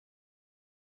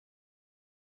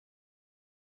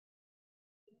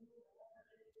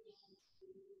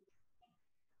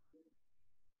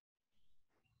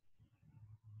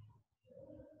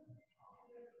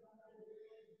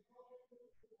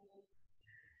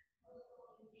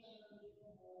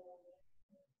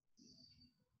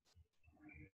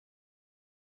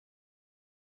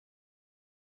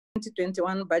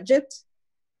2021 budget,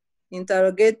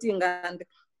 interrogating and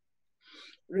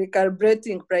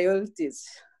recalibrating priorities.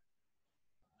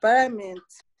 Parliament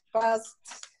passed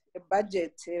a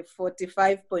budget, a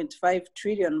 45.5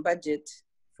 trillion budget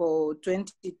for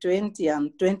 2020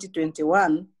 and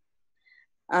 2021.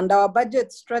 And our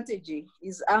budget strategy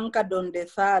is anchored on the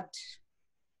third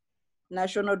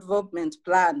National Development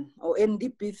Plan, or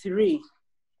NDP3.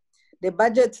 The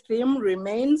budget theme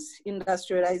remains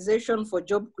industrialization for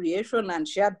job creation and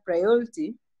shared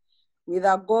priority, with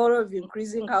a goal of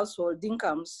increasing household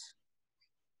incomes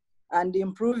and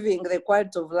improving the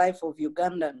quality of life of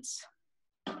Ugandans.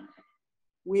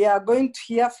 We are going to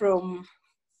hear from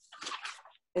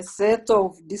a set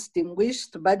of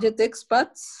distinguished budget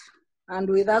experts, and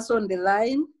with us on the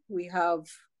line, we have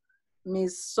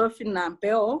Ms. Sophie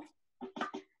Nampeo,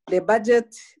 the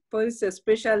budget policy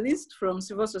specialist from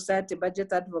Civil Society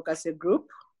Budget Advocacy Group.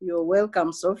 You're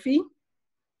welcome, Sophie.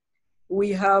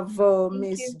 We have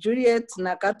Ms. Juliet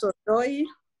Nakato-Doi,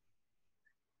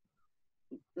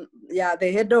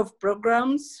 the head of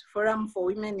programs, Forum for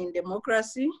Women in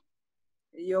Democracy.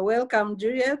 You're welcome,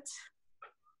 Juliet.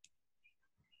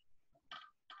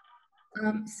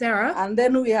 Sarah? And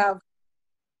then we have,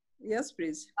 yes,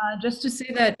 please. Just to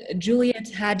say that Juliet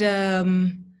had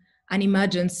an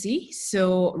emergency,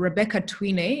 so Rebecca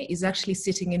Twine is actually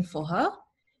sitting in for her,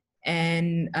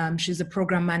 and she's a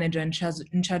program manager in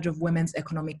charge of women's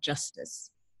economic justice.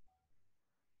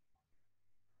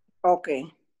 Okay.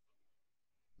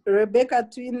 Rebecca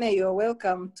Twine, you're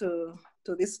welcome to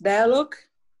this dialogue.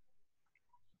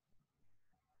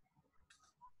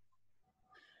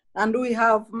 And we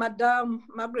have Madame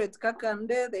Margaret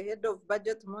Kakande, the head of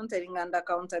budget monitoring and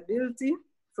accountability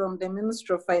from the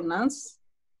Ministry of Finance.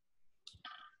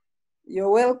 You're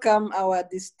welcome, our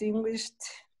distinguished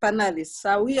panelists.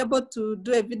 Are we able to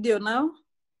do a video now,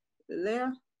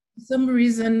 Leah? For some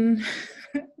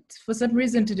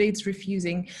reason today it's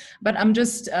refusing, but I'm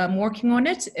just working on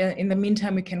it. In the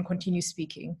meantime, we can continue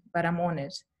speaking, but I'm on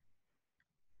it.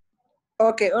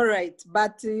 Okay, all right.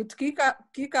 But to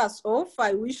kick us off,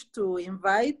 I wish to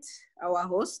invite our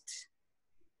host,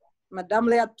 Madame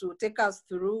Leah, to take us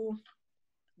through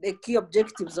the key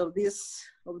objectives of this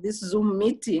Zoom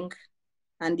meeting,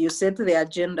 and you set the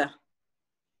agenda.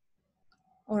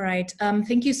 All right.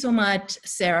 Thank you so much,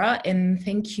 Sarah, and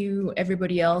thank you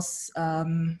everybody else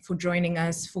for joining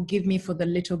us. Forgive me for the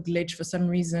little glitch. For some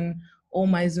reason, all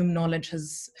my Zoom knowledge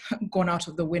has gone out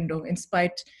of the window, in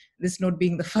spite this not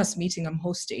being the first meeting I'm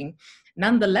hosting.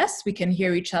 Nonetheless, we can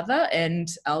hear each other, and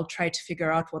I'll try to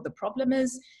figure out what the problem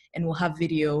is, and we'll have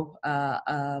video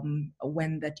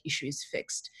when that issue is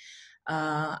fixed.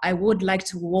 I would like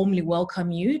to warmly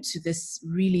welcome you to this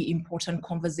really important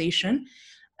conversation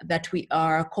that we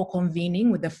are co-convening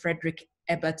with the Friedrich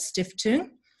Ebert Stiftung.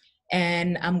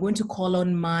 And I'm going to call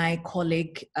on my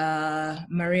colleague,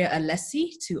 Maria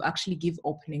Alessi, to actually give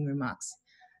opening remarks.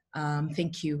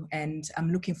 Thank you, and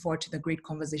I'm looking forward to the great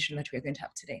conversation that we're going to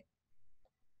have today.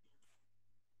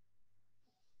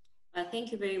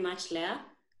 Thank you very much, Leah.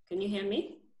 Can you hear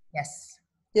me? Yes.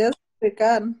 Yes, we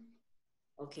can.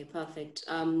 Okay, perfect.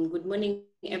 Good morning,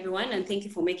 everyone, and thank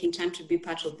you for making time to be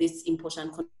part of this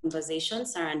important conversation.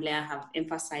 Sarah and Leah have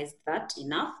emphasized that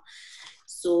enough.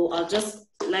 So I'll just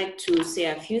like to say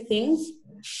a few things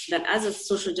that as a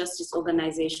social justice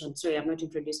organization, sorry, I've not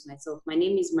introduced myself. My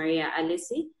name is Maria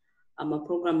Alessi. I'm a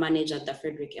program manager at the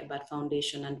Friedrich Ebert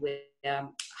Foundation, and we're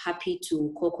happy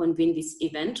to co-convene this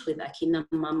event with Akina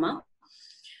Mama,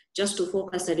 just to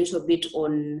focus a little bit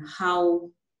on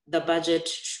how the budget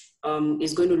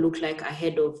is going to look like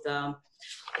ahead of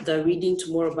the reading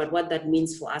tomorrow, but what that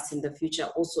means for us in the future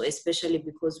also, especially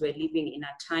because we're living in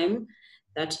a time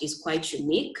that is quite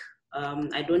unique.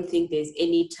 I don't think there's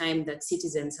any time that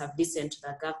citizens have listened to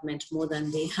the government more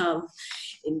than they have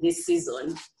in this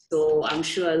season. So I'm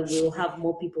sure we'll have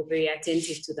more people very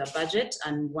attentive to the budget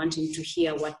and wanting to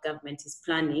hear what government is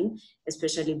planning,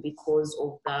 especially because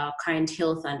of the current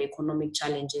health and economic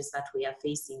challenges that we are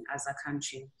facing as a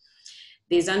country.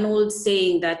 There's an old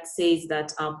saying that says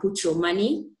that put your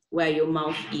money where your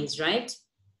mouth is, right?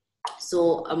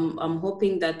 So we're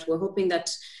hoping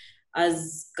that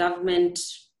as government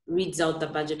reads out the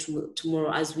budget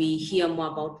tomorrow, as we hear more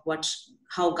about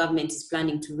how government is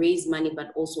planning to raise money,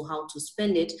 but also how to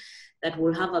spend it, that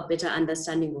we'll have a better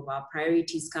understanding of our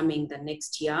priorities coming the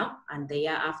next year and the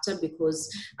year after, because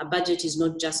a budget is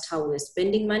not just how we're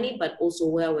spending money, but also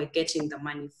where we're getting the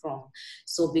money from.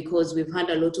 So because we've had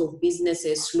a lot of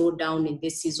businesses slow down in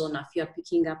this season, a few are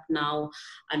picking up now,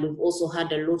 and we've also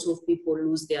had a lot of people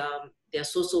lose their their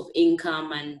source of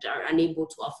income and are unable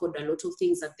to afford a lot of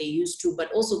things that they used to,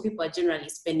 but also people are generally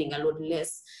spending a lot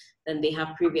less than they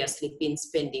have previously been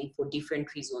spending for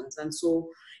different reasons. And so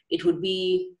it would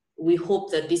be, we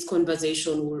hope that this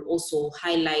conversation will also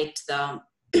highlight the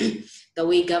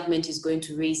way government is going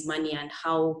to raise money and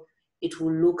how it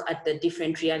will look at the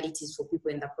different realities for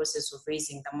people in the process of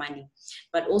raising the money.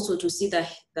 But also to see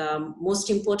that the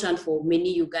most important for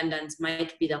many Ugandans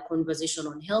might be the conversation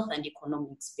on health and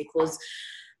economics, because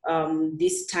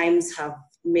these times have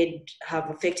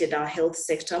affected our health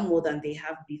sector more than they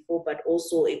have before, but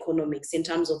also economics in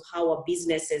terms of how our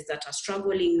businesses that are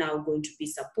struggling now going to be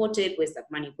supported, where's that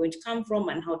money going to come from,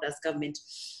 and how does government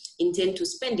intend to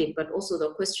spend it. But also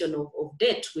the question of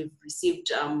debt. We've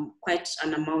received quite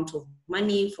an amount of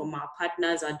money from our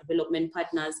partners, our development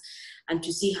partners, and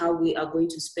to see how we are going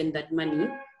to spend that money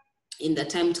in the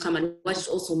time to come, and what it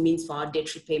also means for our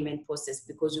debt repayment process,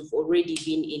 because we've already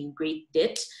been in great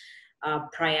debt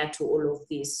prior to all of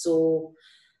this. So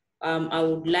I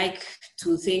would like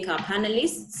to thank our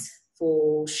panelists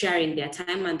for sharing their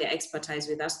time and their expertise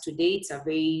with us today. It's a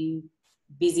very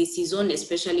busy season,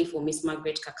 especially for Miss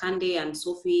Margaret Kakande and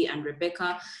Sophie and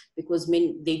Rebecca, because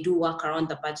they do work around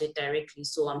the budget directly.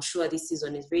 So I'm sure this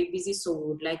season is very busy. So we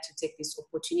would like to take this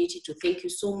opportunity to thank you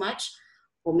so much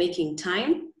for making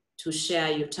time to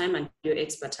share your time and your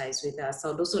expertise with us. I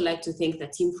would also like to thank the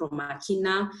team from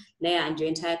Akina, Leah, and your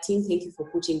entire team. Thank you for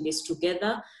putting this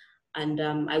together. And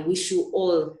I wish you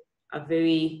all a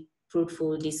very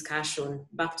fruitful discussion.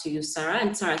 Back to you, Sarah.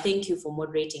 And Sarah, thank you for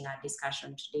moderating our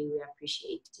discussion today. We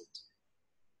appreciate it.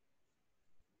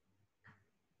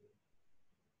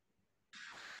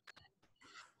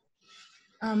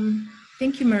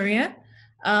 Thank you, Maria.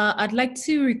 I'd like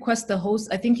to request the host.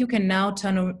 I think you can now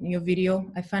turn on your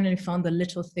video. I finally found the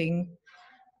little thing.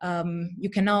 You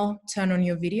can now turn on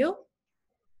your video.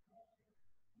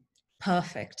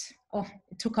 Perfect. Oh,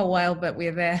 it took a while, but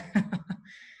we're there.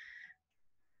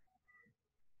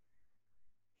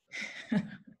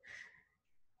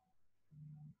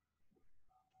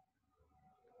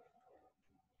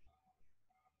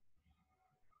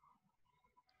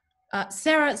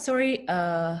 Sarah, sorry.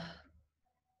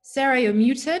 Sarah, you're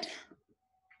muted.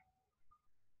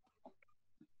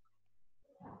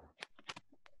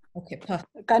 Okay,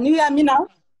 perfect. Can you hear me now?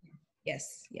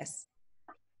 Yes, yes.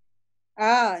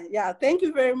 Yeah, thank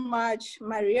you very much,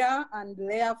 Maria and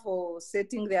Leah, for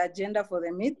setting the agenda for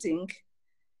the meeting.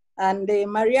 And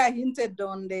Maria hinted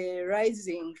on the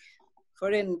rising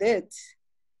foreign debt.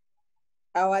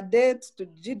 Our debt to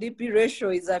GDP ratio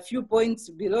is a few points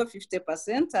below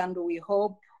 50%, and we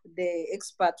hope the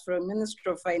expert from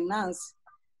Ministry of Finance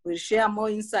will share more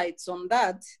insights on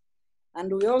that.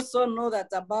 And we also know that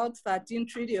about 13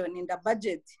 trillion in the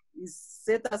budget is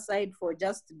set aside for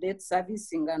just debt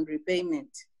servicing and repayment.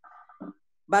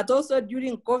 But also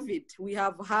during COVID, we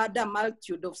have had a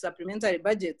multitude of supplementary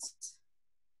budgets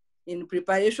in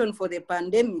preparation for the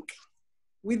pandemic,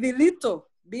 with the little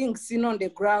being seen on the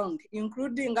ground,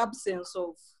 including absence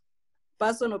of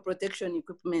personal protection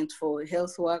equipment for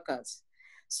health workers.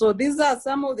 So these are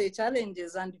some of the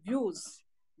challenges and views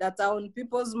that are on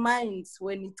people's minds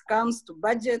when it comes to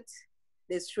budget,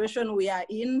 the situation we are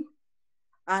in,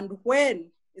 and when,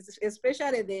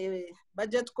 especially the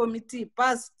budget committee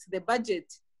passed the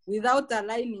budget without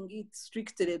aligning it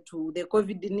strictly to the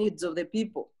COVID needs of the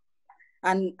people.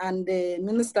 And the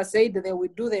minister said they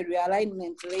would do the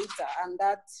realignment later, and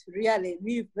that really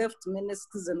left many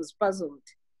citizens puzzled.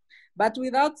 But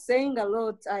without saying a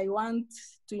lot, I want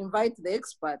to invite the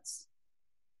experts.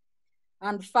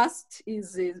 And first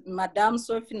is Madame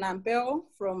Sophie Nampero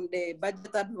from the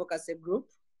Budget Advocacy Group.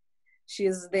 She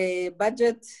is the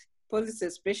budget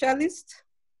policy specialist.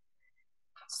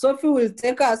 Sophie will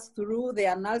take us through the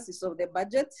analysis of the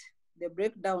budget, the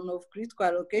breakdown of critical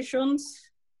allocations,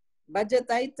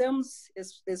 budget items,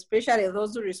 especially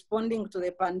those responding to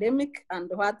the pandemic,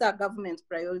 and what are government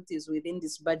priorities within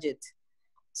this budget.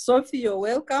 Sophie, you're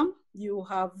welcome. You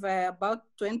have about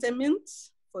 20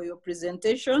 minutes for your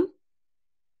presentation.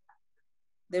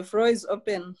 The floor is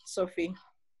open, Sophie.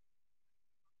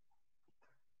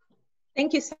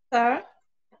 Thank you, Sarah.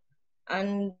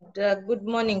 And good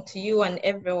morning to you and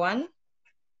everyone.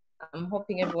 I'm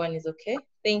hoping everyone is okay.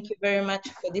 Thank you very much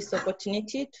for this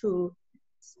opportunity to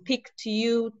speak to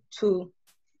you, to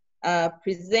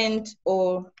present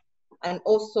and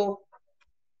also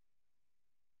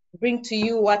bring to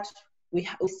you what we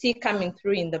see coming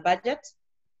through in the budget.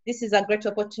 This is a great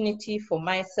opportunity for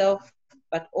myself,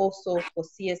 but also for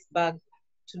CS-BAG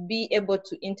to be able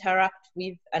to interact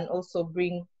with and also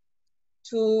bring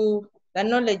to the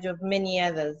knowledge of many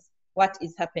others what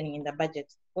is happening in the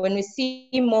budget. When we see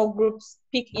more groups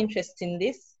pick interest in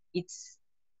this, it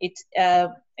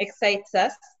excites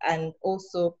us and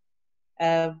also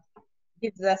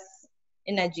gives us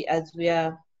energy as we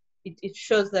are, it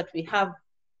shows that we have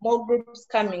more groups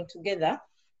coming together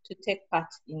to take part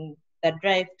in the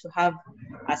drive to have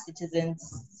a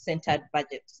citizens-centered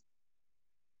budget.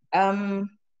 I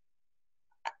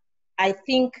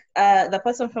think the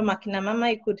person from Akina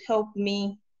Mama could help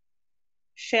me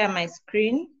share my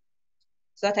screen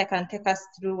so that I can take us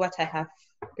through what I have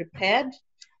prepared.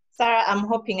 Sarah, I'm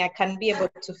hoping I can be able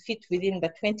to fit within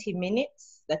the 20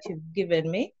 minutes that you've given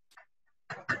me.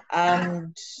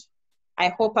 And I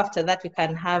hope after that we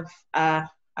can have a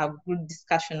good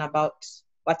discussion about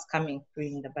what's coming through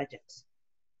in the budget.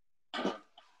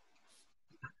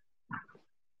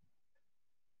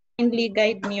 Kindly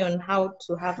guide me on how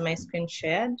to have my screen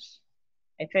shared.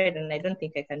 I tried and I don't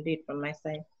think I can do it from my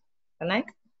side. Can I?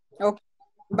 Okay,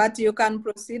 but you can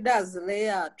proceed as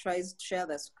Leah tries to share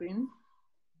the screen.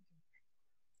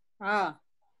 Ah,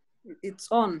 it's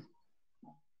on.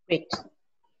 Great.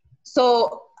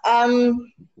 So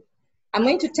I'm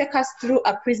going to take us through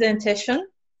a presentation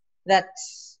that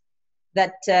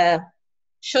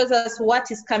shows us what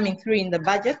is coming through in the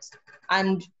budget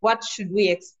and what should we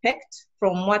expect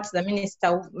from what the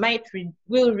minister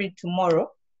will read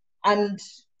tomorrow, and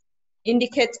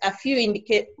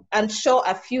show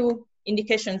a few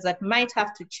indications that might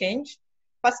have to change.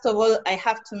 First of all, I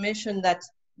have to mention that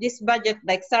this budget,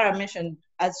 like Sarah mentioned,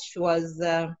 as she was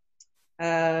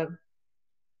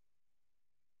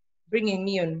bringing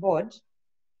me on board,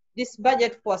 this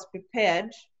budget was prepared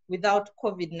without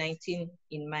COVID-19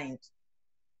 in mind.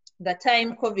 The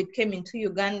time COVID came into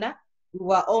Uganda, we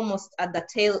were almost at the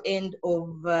tail end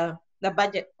of the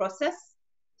budget process.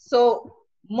 So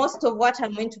most of what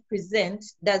I'm going to present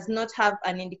does not have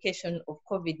an indication of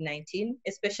COVID-19,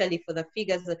 especially for the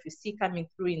figures that we see coming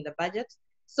through in the budget.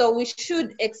 So we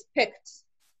should expect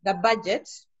the budget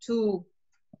to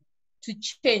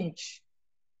change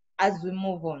as we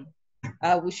move on.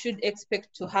 We should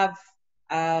expect to have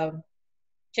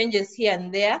changes here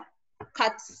and there,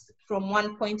 cuts from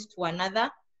one point to another,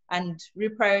 and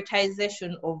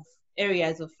reprioritization of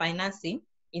areas of financing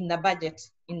in the budget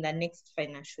in the next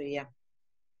financial year.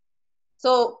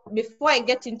 So before I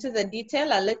get into the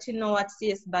detail, I'll let you know what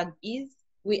CSBAG is.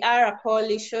 We are a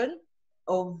coalition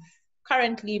of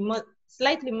currently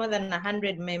slightly more than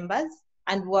 100 members,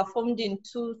 and were formed in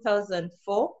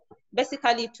 2004,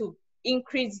 basically to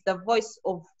increase the voice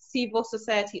of civil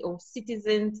society, of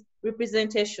citizens'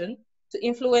 representation, to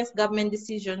influence government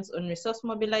decisions on resource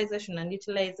mobilization and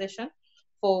utilization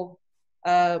for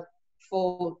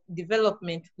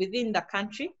development within the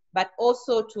country, but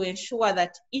also to ensure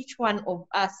that each one of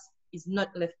us is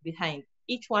not left behind.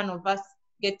 Each one of us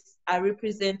gets a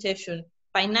representation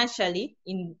financially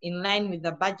in line with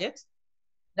the budget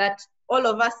that all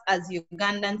of us as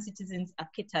Ugandan citizens are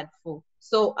catered for.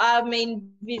 So our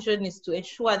main vision is to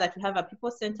ensure that we have a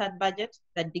people-centered budget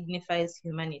that dignifies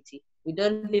humanity. We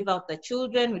don't leave out the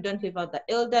children, we don't leave out the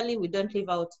elderly, we don't leave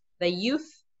out the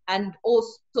youth, and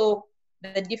also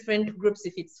the different groups,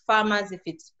 if it's farmers, if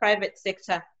it's private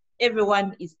sector,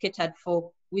 everyone is catered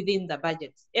for within the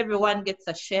budget. Everyone gets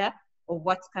a share of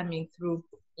what's coming through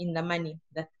in the money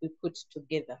that we put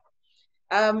together.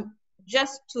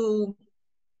 Just to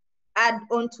add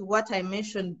on to what I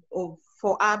mentioned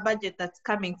for our budget that's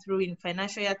coming through in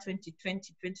financial year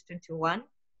 2020-2021,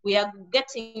 we are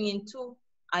getting into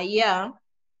a year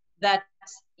that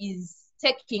is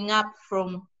taking up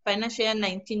from financial year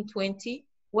 1920,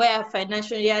 where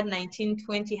financial year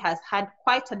 1920 has had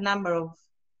quite a number of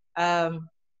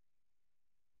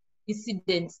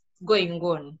incidents going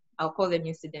on. I'll call them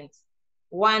incidents.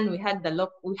 One, we had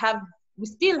we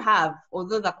still have,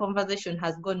 although the conversation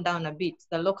has gone down a bit,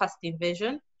 the locust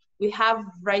invasion. We have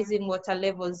rising water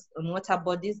levels on water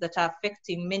bodies that are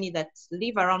affecting many that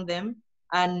live around them,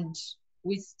 and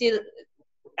we still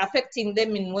affecting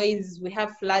them in ways. We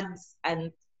have floods,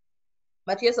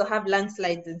 but we also have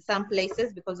landslides in some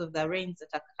places because of the rains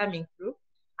that are coming through.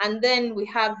 And then we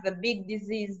have the big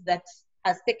disease that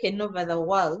has taken over the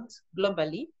world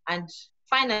globally and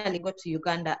finally got to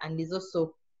Uganda, and is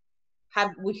also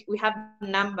we have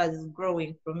numbers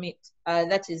growing from it.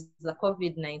 That is the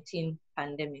COVID-19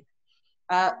 pandemic.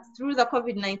 Through the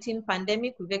COVID-19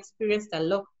 pandemic, we've experienced a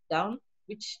lockdown,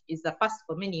 which is the first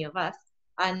for many of us,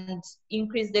 and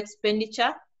increased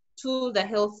expenditure to the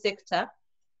health sector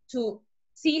to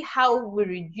see how we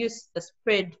reduce the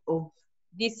spread of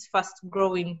this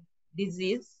fast-growing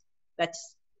disease that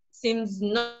seems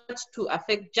not to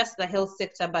affect just the health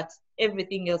sector, but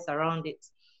everything else around it.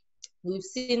 We've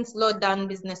seen slow down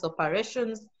business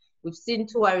operations. We've seen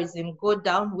tourism go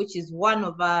down, which is one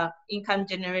of our income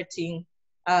generating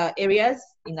areas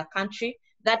in the country.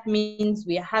 That means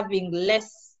we are having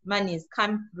less monies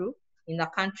come through in the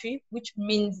country, which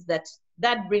means that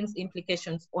brings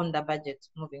implications on the budget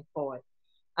moving forward.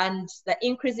 And the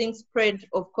increasing spread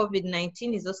of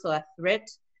COVID-19 is also a threat.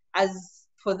 As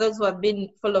for those who have been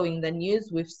following the news,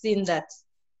 we've seen that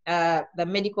the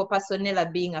medical personnel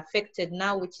are being affected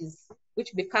now, which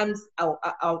becomes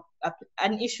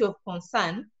an issue of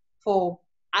concern for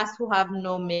us who have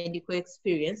no medical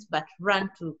experience, but run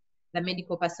to the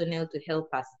medical personnel to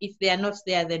help us. If they are not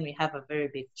there, then we have a very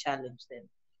big challenge then.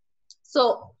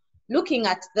 So looking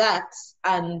at that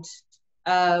and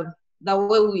the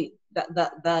way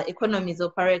the economy is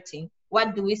operating,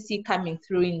 what do we see coming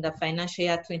through in the financial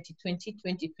year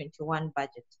 2020-2021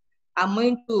 budget? I'm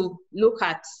going to look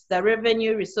at the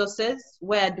revenue resources.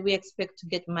 Where do we expect to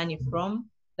get money from?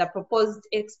 The proposed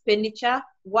expenditure,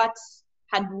 what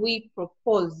had we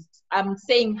proposed? I'm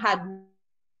saying had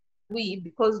we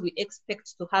because we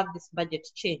expect to have this budget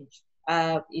change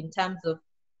in terms of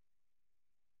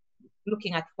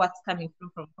looking at what's coming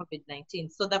through from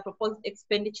COVID-19. So the proposed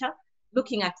expenditure,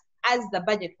 looking at as the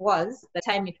budget was, the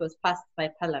time it was passed by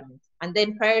Parliament, and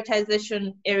then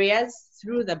prioritization areas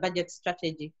through the budget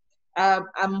strategy.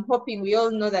 I'm hoping we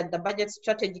all know that the budget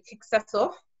strategy kicks us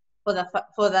off for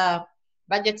the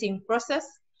budgeting process.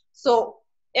 So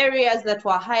areas that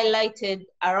were highlighted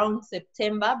around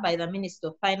September by the Minister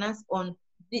of Finance on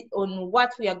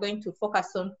what we are going to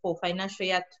focus on for financial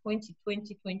year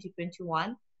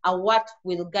 2020-2021 and what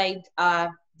will guide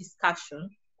our discussion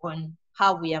on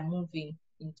how we are moving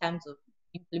in terms of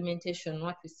implementation,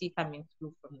 what we see coming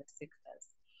through from the sectors.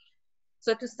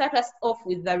 So to start us off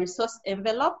with the resource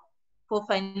envelope for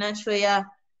financial year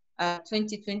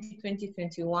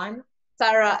 2020-2021,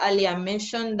 Sarah earlier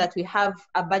mentioned that we have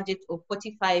a budget of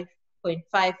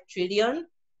 45.5 trillion,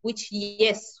 which,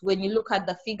 yes, when you look at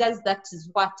the figures, that is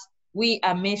what we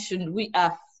are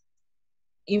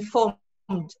informed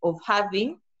of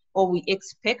having or we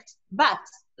expect. But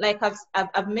like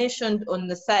I've mentioned on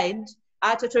the side,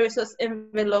 our total resource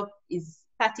envelope is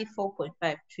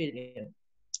 34.5 trillion.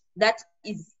 That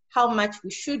is how much we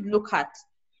should look at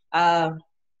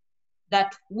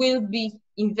that will be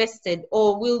invested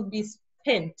or will be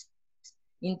spent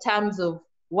in terms of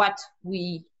what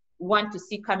we want to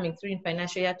see coming through in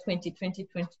financial year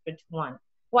 2020-2021.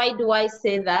 Why do I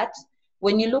say that?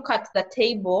 When you look at the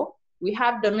table, we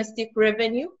have domestic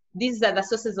revenue. These are the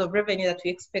sources of revenue that we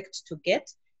expect to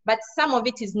get, but some of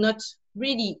it is not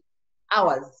really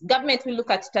ours. Government will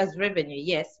look at it as revenue,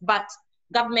 yes, but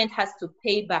government has to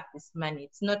pay back this money.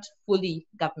 It's not fully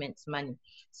government's money.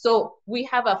 So we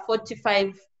have a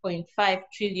 45.5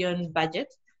 trillion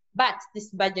budget, but this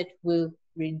budget will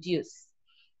reduce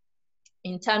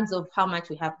in terms of how much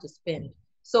we have to spend.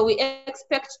 So we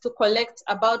expect to collect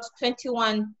about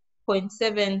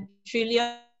 21.7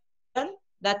 trillion.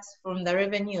 That's from the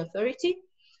Revenue Authority.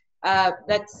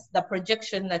 That's the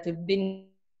projection that we've been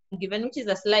given, which is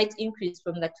a slight increase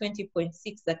from the 20.6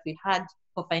 that we had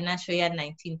for financial year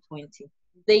 19-20.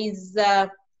 There is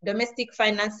domestic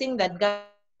financing that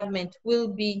government will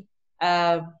be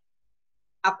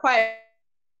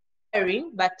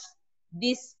acquiring, but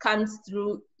this comes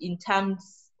through in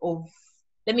terms of,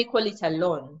 let me call it a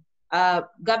loan.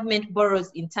 Government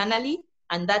borrows internally,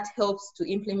 and that helps to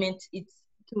implement its,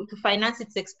 to finance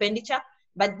its expenditure,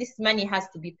 but this money has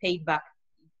to be paid back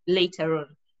later on.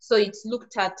 So it's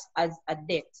looked at as a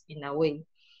debt in a way.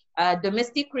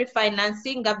 Domestic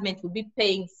refinancing, government will be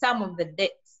paying some of the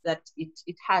debts that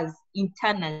it has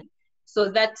internally. So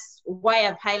that's why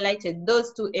I've highlighted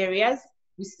those two areas.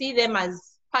 We see them as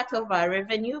part of our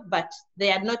revenue, but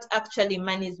they are not actually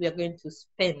monies we are going to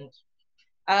spend.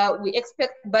 We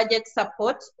expect budget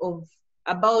support of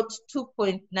about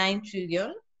 2.9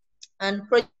 trillion and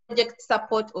project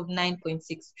support of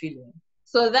 9.6 trillion.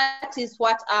 So that is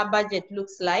what our budget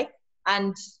looks like.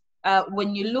 And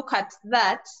when you look at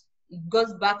that, it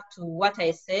goes back to what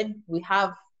I said. We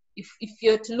have, if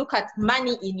you're to look at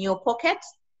money in your pocket,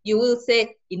 you will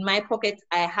say, in my pocket,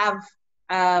 I have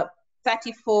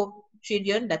 34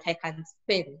 trillion that I can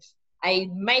spend. I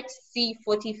might see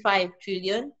 45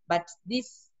 trillion, but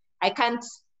this, I can't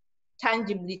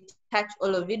tangibly touch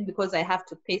all of it because I have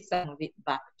to pay some of it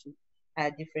back to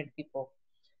different people.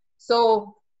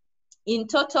 So in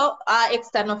total, our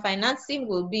external financing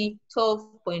will be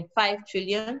 12.5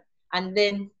 trillion, and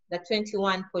then the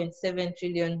 21.7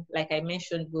 trillion, like I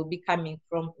mentioned, will be coming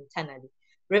from internally.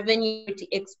 Revenue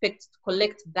expects to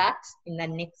collect that in the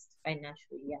next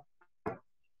financial year.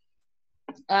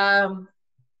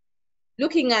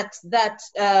 looking at that,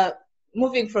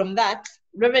 moving from that,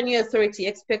 Revenue Authority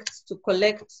expects to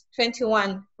collect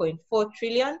 21.4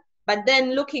 trillion. But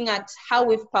then looking at how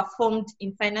we've performed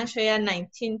in financial year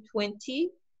 1920,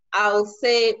 I'll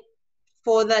say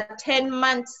for the 10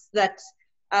 months that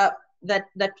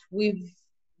we've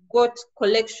got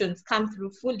collections come through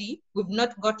fully, we've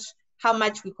not got how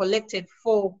much we collected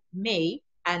for May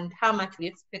and how much we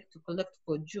expect to collect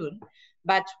for June.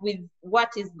 But with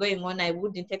what is going on, I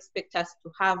wouldn't expect us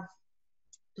to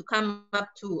come up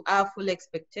to our full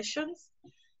expectations.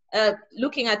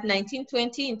 Looking at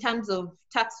 1920 in terms of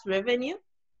tax revenue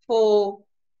for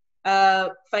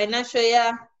financial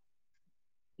year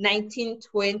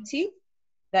 1920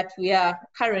 that we are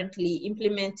currently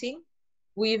implementing,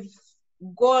 we've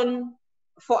gone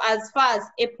for as far as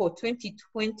April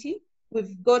 2020,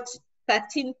 we've got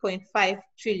 13.5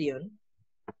 trillion,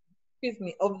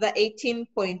 of the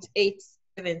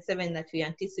 18.877 that we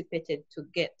anticipated to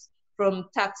get from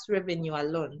tax revenue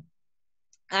alone.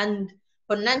 And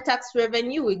for non-tax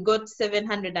revenue, we got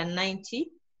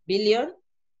 790 billion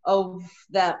of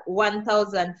the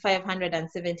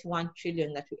 1,571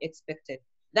 trillion that we expected.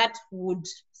 That would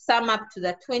sum up to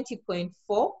the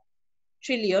 20.4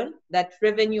 trillion that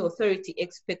Revenue Authority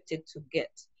expected to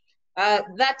get.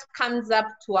 That comes up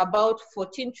to about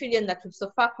 14 trillion that we've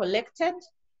so far collected,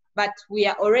 but we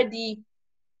are already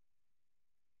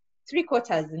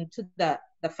 3/4 into the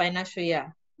financial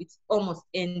year. It's almost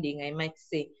ending, I might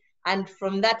say. And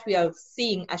from that, we are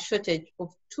seeing a shortage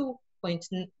of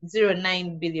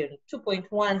 2.09 billion,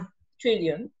 2.1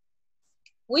 trillion,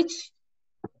 which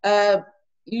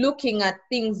looking at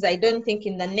things, I don't think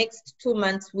in the next 2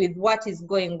 months with what is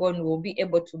going on, we'll be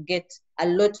able to get a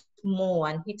lot more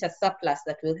and hit a surplus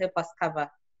that will help us cover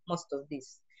most of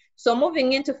this. So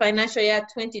moving into financial year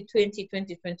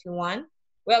 2020-2021,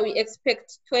 where we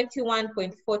expect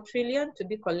 21.4 trillion to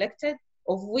be collected,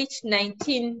 of which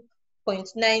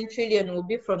 19.9 trillion will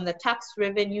be from the tax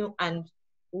revenue and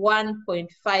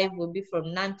 1.5 will be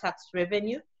from non-tax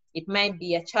revenue. It might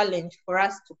be a challenge for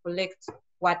us to collect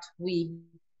what we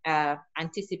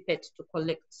anticipate to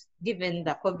collect, given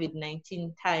the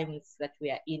COVID-19 times that we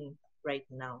are in right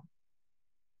now.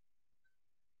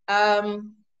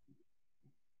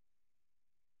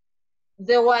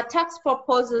 There were tax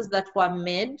proposals that were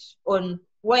made on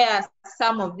where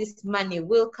some of this money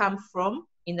will come from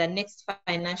in the next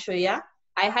financial year.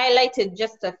 I highlighted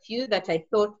just a few that I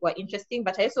thought were interesting,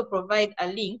 but I also provide a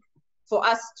link for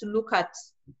us to look at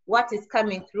what is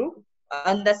coming through.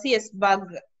 On the CS-BAG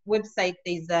website,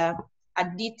 there's a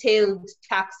detailed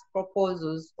tax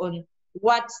proposals on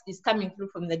what is coming through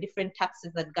from the different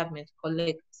taxes that government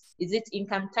collects. Is it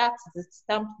income tax? Is it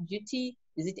stamp duty?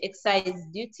 Is it excise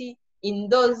duty? In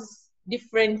those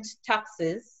different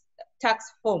taxes,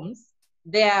 tax forms,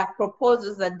 there are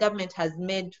proposals that government has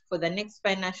made for the next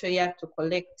financial year to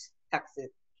collect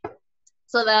taxes.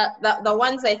 So the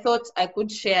ones I thought I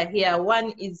could share here,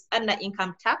 one is under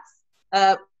income tax.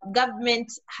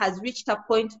 Government has reached a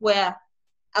point where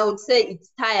I would say it's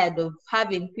tired of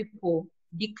having people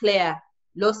declare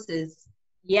losses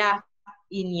year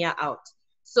in, year out.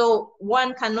 So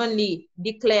one can only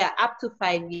declare up to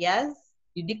 5 years.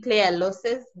 You declare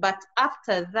losses, but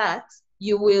after that,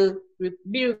 you will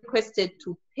be requested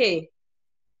to pay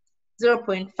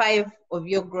 0.5 of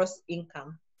your gross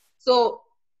income. So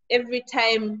every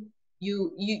time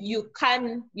you're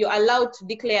allowed to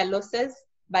declare losses,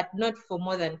 but not for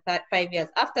more than 5 years.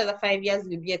 After the 5 years,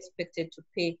 you'll be expected to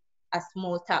pay a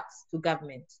small tax to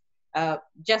government,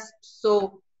 just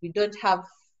so we don't have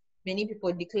many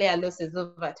people declare losses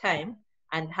over time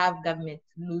and have government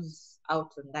lose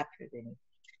out on that revenue.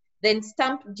 Then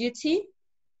stamp duty,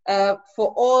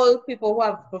 for all people who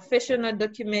have professional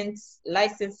documents,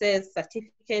 licenses,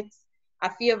 certificates, a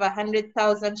fee of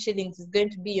 100,000 shillings is going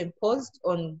to be imposed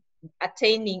on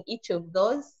attaining each of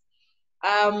those.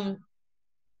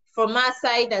 From our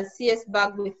side as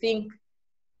CS-BAG, we think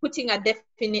putting a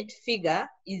definite figure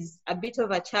is a bit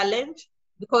of a challenge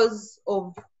because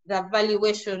of the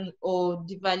valuation or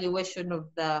devaluation of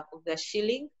the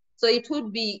shilling. So it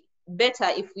would be better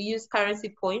if we use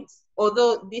currency points,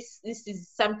 although this is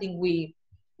something we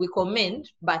commend,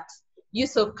 but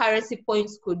use of currency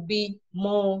points could be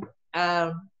more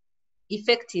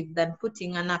effective than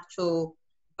putting an actual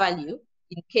value,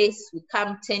 in case we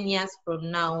come 10 years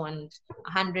from now and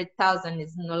 100,000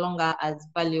 is no longer as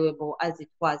valuable as it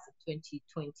was in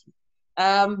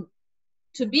 2020.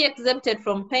 To be exempted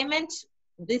from payment,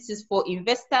 this is for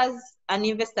investors. An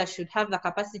investor should have the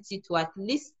capacity to at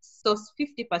least source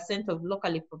 50% of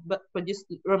locally produced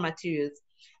raw materials.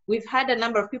 We've had a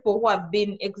number of people who have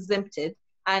been exempted,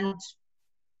 and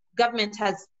government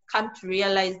has come to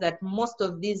realize that most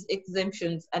of these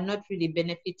exemptions are not really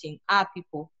benefiting our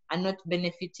people, are not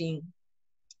benefiting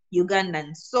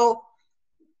Ugandans. So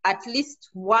at least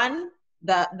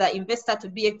the investor to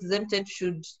be exempted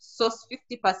should source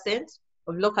 50%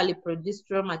 of locally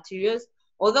produced raw materials.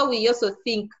 Although we also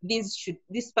think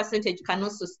this percentage can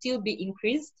also still be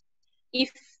increased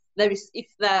if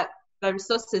the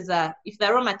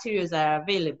raw materials are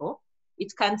available.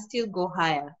 It can still go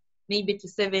higher, maybe to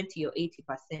 70 or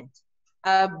 80%.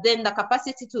 Then the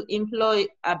capacity to employ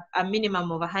a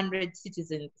minimum of 100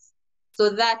 citizens,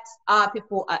 so that our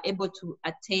people are able to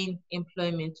attain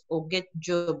employment or get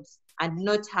jobs and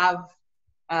not have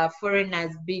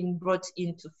foreigners being brought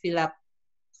in to fill up,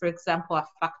 for example, a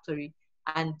factory,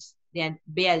 and there are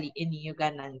barely any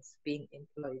Ugandans being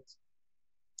employed.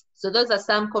 So those are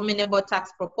some commendable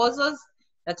tax proposals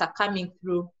that are coming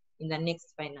through in the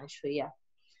next financial year.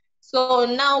 So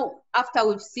now, after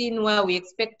we've seen where we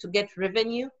expect to get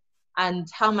revenue and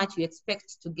how much we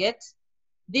expect to get,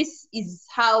 this is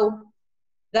how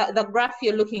the graph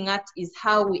you're looking at is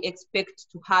how we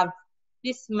expect to have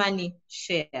this money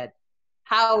shared.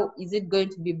 How is it going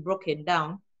to be broken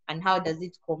down, and how does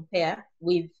it compare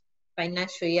with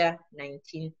financial year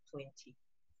 19-20?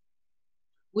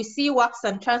 We see works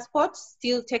and transport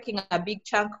still taking a big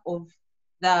chunk of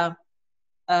the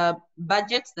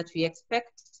budget that we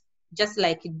expect, just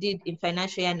like it did in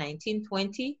financial year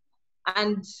 19-20.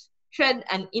 And trade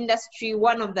and industry,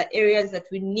 one of the areas that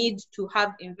we need to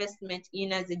have investment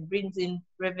in as it brings in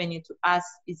revenue to us,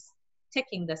 is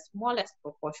taking the smallest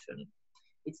proportion.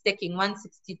 It's taking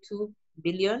 162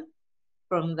 billion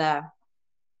from the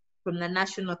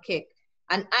national cake.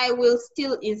 And I will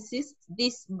still insist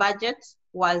this budget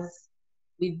was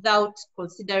without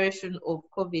consideration of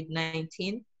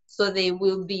COVID-19, so there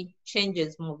will be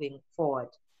changes moving forward.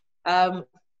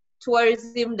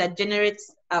 Tourism that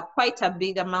generates quite a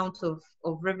big amount of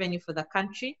revenue for the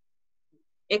country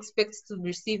expects to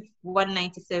receive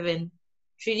 197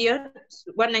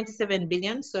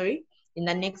 billion, in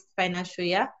the next financial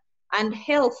year. And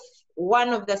health, one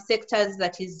of the sectors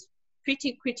that is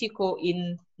pretty critical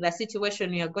in the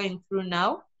situation we are going through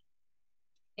now,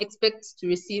 expects to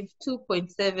receive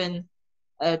 2.7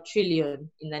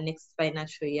 trillion in the next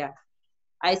financial year.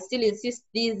 I still insist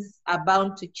these are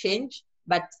bound to change,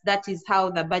 but that is how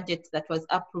the budget that was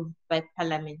approved by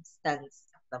Parliament stands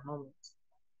at the moment.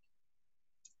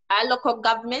 Our local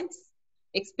governments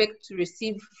expect to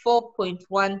receive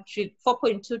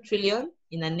 4.2 trillion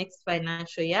in the next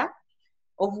financial year,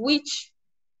 of which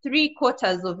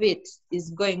 3/4 of it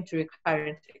is going to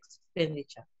recurrent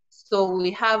expenditure. So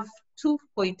we have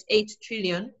 2.8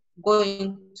 trillion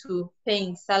going to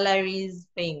paying salaries,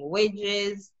 paying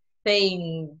wages,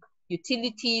 paying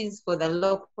utilities for the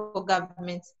local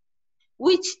governments,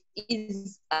 which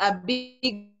is a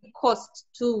big cost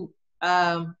to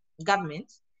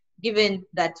government, given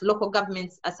that local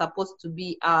governments are supposed to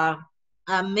be our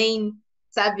main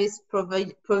service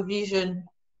provision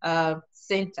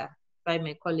center, if I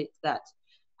may call it that.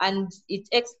 And it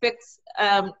expects,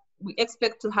 we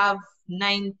expect to have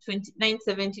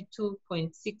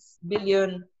 972.6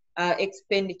 billion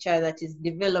expenditure that is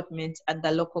development at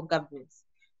the local governments.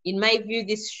 In my view,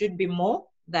 this should be more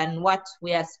than what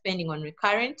we are spending on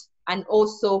recurrent, and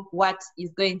also what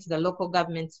is going to the local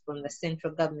governments from the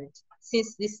central government,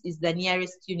 since this is the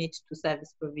nearest unit to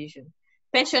service provision.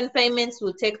 Pension payments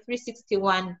will take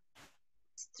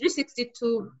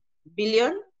 362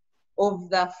 billion of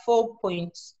the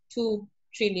 4.2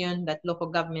 trillion that local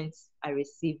governments are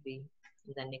receiving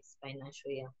in the next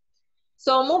financial year.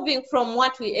 So moving from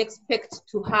what we expect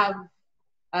to have,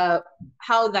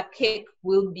 how the cake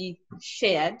will be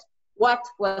shared, what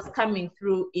was coming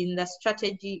through in the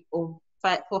strategy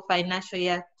for financial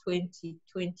year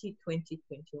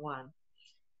 2020-2021.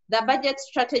 The budget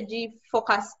strategy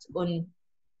focused on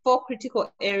 4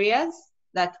 critical areas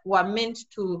that were meant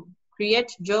to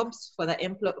create jobs for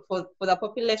the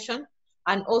population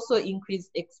and also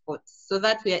increase exports, so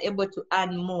that we are able to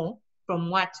earn more from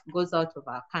what goes out of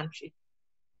our country.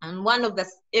 And one of the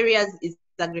areas is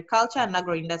agriculture and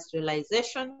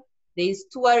agro-industrialization. There is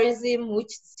tourism,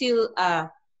 which is still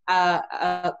a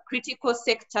critical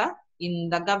sector in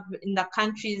the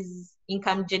country's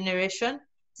income generation,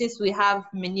 since we have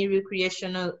many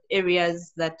recreational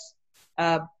areas that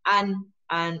earn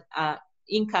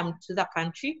income to the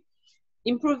country.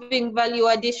 Improving value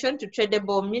addition to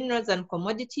tradable minerals and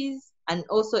commodities, and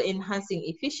also enhancing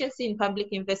efficiency in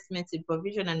public investments in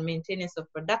provision and maintenance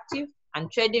of productive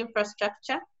and trade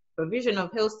infrastructure, provision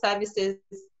of health services,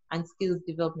 and skills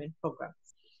development programs.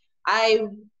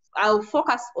 I'll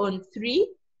focus on 3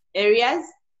 areas.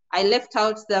 I left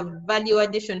out the value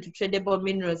addition to tradable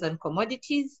minerals and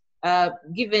commodities,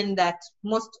 given that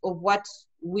most of what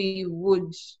we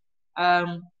would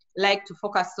like to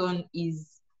focus on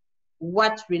is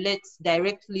what relates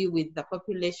directly with the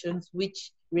populations,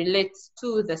 which relates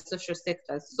to the social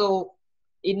sectors. So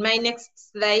in my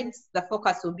next slides, the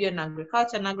focus will be on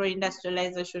agriculture and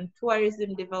agro-industrialization,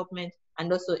 tourism development,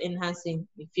 and also enhancing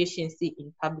efficiency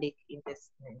in public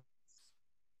investment.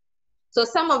 So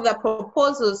some of the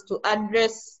proposals to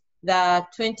address the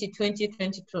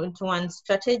 2020-2021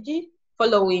 strategy,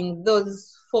 following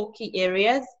those 4 key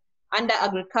areas. Under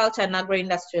agriculture and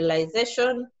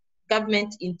agro-industrialization,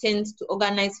 government intends to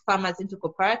organize farmers into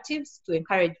cooperatives to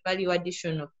encourage value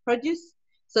addition of produce,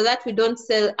 so that we don't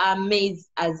sell our maize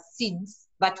as seeds,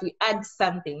 but we add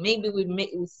something. Maybe we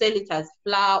sell it as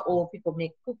flour, or people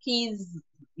make cookies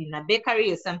in a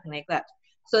bakery or something like that,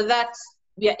 so that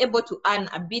we are able to earn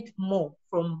a bit more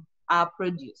from our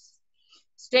produce.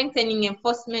 Strengthening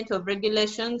enforcement of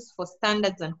regulations for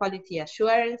standards and quality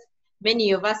assurance.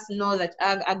 Many of us know that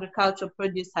agricultural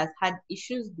produce has had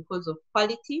issues because of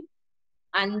quality,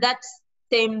 and that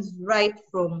stems right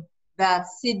from the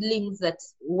seedlings that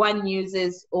one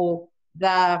uses, or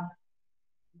the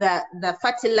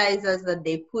fertilizers that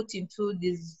they put into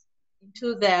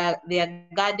their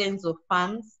gardens or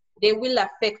farms. They will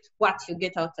affect what you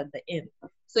get out at the end.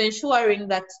 So ensuring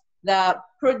that the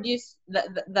produce,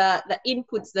 the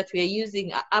inputs that we are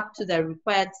using are up to the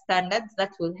required standards,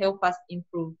 that will help us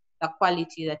improve the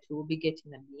quality that we will be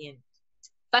getting at the end.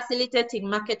 Facilitating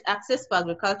market access for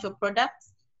agricultural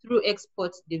products through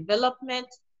export development.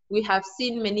 We have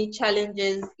seen many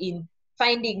challenges in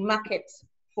finding markets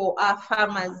for our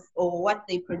farmers, or what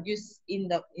they produce in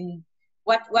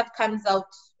what comes out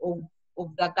of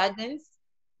the gardens.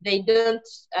 They don't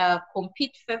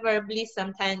compete favorably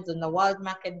sometimes on the world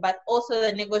market, but also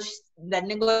the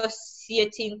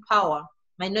negotiating power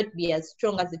might not be as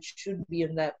strong as it should be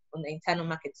on the internal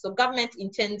market. So government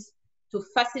intends to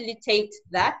facilitate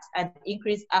that and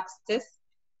increase access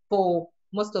for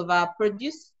most of our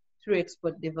produce through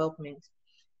export development.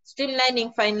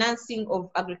 Streamlining financing of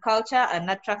agriculture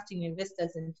and attracting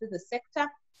investors into the sector.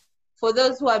 For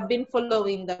those who have been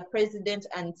following the president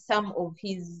and some of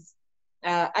his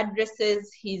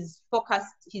addresses, he's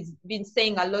been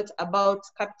saying a lot about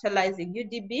capitalizing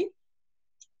UDB,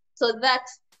 so that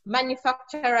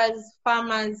manufacturers,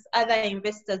 farmers, other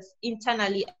investors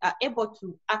internally are able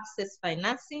to access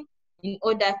financing in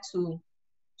order to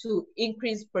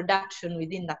increase production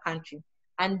within the country.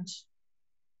 And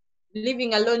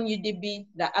leaving alone UDB,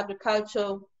 the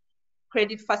agricultural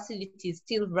credit facility is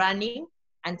still running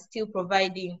and still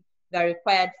providing the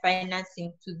required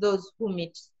financing to those who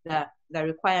meet the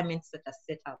requirements that are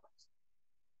set out.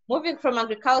 Moving from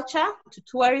agriculture to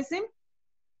tourism.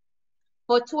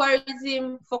 For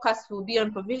tourism, focus will be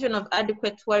on provision of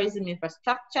adequate tourism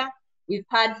infrastructure. We've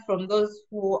heard from those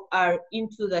who are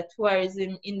into the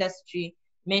tourism industry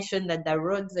mention that the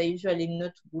roads are usually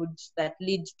not good, that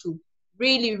lead to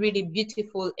really, really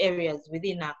beautiful areas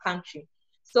within our country.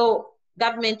 So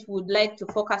government would like to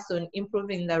focus on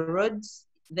improving the roads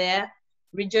there,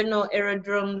 regional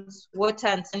aerodromes, water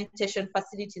and sanitation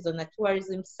facilities on the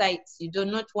tourism sites. You do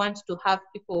not want to have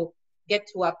people get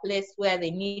to a place where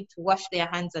they need to wash their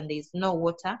hands and there's no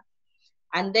water.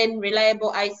 And then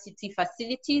reliable ICT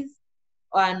facilities,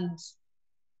 and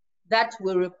that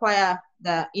will require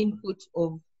the input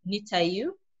of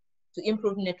NITAU to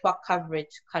improve network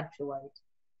coverage countrywide.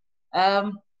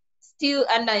 Still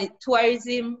under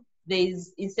tourism,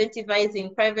 there's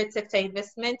incentivizing private sector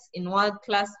investments in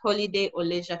world-class holiday or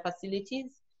leisure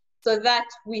facilities, so that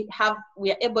we are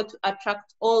able to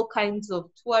attract all kinds of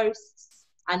tourists,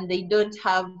 and they don't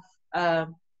have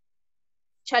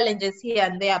challenges here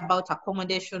and there about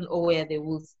accommodation or where they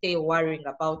will stay, worrying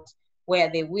about where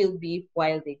they will be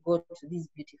while they go to these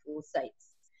beautiful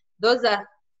sites. Those are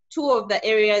two of the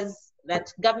areas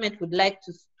that government would like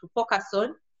to focus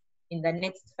on in the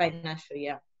next financial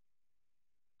year.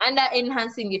 Under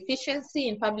enhancing efficiency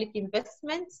in public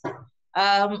investments,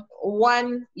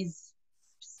 one is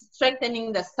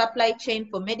strengthening the supply chain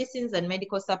for medicines and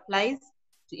medical supplies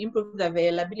to improve the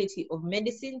availability of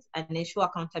medicines and ensure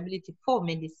accountability for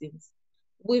medicines.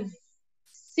 We've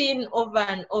seen over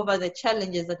and over the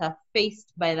challenges that are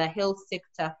faced by the health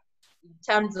sector in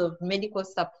terms of medical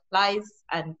supplies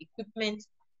and equipment,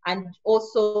 and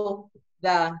also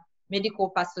the medical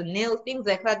personnel, things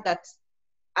like that, that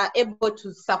are able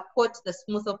to support the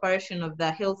smooth operation of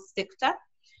the health sector.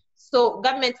 So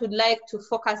government would like to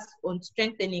focus on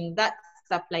strengthening that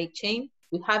supply chain.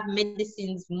 We have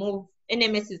medicines move,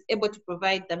 NMS is able to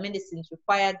provide the medicines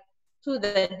required to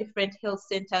the different health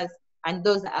centers, and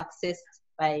those are accessed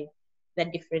by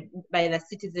the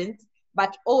citizens,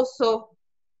 but also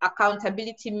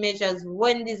accountability measures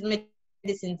when these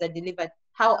medicines are delivered.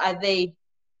 How are they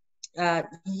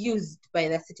used by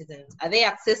the citizens? Are they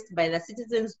accessed by the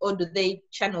citizens, or do they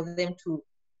channel them to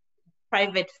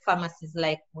private pharmacies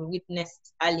like we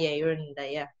witnessed earlier in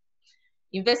the year?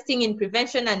 Investing in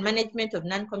prevention and management of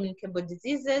non-communicable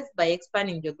diseases by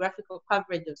expanding geographical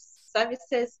coverage of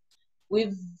services.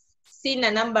 We've seen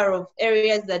a number of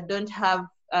areas that don't have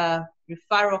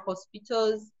referral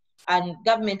hospitals, and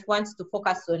government wants to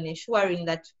focus on ensuring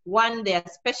that, one, they are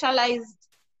specialized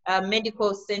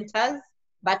medical centers,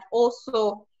 but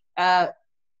also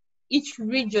each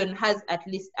region has at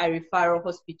least a referral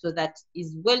hospital that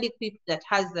is well equipped, that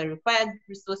has the required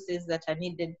resources that are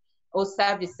needed, or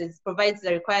services, provides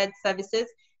the required services,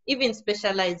 even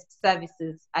specialized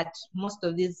services at most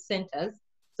of these centers,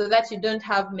 so that you don't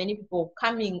have many people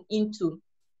coming into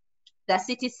the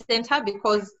city center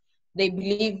because they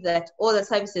believe that all the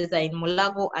services are in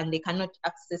Mulago and they cannot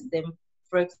access them,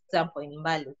 for example, in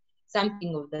Mbale,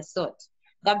 something of the sort.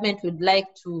 Government would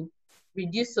like to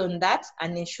reduce on that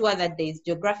and ensure that there is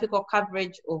geographical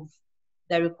coverage of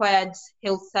the required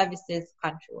health services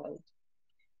countrywide.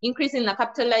 Increasing the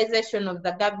capitalization of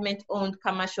the government-owned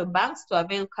commercial banks to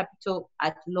avail capital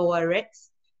at lower rates.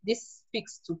 This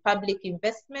speaks to public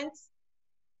investments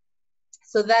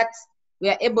so that we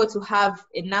are able to have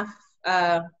enough,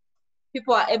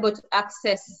 people are able to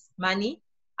access money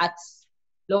at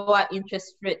lower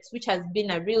interest rates, which has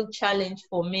been a real challenge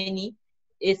for many,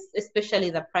 especially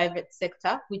the private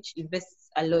sector, which invests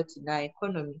a lot in our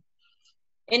economy.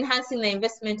 Enhancing the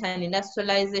investment and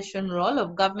industrialization role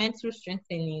of government through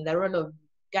strengthening the role of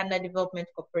Uganda Development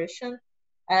Corporation.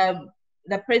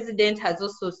 The president has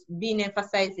also been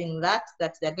emphasizing that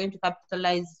they're going to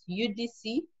capitalize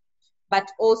UDC, but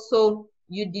also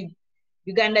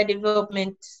Uganda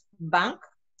Development Bank,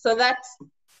 so that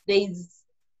there is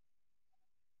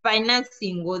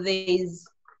financing, or there is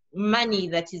money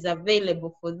that is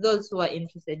available for those who are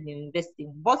interested in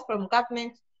investing, both from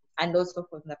government and also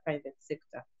from the private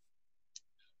sector.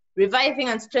 Reviving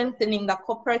and strengthening the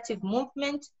cooperative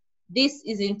movement. This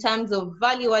is in terms of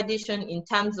value addition, in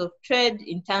terms of trade,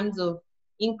 in terms of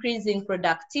increasing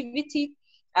productivity.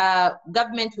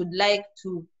 Government would like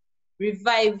to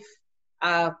revive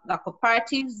the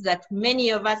cooperatives that many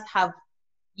of us have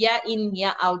year in,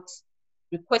 year out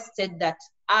requested that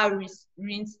are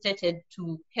reinstated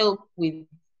to help with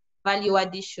value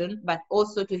addition, but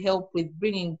also to help with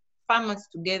bringing farmers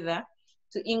together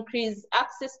to increase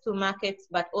access to markets,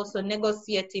 but also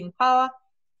negotiating power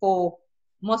for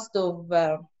most of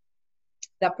the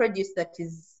produce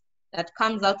that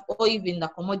comes out, or even the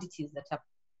commodities that are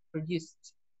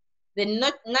produced. Then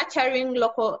nurturing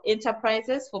local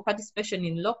enterprises for participation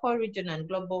in local, regional, and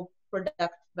global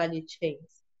product value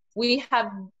chains. We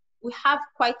have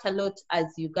quite a lot as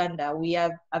Uganda. We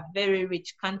are a very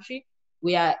rich country.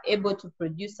 We are able to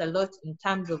produce a lot in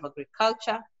terms of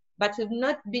agriculture, but we've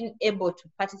not been able to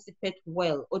participate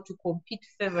well or to compete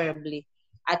favorably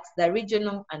at the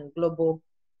regional and global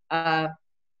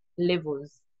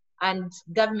levels. And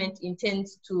government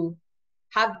intends to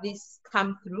have this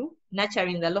come through,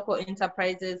 nurturing the local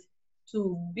enterprises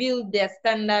to build their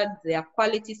standards, their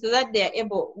quality, so that they are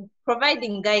able,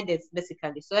 providing guidance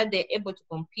basically, so that they're able to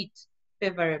compete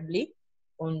favorably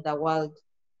on the world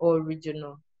or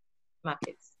regional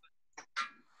markets.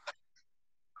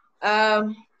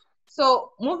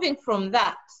 So moving from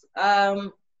that,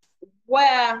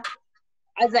 where,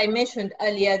 as I mentioned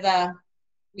earlier,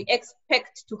 we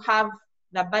expect to have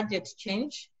the budget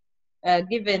change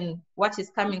given what is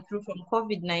coming through from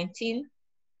COVID-19.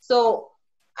 So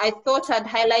I thought I'd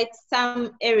highlight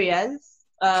some areas,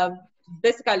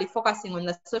 basically focusing on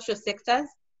the social sectors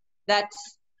that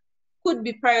could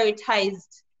be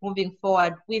prioritized moving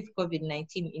forward with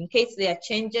COVID-19. In case there are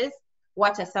changes,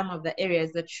 what are some of the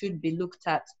areas that should be looked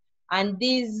at? And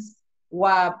these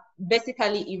were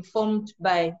basically informed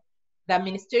by the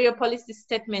ministerial policy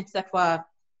statements that were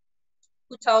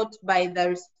put out by the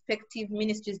respective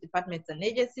ministries, departments, and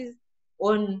agencies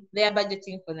on their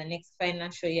budgeting for the next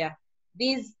financial year.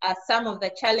 These are some of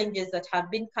the challenges that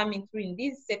have been coming through in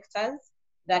these sectors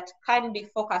that can be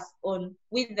focused on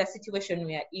with the situation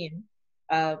we are in,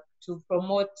 to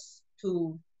promote,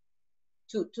 to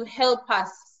help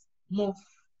us move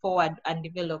forward and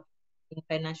develop in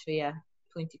financial year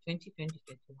 2020-2021.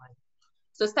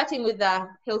 So starting with the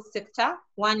health sector,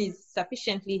 one is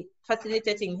sufficiently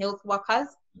facilitating health workers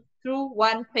through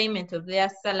one, payment of their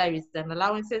salaries and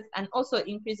allowances, and also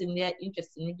increasing their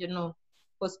interest in regional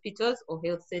hospitals or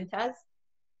health centers.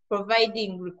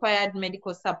 providing required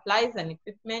medical supplies and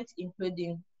equipment,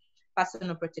 including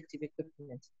personal protective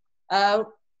equipment.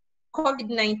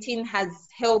 COVID-19 has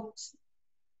helped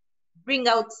bring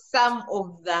out some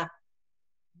of the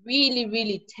really,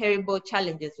 really terrible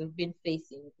challenges we've been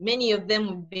facing. Many of them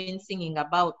we've been singing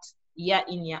about year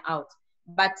in, year out,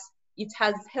 but it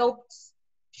has helped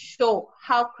show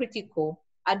how critical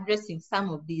addressing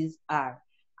some of these are.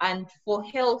 And for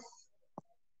health,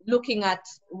 looking at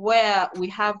where we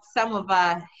have some of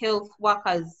our health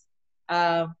workers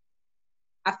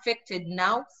affected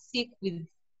now, sick with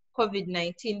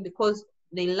COVID-19 because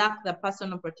they lack the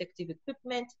personal protective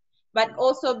equipment. But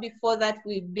also before that,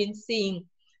 we've been seeing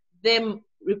them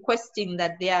requesting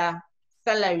that their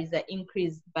salaries are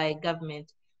increased by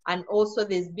government. And also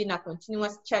there's been a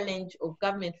continuous challenge of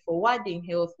government forwarding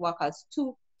health workers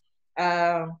to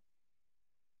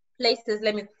places,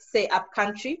 let me say up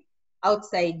country,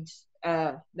 outside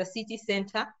the city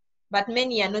center, but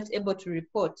many are not able to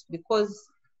report because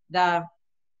the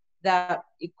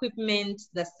equipment,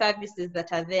 the services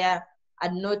that are there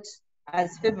are not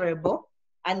as favorable,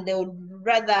 and they would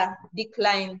rather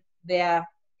decline their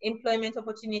employment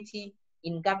opportunity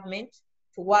in government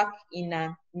to work in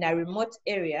a remote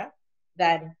area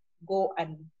than go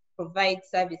and provide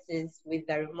services with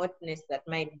the remoteness that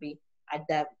might be at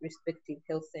the respective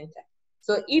health center.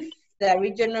 So if the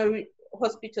regional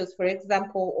hospitals, for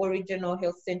example, or regional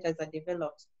health centers are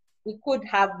developed, we could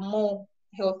have more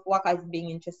health workers being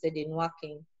interested in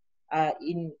working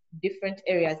in different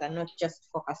areas and not just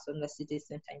focus on the city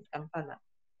center in Kampala.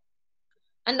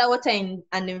 Underwater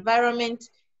and environment,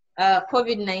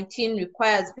 COVID-19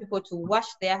 requires people to wash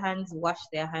their hands.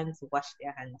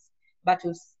 But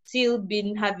we've still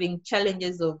been having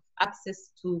challenges of access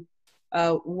to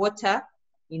water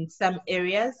in some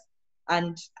areas,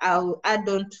 and I'll add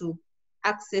on to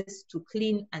access to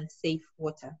clean and safe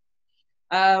water.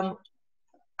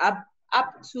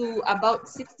 Up to about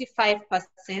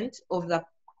 65% of the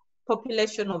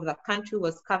population of the country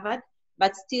was covered,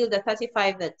 but still the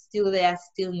 35 that's still there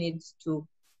still needs to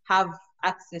have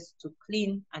access to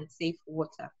clean and safe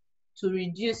water to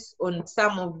reduce on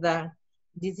some of the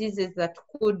diseases that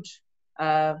could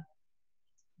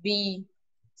be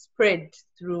spread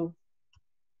through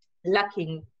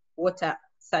lacking water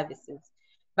services.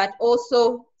 But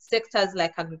also sectors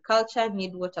like agriculture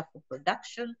need water for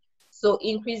production. So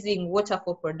increasing water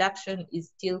for production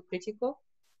is still critical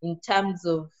in terms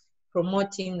of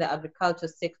promoting the agriculture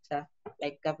sector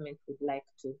like government would like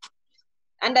to.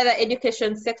 Under the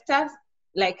education sector,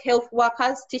 like health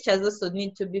workers, teachers also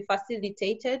need to be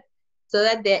facilitated so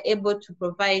that they're able to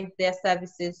provide their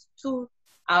services to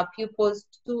our pupils,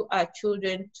 to our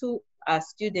children, to our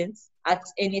students at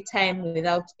any time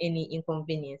without any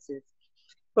inconveniences.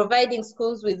 Providing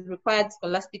schools with required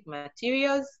scholastic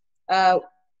materials.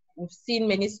 We've seen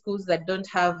many schools that don't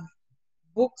have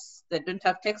books, that don't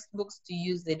have textbooks to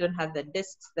use, they don't have the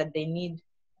desks that they need,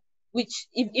 which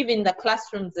even the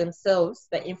classrooms themselves,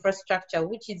 the infrastructure,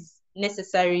 which is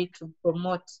necessary to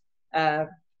promote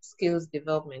skills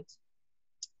development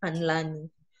and learning.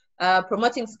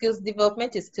 Promoting skills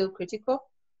development is still critical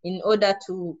in order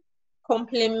to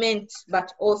complement,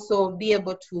 but also be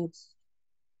able to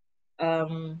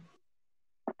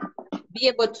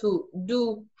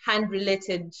do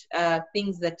hand-related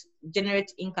things that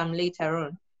generate income later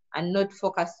on and not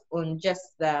focus on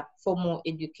just the formal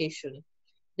education.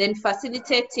 Then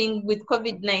facilitating with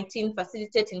COVID-19,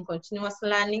 facilitating continuous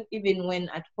learning even when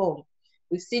at home.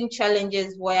 We've seen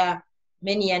challenges where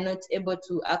many are not able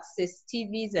to access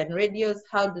TVs and radios.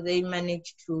 How do they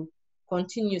manage to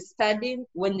continue studying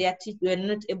when they are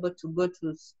not able to go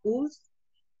to schools?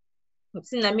 We've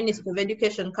seen the Ministry of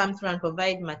Education come through and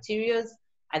provide materials.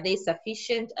 Are they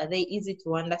sufficient? Are they easy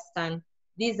to understand?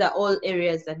 These are all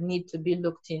areas that need to be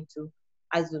looked into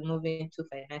as we move into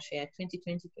financial year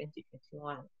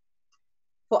 2020-2021.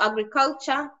 For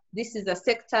agriculture, this is a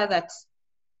sector that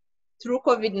through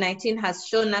COVID-19 has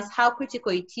shown us how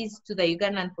critical it is to the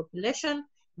Ugandan population,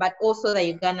 but also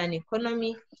the Ugandan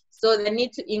economy. So the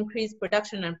need to increase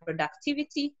production and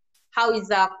productivity. How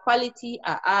is our quality?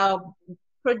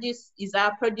 Is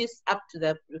our produce up to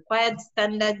the required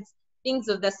standards? Things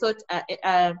of the sort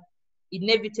are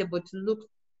inevitable to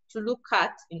look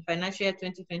at in financial year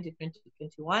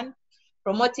 2020-2021.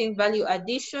 Promoting value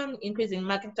addition, increasing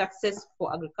market access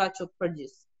for agricultural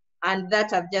produce. And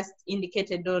that I've just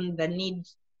indicated on the need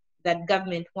that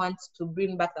government wants to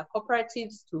bring back the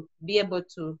cooperatives to be able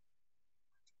to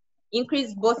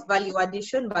increase both value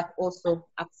addition, but also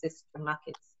access to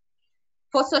markets.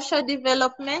 For social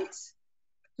development,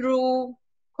 through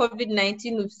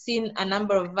COVID-19, we've seen a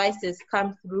number of vices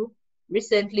come through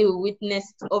Recently, we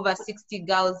witnessed over 60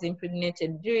 girls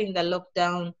impregnated during the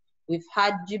lockdown. We've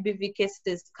had GBV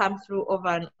cases come through over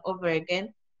and over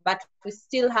again, but we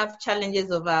still have challenges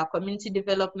of our community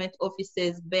development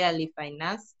offices barely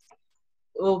financed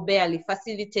or barely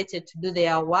facilitated to do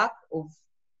their work of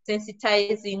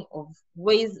sensitizing, of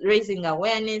raising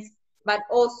awareness, but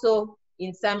also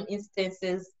in some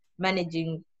instances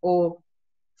managing or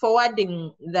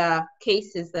forwarding the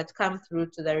cases that come through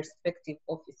to the respective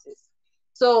offices.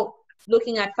 So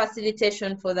looking at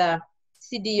facilitation for the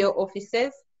CDO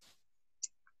offices,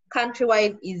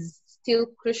 countrywide is still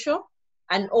crucial,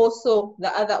 and also the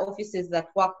other offices that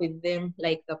work with them,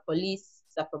 like the police,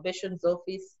 the probation's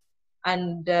office,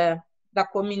 and the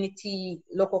community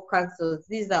local councils.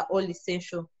 These are all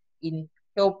essential in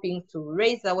helping to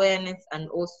raise awareness and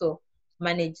also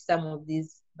manage some of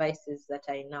these vices that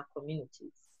are in our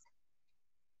communities.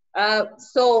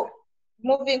 So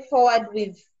moving forward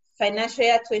with financial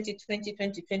year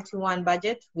 2020-2021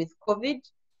 budget with COVID,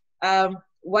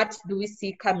 what do we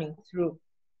see coming through?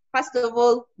 First of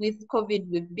all, with COVID,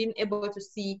 we've been able to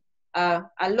see a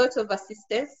lot of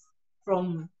assistance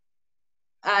from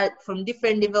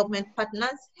different development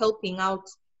partners helping out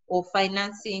or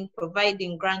financing,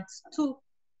 providing grants to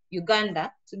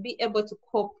Uganda to be able to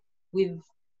cope with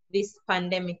this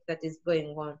pandemic that is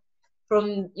going on.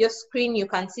 From your screen, you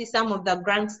can see some of the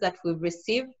grants that we've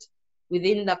received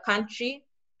within the country: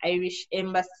 Irish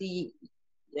Embassy,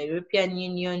 the European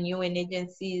Union, UN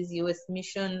agencies, US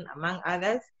Mission, among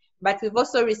others. But we've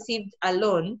also received a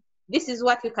loan. This is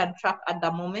what we can track at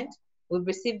the moment. We've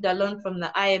received a loan from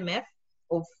the IMF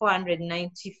of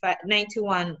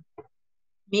 491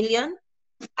 million.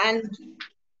 And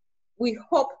we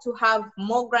hope to have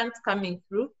more grants coming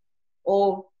through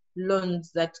or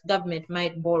loans that government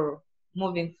might borrow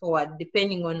moving forward,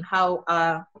 depending on how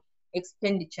our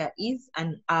expenditure is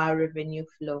and our revenue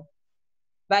flow.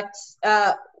 But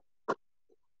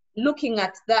looking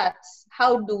at that,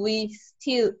 how do we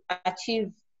still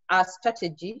achieve our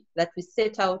strategy that we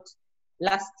set out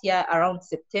last year around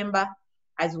September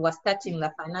as we were starting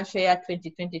the financial year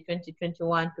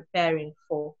 2020-2021, preparing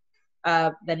for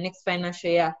the next financial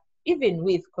year, even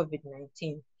with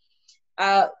COVID-19.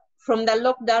 From the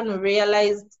lockdown, we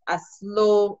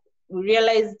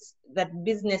realized that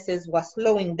businesses were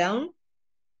slowing down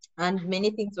and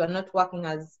many things were not working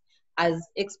as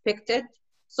expected.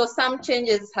 So some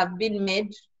changes have been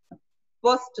made,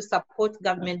 both to support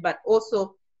government, but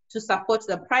also to support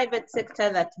the private sector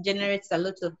that generates a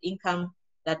lot of income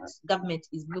that government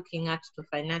is looking at to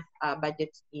finance our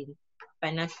budget in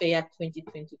financial year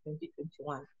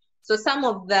 2020-2021. So some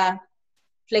of the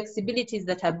flexibilities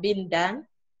that have been done: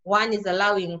 one is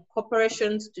allowing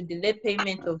corporations to delay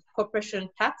payment of corporation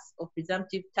tax or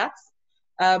presumptive tax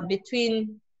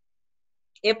between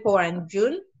April and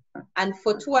June. And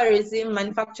for tourism,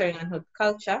 manufacturing, and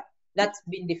horticulture, that's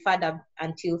been deferred up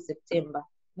until September.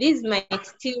 These might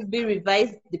still be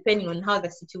revised depending on how the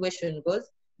situation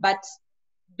goes, but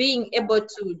being able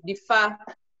to defer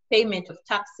payment of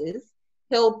taxes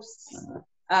helps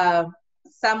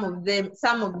some of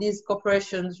these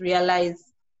corporations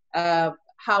realize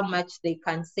how much they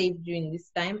can save during this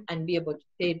time and be able to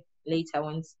pay later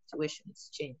when situations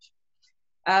change.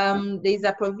 There's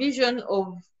a provision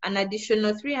of an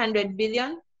additional 300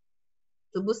 billion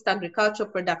to boost agricultural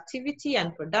productivity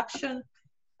and production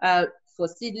for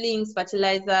seedlings,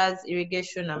 fertilizers,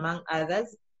 irrigation, among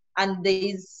others. And there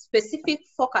is specific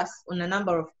focus on a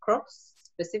number of crops,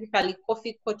 specifically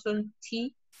coffee, cotton,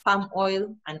 tea, palm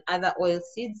oil, and other oil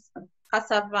seeds,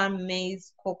 cassava,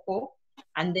 maize, cocoa,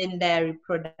 and then dairy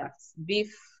products,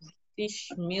 beef, fish,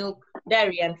 milk,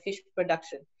 dairy and fish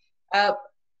production.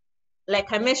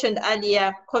 Like I mentioned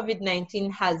earlier,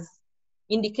 COVID-19 has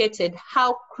indicated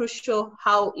how crucial,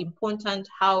 how important,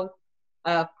 how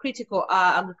critical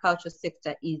our agriculture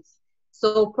sector is.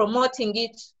 So promoting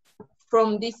it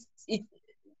from this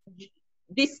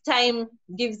time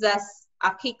gives us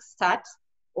a kickstart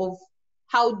of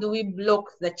how do we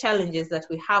block the challenges that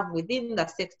we have within the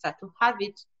sector to have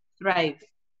it thrive,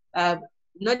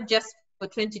 not just for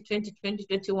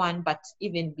 2020-2021, but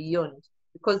even beyond,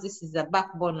 because this is the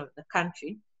backbone of the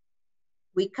country.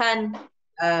 We can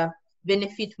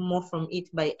benefit more from it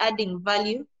by adding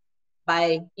value,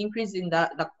 by increasing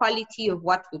the quality of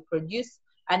what we produce,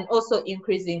 and also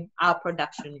increasing our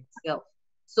production itself.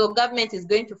 So government is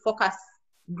going to focus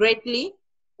greatly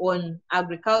on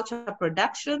agriculture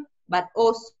production, but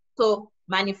also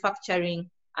manufacturing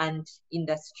and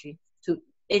industry to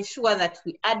ensure that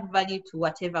we add value to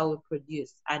whatever we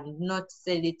produce and not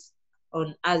sell it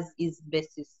on as-is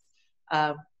basis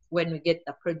when we get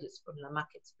the produce from the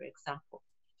markets, for example.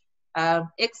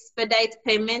 expedite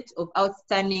payment of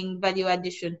outstanding value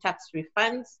addition tax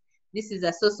refunds. This is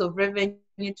a source of revenue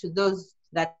to those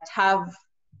that are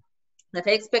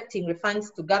expecting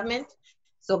refunds to government.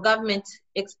 So government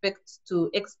expects to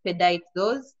expedite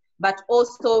those, but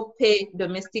also pay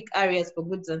domestic areas for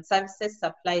goods and services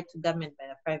supplied to government by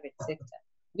the private sector.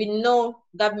 We know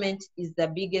government is the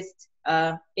biggest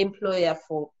employer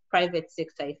for private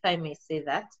sector, if I may say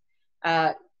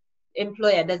that.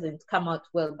 Employer doesn't come out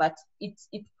well, but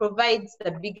it provides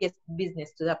the biggest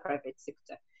business to the private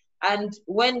sector. And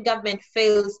when government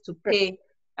fails to pay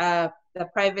the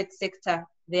private sector,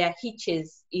 there are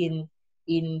hitches in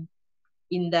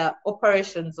the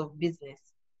operations of business.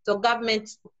 So government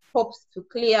hopes to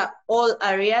clear all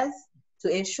areas to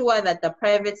ensure that the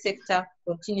private sector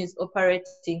continues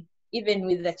operating even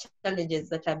with the challenges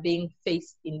that are being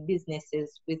faced in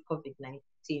businesses with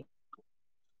COVID-19.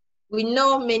 We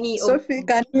know many Sophie,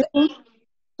 can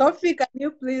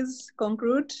you please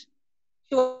conclude?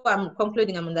 Sure, I'm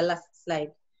concluding. I'm on the last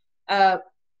slide.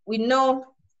 We know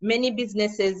many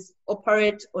businesses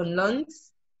operate on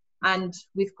loans, and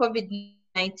with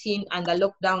COVID-19 and the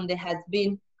lockdown, there has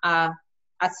been a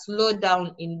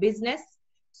slowdown in business.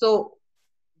 So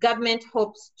government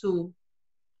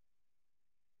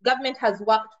has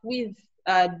worked with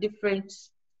different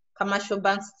commercial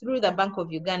banks through the Bank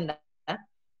of Uganda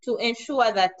to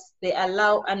ensure that they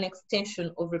allow an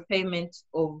extension of repayment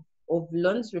of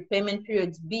loans, repayment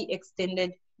periods be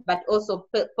extended, but also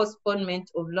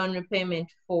postponement of loan repayment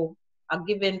for a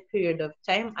given period of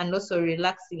time, and also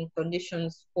relaxing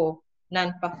conditions for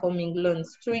non-performing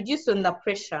loans to reduce on the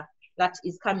pressure that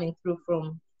is coming through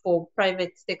for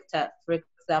private sector, for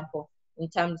example, in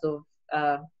terms of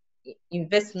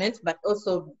investment, but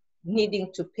also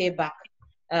needing to pay back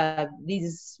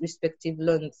these respective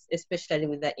loans, especially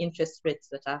with the interest rates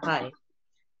that are high.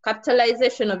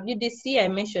 Capitalization of UDC, I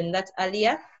mentioned that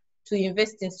earlier, to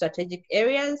invest in strategic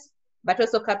areas, but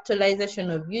also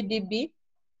capitalization of UDB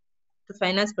to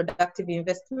finance productive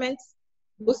investments,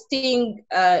 boosting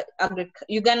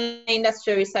Uganda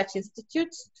Industrial Research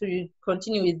Institute to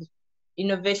continue with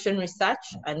innovation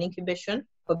research and incubation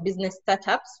for business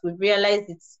startups. We've realized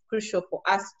it's crucial for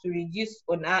us to reduce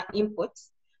on our inputs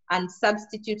and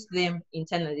substitute them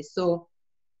internally. So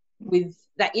with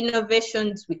the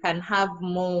innovations, we can have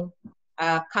more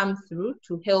come through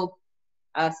to help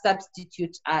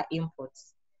substitute our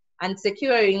inputs. And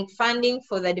securing funding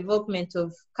for the development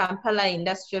of Kampala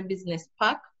Industrial Business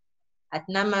Park at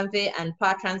Namave and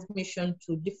power transmission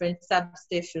to different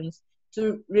substations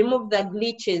to remove the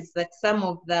glitches that some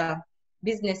of the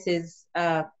businesses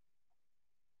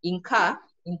incur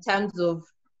in terms of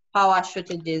power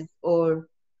shortages or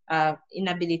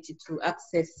inability to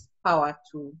access power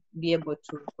to be able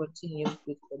to continue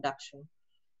with production.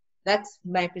 That's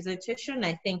my presentation.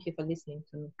 I thank you for listening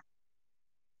to me.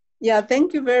 Yeah,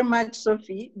 thank you very much,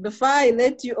 Sophie. Before I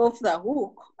let you off the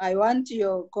hook, I want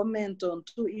your comment on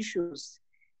two issues.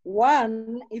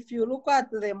 One, if you look at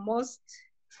the most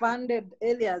funded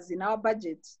areas in our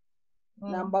budget,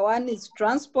 number one is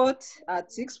transport at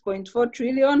 6.4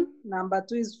 trillion. Number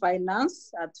two is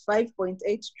finance at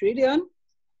 5.8 trillion.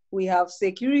 We have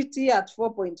security at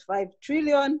 4.5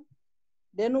 trillion.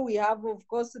 Then we have, of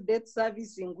course, debt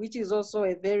servicing, which is also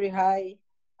a very high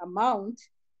amount,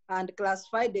 and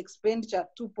classified expenditure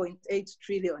 2.8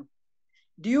 trillion.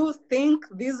 Do you think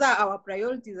these are our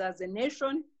priorities as a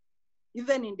nation,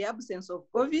 even in the absence of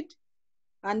COVID?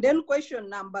 And then question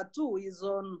number two is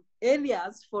on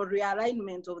areas for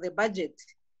realignment of the budget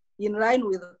in line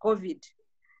with COVID.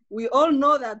 We all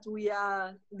know that we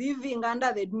are living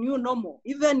under the new normal.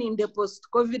 Even in the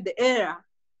post-COVID era,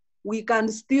 we can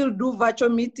still do virtual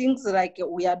meetings like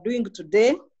we are doing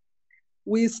today.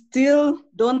 We still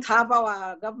don't have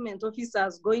our government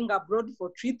officers going abroad for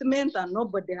treatment and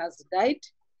nobody has died.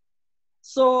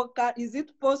 So is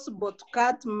it possible to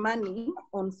cut money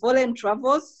on foreign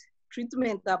travels,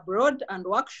 treatment abroad, and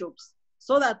workshops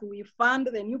so that we fund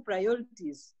the new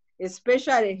priorities,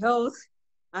 especially health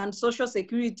and social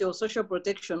security or social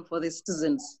protection for the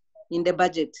citizens in the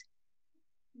budget?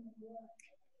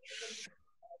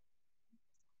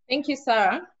 Thank you,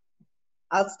 Sarah.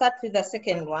 I'll start with the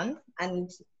second one.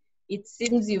 And it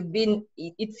seems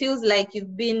it feels like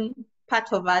you've been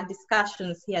part of our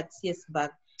discussions here at CSBAG.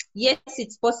 Yes,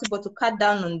 it's possible to cut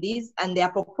down on these, and there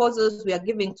are proposals we are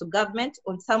giving to government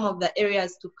on some of the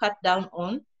areas to cut down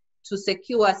on to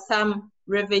secure some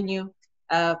revenue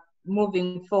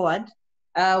moving forward.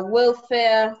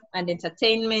 Welfare and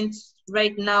entertainment,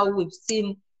 right now we've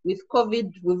seen with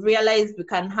COVID, we've realized we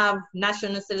can have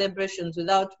national celebrations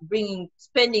without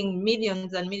spending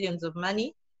millions and millions of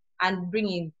money and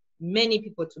bringing many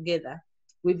people together.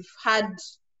 We've had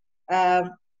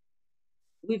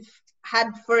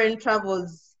foreign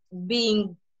travels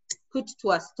being put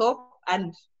to a stop,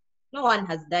 and no one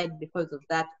has died because of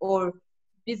that, or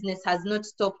business has not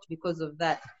stopped because of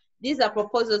that. These are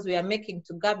proposals we are making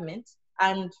to government,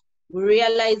 and we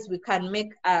realize we can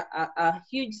make a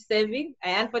huge saving.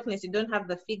 I unfortunately don't have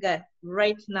the figure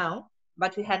right now,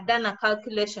 but we had done a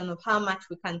calculation of how much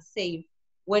we can save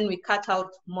when we cut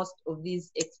out most of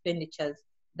these expenditures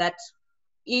that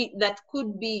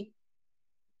could be,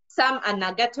 some are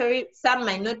nugatory, some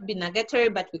might not be nugatory,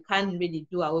 but we can't really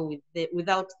do away with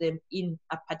without them in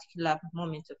a particular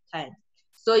moment of time.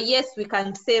 So yes, we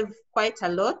can save quite a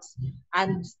lot,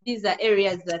 and these are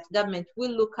areas that government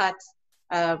will look at,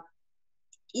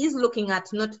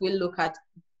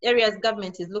 areas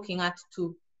government is looking at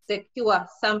to secure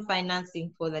some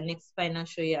financing for the next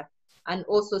financial year, and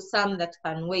also some that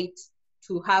can wait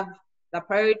to have the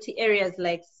priority areas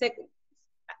like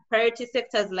priority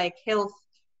sectors like health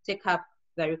take up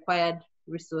the required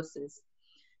resources.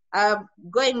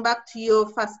 Going back to your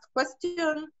first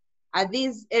question, are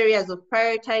these areas of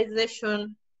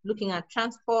prioritization looking at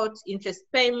transport, interest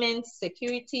payments,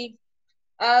 security?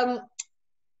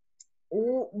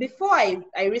 Before I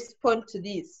respond to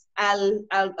this, I'll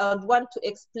want to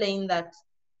explain that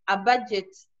a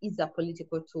budget is a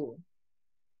political tool.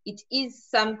 It is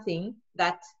something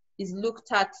that is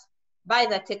looked at by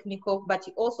the technical, but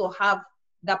you also have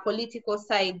the political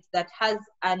side that has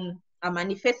a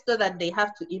manifesto that they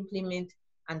have to implement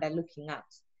and are looking at.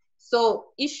 So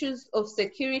issues of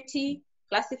security,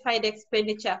 classified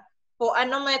expenditure, for a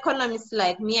normal economist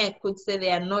like me, I could say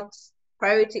they are not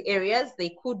priority areas,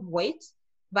 they could wait,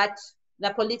 but the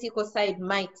political side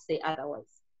might say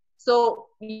otherwise. So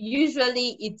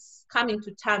usually it's coming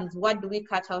to terms, what do we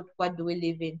cut out, what do we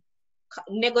leave in,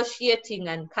 negotiating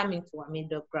and coming to a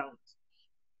middle ground.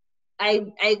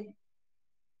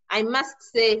 I must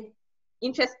say,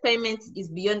 interest payments is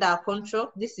beyond our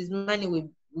control. This is money we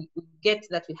get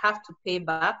that we have to pay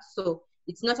back. So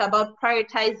it's not about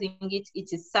prioritizing it.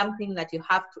 It is something that you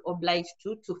have to oblige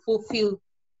to fulfill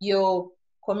your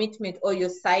commitment or your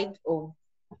side of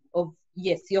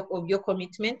your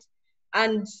commitment.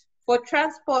 And for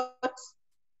transport,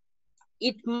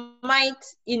 it might,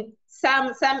 in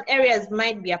some areas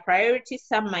might be a priority,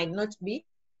 some might not be.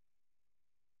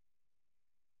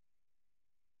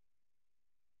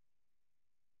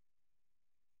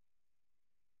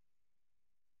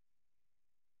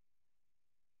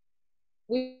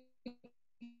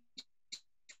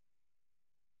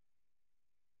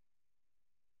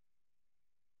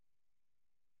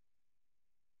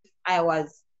 I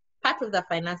was part of the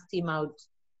finance team, I would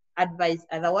advise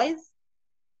otherwise,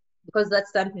 because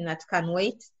that's something that can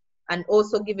wait. And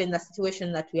also, given the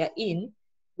situation that we are in,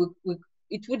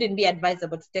 it wouldn't be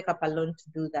advisable to take up a loan to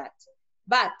do that.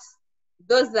 But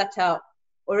those that are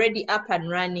already up and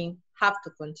running have to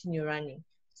continue running.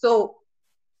 So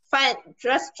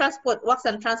transport, works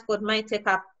and transport might take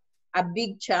up a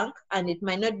big chunk, and it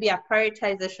might not be a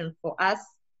prioritization for us,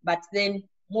 but then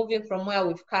moving from where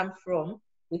we've come from,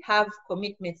 we have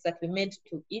commitments that we made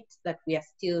to it that we are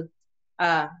still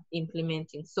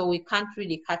implementing. So we can't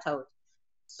really cut out.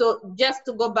 So just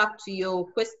to go back to your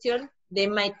question, they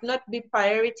might not be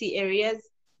priority areas,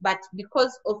 but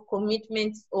because of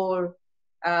commitments or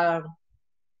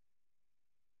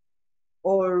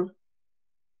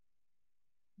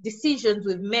decisions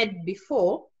we've made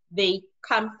before, they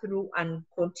come through and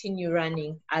continue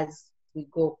running as we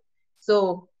go.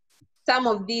 So some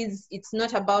of these, it's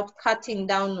not about cutting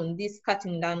down on this,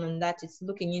 cutting down on that. It's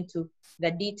looking into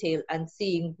the detail and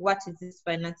seeing what is this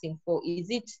financing for. Is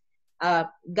it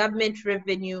government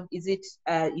revenue? Is it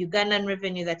Ugandan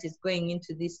revenue that is going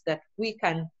into this that we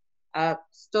can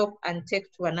stop and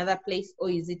take to another place, or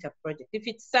is it a project? If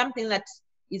it's something that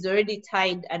is already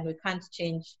tied and we can't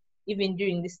change, even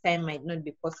during this time, might not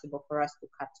be possible for us to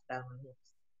cut down on it.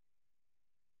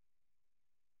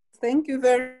 Thank you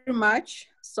very much,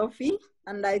 Sophie.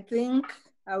 And I think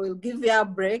I will give you a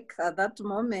break at that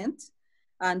moment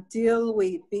until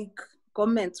we pick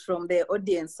comments from the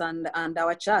audience and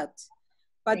our chat.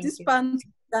 Participants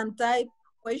can type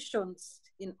questions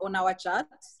on our chat,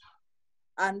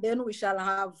 and then we shall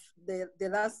have the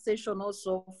last session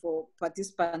also for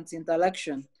participants'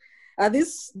 interaction. At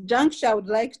this juncture, I would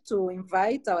like to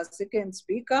invite our second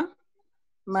speaker,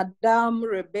 Madame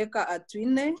Rebecca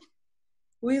Atwine,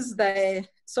 who is the,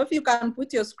 Sophie, you can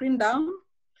put your screen down,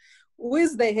 who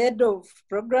is the head of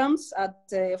programs at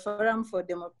Forum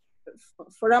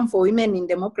for Women in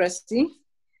Democracy.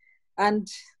 And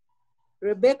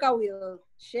Rebecca will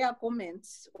share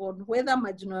comments on whether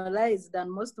marginalized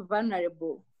and most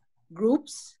vulnerable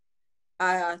groups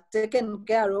are taken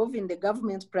care of in the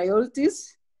government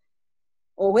priorities,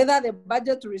 or whether the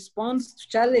budget responds to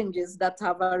challenges that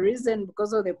have arisen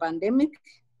because of the pandemic,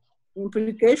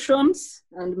 implications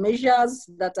and measures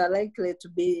that are likely to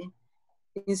be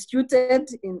instituted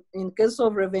in case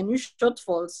of revenue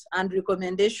shortfalls, and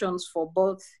recommendations for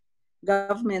both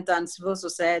government and civil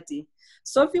society.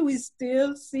 Sophie, we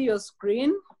still see your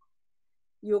screen.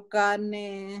 You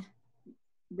can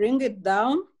bring it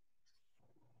down.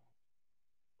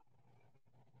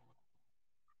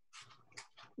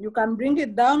 You can bring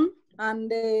it down,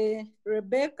 and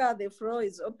Rebecca, the floor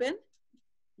is open.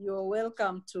 You're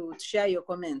welcome to share your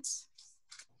comments.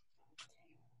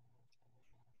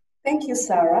 Thank you,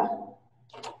 Sarah,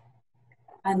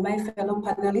 and my fellow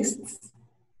panelists.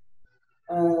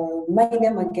 My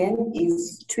name again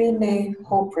is Twine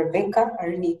Hope Rebecca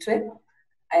Arinitwe.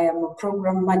 I am a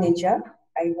program manager.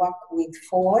 I work with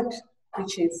FORWARD,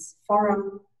 which is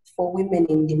Forum for Women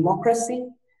in Democracy,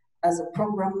 as a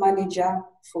program manager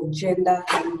for gender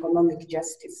and economic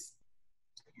justice.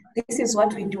 This is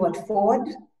what we do at FORWARD.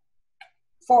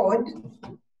 FORWARD,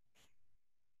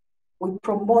 we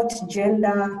promote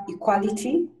gender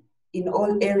equality in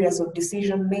all areas of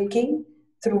decision making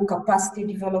through capacity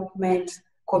development,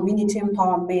 community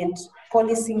empowerment,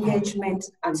 policy engagement,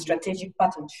 and strategic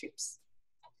partnerships.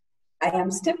 I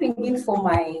am stepping in for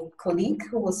my colleague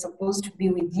who was supposed to be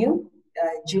with you,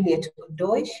 Juliet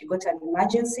Odoy. She got an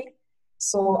emergency.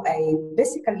 So I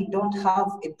basically don't have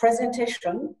a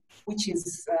presentation which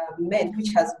is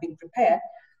which has been prepared,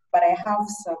 but I have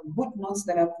some good notes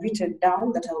that I've written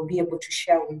down that I'll be able to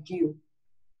share with you.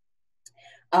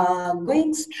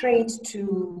 Going straight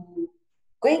to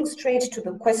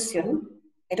the question,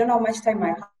 I don't know how much time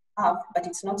I have, but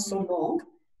it's not so long.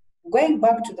 Going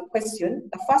back to the question,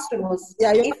 the first one was,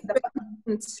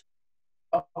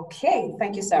 okay,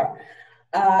 thank you, Sarah.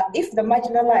 If the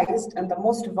marginalized and the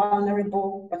most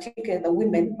vulnerable, particularly the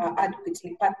women, are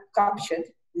adequately captured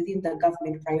within the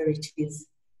government priorities.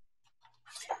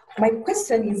 My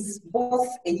question is both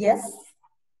a yes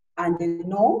and a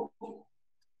no,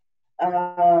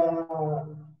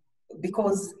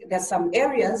 because there's some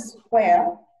areas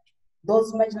where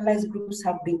those marginalized groups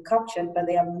have been captured, but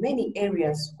there are many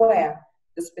areas where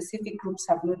the specific groups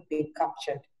have not been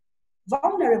captured.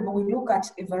 Vulnerable, we look at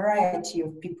a variety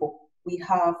of people. We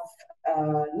have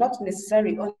not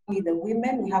necessarily only the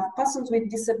women, we have persons with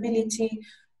disability,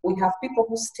 we have people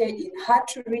who stay in hard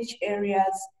to reach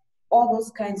areas. All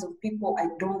those kinds of people I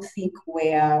don't think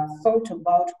were thought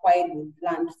about while we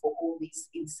planned for all this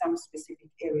in some specific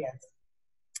areas.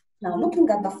 Now, looking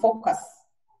at the focus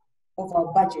of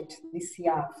our budget this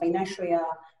year, financial year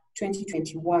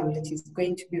 2021, that is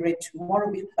going to be read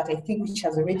tomorrow, but I think which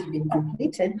has already been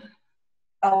completed.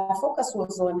 Our focus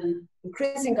was on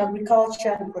increasing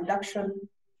agriculture production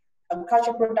and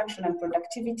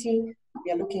productivity.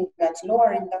 We are looking at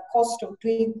lowering the cost of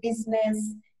doing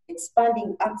business,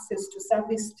 expanding access to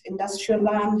serviced industrial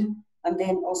land, and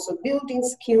then also building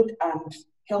skilled and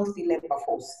healthy labor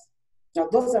force. Now,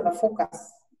 those are the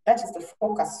focus. That is the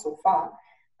focus so far.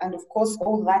 And of course,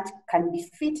 all that can be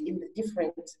fit in the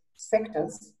different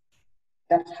sectors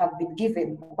that have been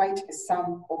given quite a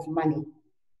sum of money.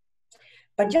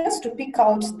 But just to pick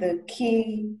out the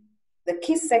key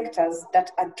sectors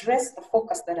that address the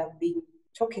focus that I've been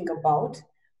talking about,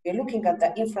 we're looking at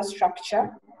the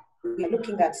infrastructure, we're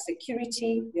looking at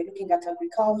security, we're looking at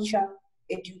agriculture,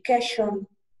 education,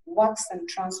 works and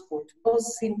transport.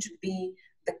 Those seem to be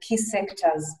the key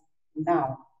sectors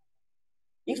now.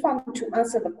 If I'm to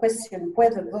answer the question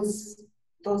whether those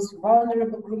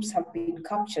vulnerable groups have been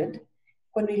captured,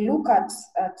 when we look at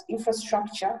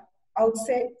infrastructure, I would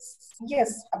say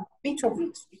yes, a bit of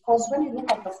it, because when you look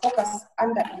at the focus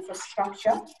under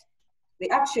infrastructure, we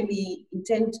actually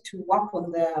intend to work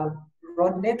on the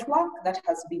road network that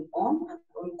has been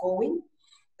ongoing,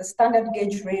 the standard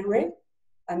gauge railway,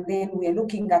 and then we're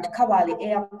looking at Kabale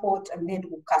Airport, and then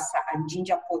Ukasa and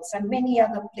Jinja ports, and many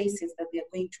other places that we are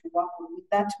going to work on with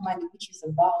that money, which is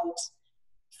about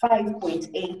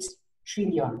 5.8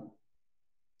 trillion.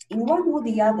 In one or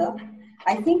the other,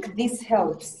 I think this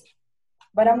helps,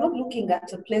 but I'm not looking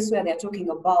at a place where they're talking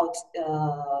about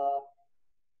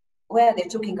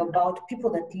people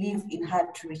that live in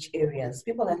hard to reach areas,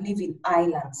 people that live in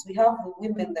islands. We have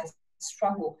women that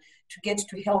struggle to get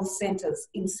to health centers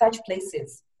in such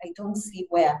places. I don't see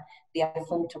where they are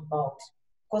thought about,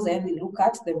 because I only look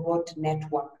at the road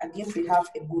network, and yes, we have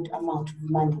a good amount of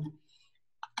money.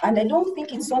 And I don't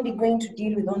think it's only going to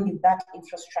deal with only that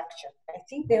infrastructure. I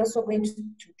think they're also going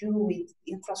to do with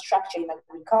infrastructure in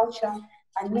agriculture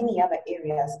and many other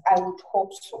areas. I would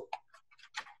hope so.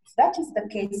 If that is the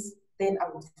case, then I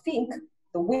would think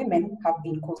the women have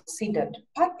been considered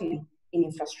partly in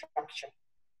infrastructure.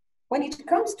 When it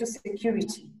comes to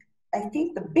security, I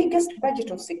think the biggest budget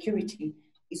of security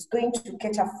is going to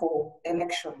cater for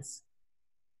elections.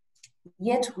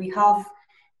 Yet we have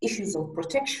issues of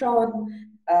protection,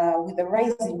 with the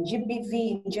rise in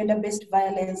GBV, in gender-based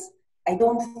violence. I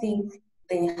don't think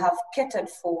they have catered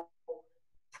for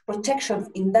protection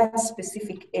in that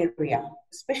specific area,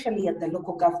 especially at the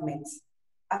local governments.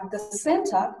 At the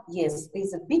center, yes,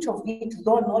 there's a bit of it,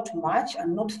 though not much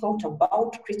and not thought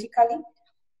about critically,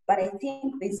 but I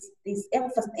think this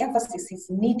emphasis is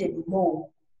needed more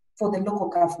for the local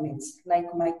governments. Like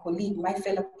my colleague, my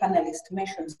fellow panelist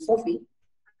mentioned, Sophie,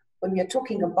 when we are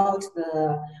talking about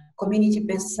the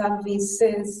community-based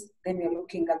services, then we're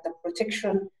looking at the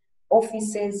protection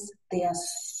offices, they are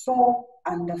so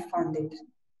underfunded.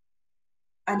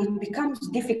 And it becomes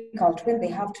difficult when they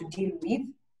have to deal with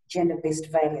gender-based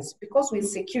violence, because with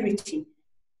security,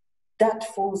 that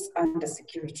falls under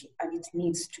security and it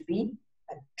needs to be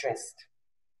addressed.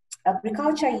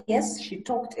 Agriculture, yes, she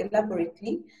talked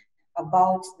elaborately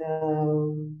about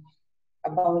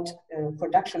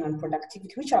production and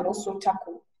productivity, which I'll also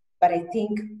tackle, but I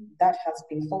think that has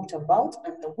been thought about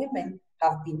and the women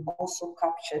have been also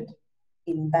captured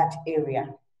in that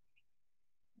area.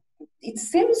 It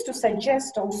seems to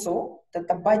suggest also that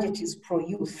the budget is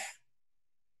pro-youth,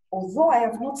 although I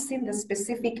have not seen the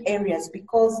specific areas,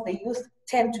 because the youth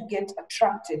tend to get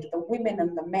attracted, the women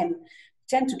and the men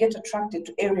tend to get attracted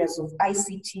to areas of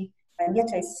ICT, and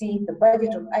yet I see the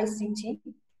budget of ICT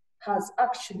has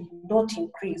actually not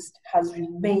increased, has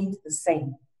remained the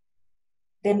same.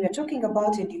 Then we're talking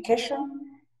about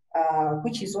education,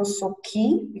 which is also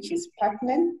key, which is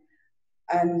pertinent,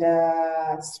 and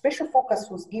special focus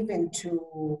was given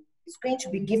to, is going to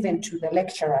be given to the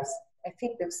lecturers. I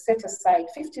think they've set aside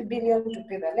 50 billion to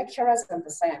pay the lecturers and the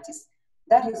scientists.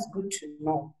 That is good to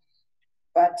know.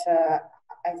 But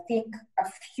I think a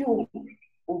few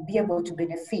will be able to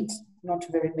benefit, not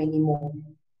very many more.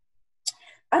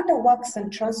 Under works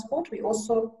and transport, we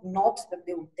also note that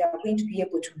they are going to be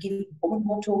able to give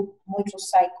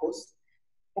motorcycles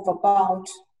of about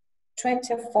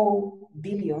 24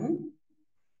 billion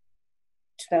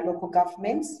to the local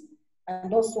governments,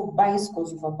 and also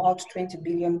bicycles of about 20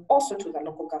 billion also to the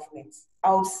local governments.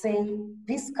 I would say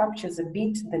this captures a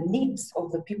bit the needs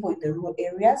of the people in the rural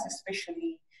areas,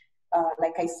 especially,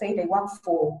 like I said, I work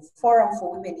for Forum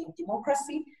for Women in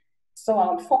Democracy, so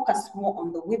I would focus more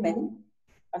on the women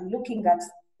and looking at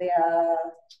their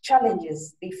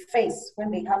challenges they face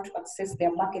when they have to access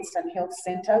their markets and health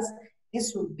centers.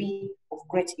 This would be of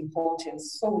great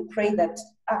importance. So we pray that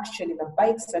actually the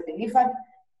bikes are delivered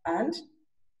and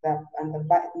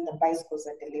the bicycles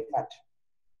are delivered.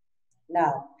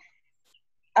 Now,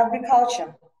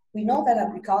 agriculture. We know that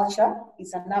agriculture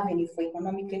is an avenue for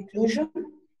economic inclusion.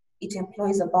 It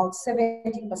employs about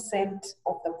 70%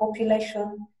 of the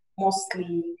population,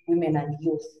 mostly women and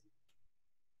youth.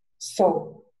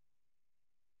 So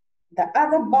the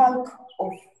other bulk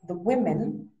of the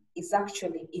women is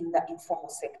actually in the informal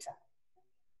sector.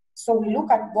 So we look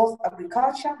at both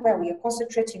agriculture, where we are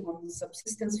concentrating on the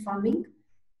subsistence farming,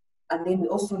 and then we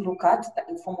also look at the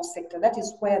informal sector. That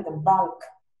is where the bulk,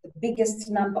 the biggest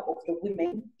number of the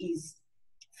women is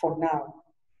for now.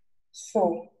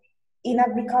 So in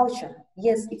agriculture,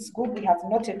 yes, it's good we have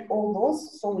noted all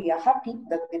those, so we are happy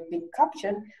that they've been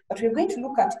captured, but we're going to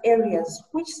look at areas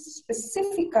which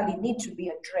specifically need to be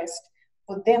addressed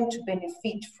for them to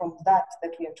benefit from that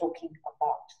we are talking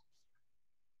about.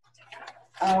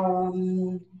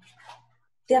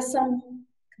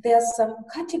 There are some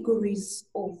categories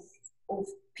of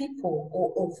people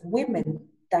or of women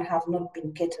that have not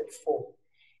been catered for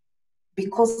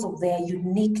because of their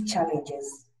unique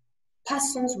challenges.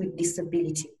 Persons with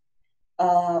disability.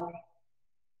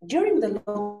 During the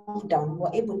lockdown, we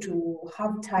were able to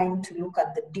have time to look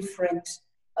at the different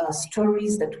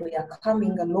stories that were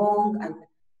coming along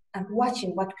and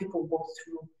watching what people go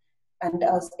through. And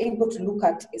I was able to look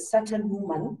at a certain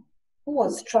woman who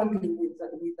was struggling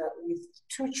with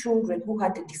two children who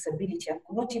had a disability and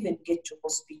could not even get to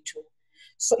hospital.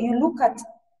 So you look at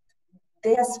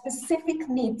their specific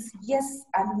needs, yes,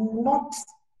 and not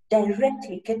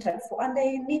directly catered for, and a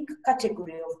unique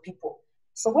category of people.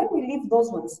 So when we leave those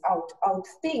ones out, I would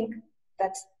think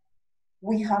that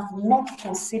we have not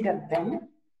considered them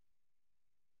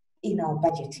in our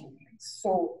budgeting.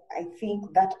 So I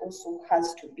think that also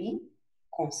has to be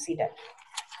considered.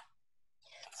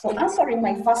 So answering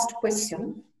my first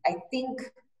question, I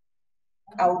think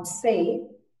I would say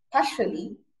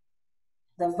partially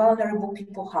the vulnerable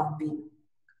people have been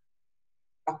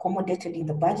accommodated in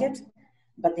the budget,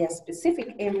 but there are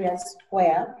specific areas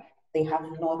where they have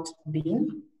not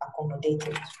been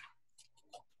accommodated.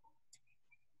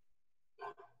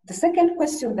 The second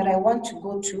question that I want to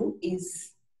go to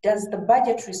is, does the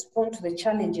budget respond to the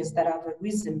challenges that have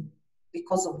arisen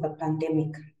because of the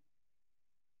pandemic?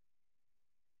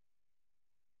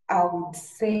 I would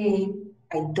say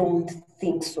I don't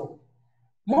think so.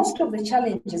 Most of the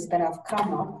challenges that have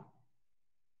come up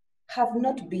have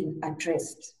not been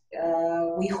addressed.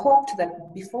 We hoped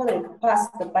that before they pass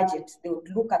the budget, they would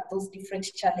look at those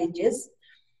different challenges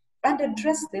and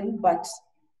address them, but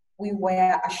we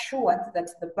were assured that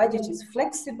the budget is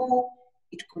flexible,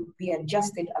 it could be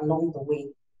adjusted along the way.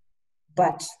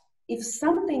 But if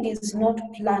something is not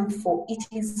planned for, it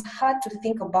is hard to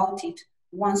think about it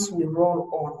once we roll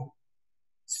on.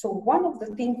 So one of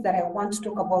the things that I want to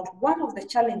talk about, one of the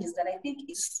challenges that I think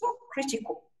is so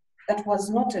critical that was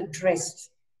not addressed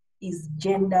is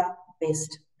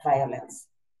gender-based violence.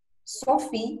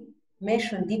 Sophie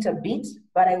mentioned it a bit,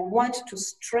 but I want to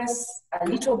stress a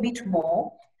little bit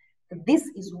more. This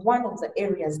is one of the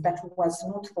areas that was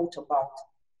not thought about.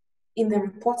 In the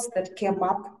reports that came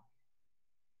up,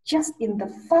 just in the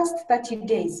first 30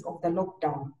 days of the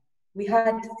lockdown, we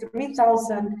had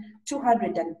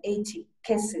 3,280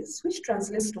 cases, which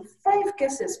translates to 5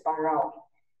 cases per hour.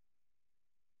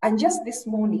 And just this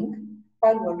morning,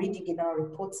 while we're reading in our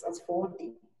reports as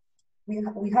forwarding, we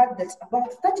heard that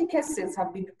about 30 cases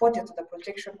have been reported to the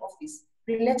Protection Office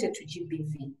related to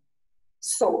GBV.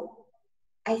 So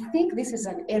I think this is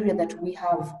an area that we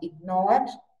have ignored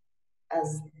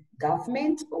as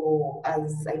government, or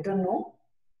as, I don't know,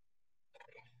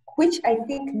 which I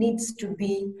think needs to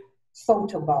be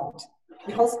thought about.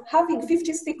 Because having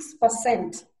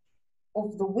 56%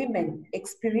 of the women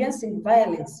experiencing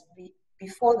violence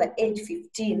before the age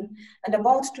 15, and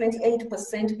about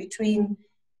 28% between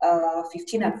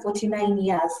 15 and 49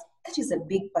 years, that is a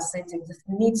big percentage that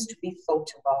needs to be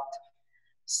thought about.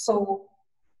 So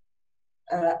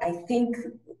I think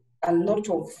a lot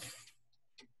of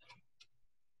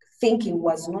thinking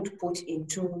was not put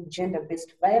into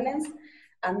gender-based violence,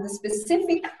 and the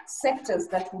specific sectors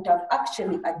that would have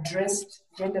actually addressed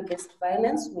gender-based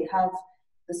violence, we have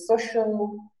the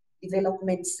social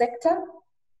development sector,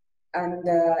 and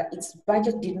its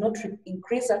budget did not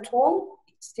increase at all.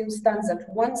 It still stands at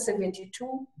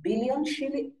 172 billion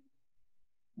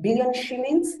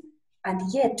shillings, and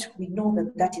yet we know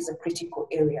that that is a critical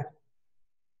area.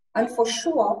 And for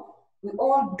sure, we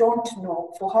all don't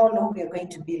know for how long we are going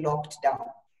to be locked down.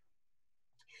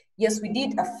 Yes, we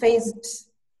did a phased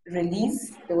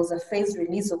release. There was a phased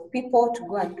release of people to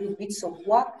go and do bits of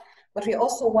work, but we're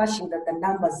also watching that the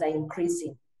numbers are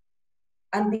increasing.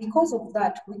 And because of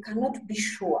that, we cannot be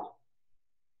sure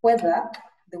whether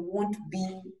there won't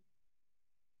be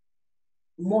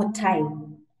more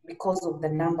time because of the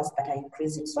numbers that are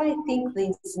increasing. So I think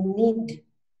there is need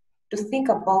to think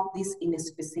about this in a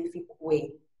specific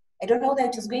way. I don't know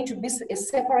that it is going to be a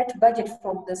separate budget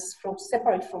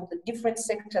separate from the different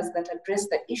sectors that address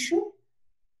the issue,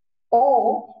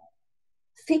 or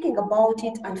thinking about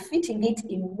it and fitting it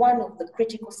in one of the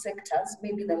critical sectors,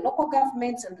 maybe the local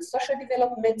governments and the social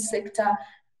development sector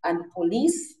and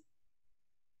police,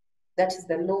 that is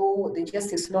the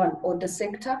justice, law and order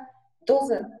sector.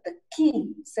 Those are the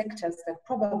key sectors that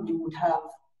probably would have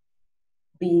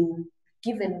been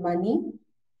given money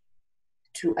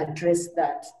to address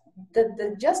that.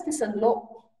 The justice and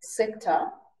law sector's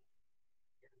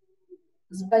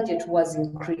budget was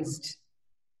increased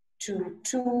to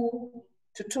 2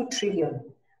 trillion.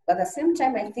 But at the same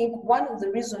time, I think one of the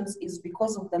reasons is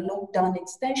because of the lockdown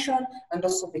extension and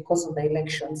also because of the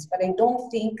elections. But I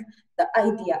don't think the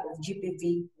idea of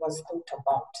GBV was thought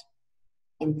about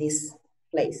in this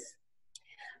place.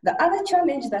 The other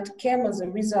challenge that came as a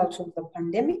result of the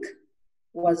pandemic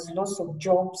was loss of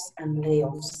jobs and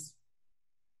layoffs,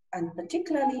 and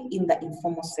particularly in the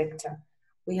informal sector.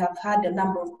 We have had a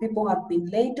number of people have been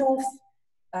laid off,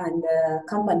 and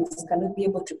companies cannot be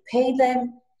able to pay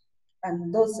them.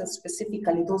 And those are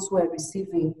specifically those who are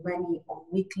receiving money on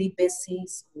weekly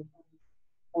basis,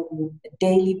 on a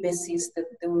daily basis,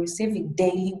 that they were receiving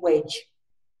daily wage.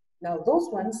 Now those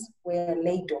ones were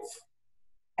laid off.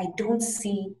 I don't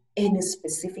see any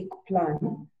specific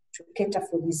plan to cater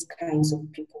for these kinds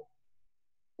of people.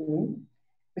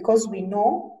 Because we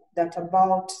know that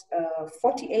about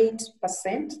 48%,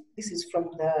 this is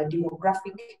from the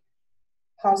demographic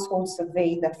household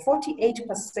survey that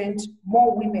 48%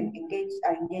 more women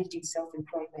are engaged in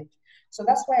self-employment. So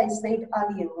that's why I said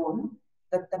earlier on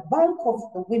that the bulk of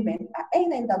the women are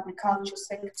either in the agriculture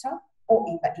sector or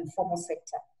in the informal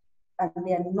sector, and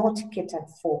they are not catered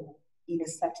for in a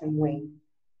certain way.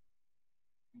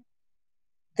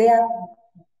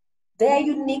 Their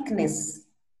uniqueness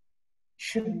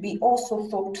should be also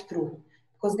thought through,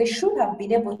 because they should have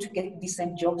been able to get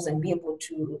decent jobs and be able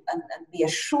to and be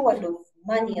assured of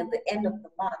money at the end of the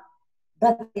month,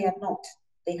 but they are not.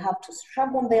 They have to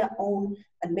struggle on their own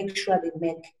and make sure they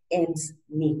make ends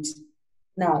meet.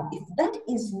 Now, if that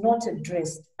is not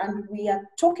addressed, and we are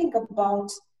talking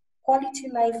about quality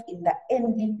life in the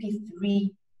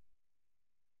NDP3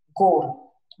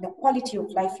 goal, the quality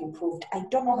of life improved, I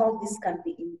don't know how this can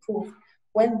be improved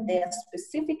when their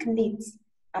specific needs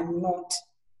are not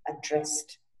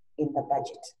addressed in the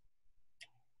budget.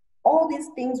 All these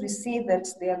things we see that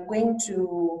they are going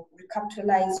to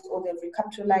recapitalize, or they've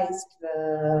recapitalized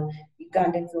the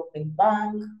Ugandan Development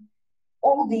Bank.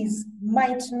 All these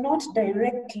might not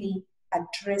directly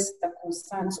address the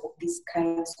concerns of these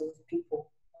kinds of people.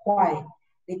 Why?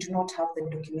 They do not have the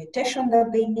documentation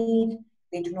that they need.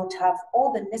 They do not have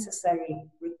all the necessary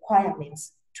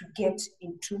requirements to get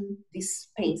into this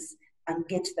space and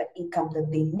get the income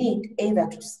that they need, either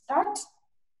to start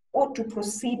or to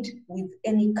proceed with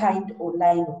any kind or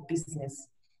line of business.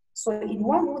 So in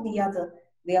one or the other,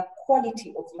 their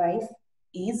quality of life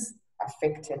is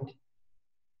affected.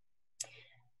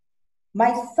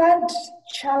 My third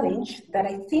challenge that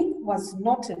I think was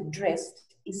not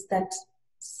addressed is that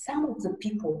some of the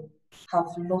people have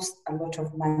lost a lot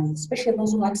of money, especially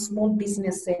those who had small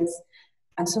businesses,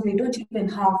 and so they don't even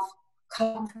have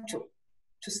capital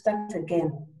to start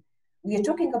again. We are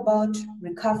talking about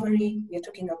recovery, we are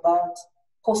talking about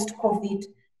post-COVID,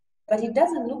 but it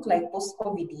doesn't look like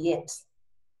post-COVID yet.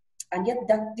 And yet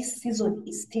that this season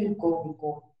is still going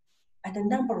on. And a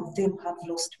number of them have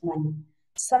lost money.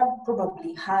 Some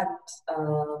probably had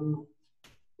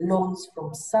loans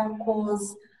from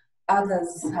circles,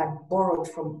 others had borrowed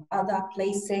from other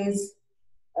places.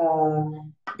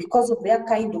 Because of their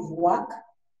kind of work,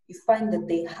 you find that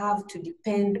they have to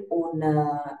depend on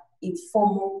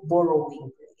informal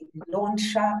borrowing, loan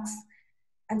sharks.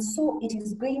 And so it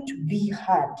is going to be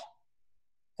hard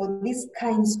for these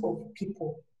kinds of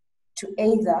people to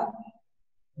either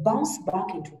bounce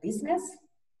back into business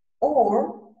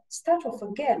or start off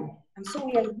again. And so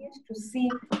we are yet to see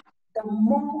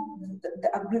the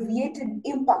abbreviated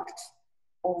impact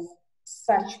of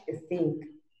such a thing.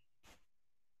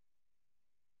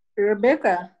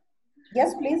 Rebecca?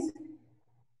 Yes, please.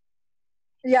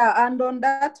 Yeah, and on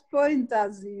that point,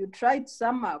 as you try to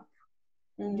sum up,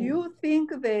 do you think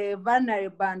the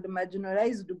vulnerable and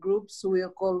marginalized groups will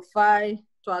qualify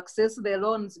to access the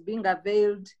loans being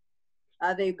availed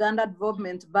at the Uganda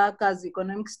Development Bank's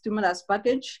economic stimulus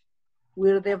package?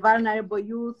 Will the vulnerable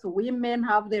youth, women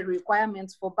have the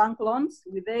requirements for bank loans?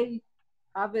 Will they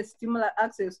have a stimulus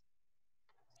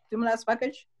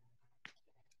package?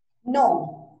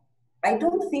 No, I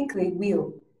don't think they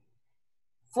will.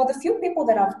 For the few people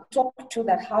that I've talked to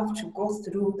that have to go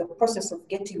through the process of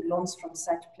getting loans from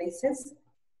such places,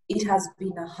 it has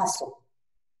been a hassle.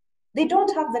 They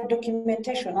don't have the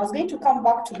documentation. I was going to come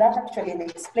back to that actually and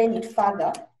explain it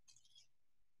further.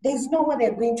 There's no way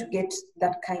they're going to get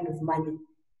that kind of money.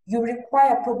 You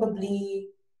require probably,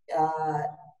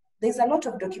 there's a lot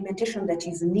of documentation that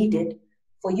is needed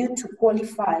for you to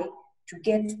qualify to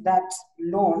get that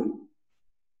loan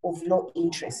of low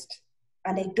interest.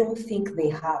 And I don't think they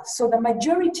have. So the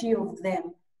majority of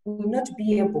them will not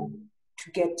be able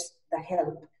to get the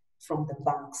help from the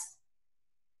banks.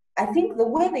 I think the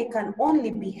way they can only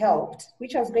be helped,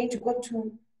 which I was going to go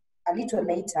to a little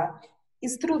later,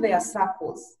 is through their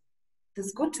circles.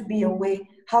 There's got to be a way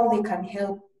how they can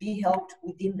be helped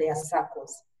within their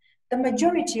circles. The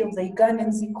majority of the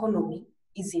Ugandan's economy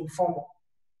is informal.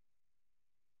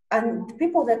 And the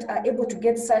people that are able to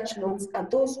get such loans are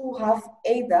those who have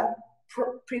either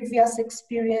previous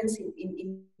experience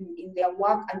in their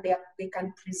work, and they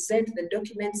can present the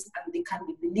documents and they can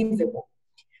be believable.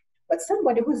 But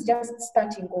somebody who's just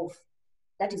starting off,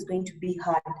 that is going to be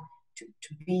hard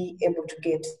to be able to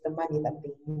get the money that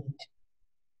they need.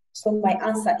 So my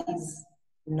answer is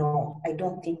no, I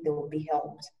don't think they will be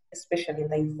helped, especially in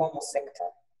the informal sector.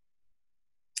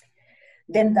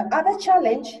 Then the other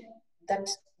challenge that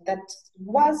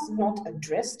was not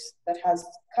addressed, that has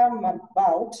come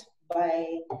about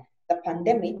by the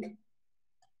pandemic,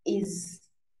 is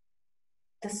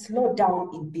the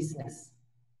slowdown in business.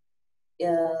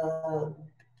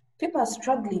 People are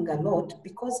struggling a lot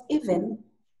because even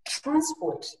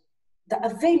transport, the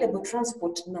available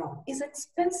transport now is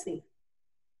expensive.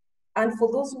 And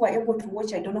for those who are able to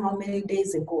watch, I don't know how many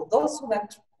days ago, those who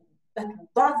that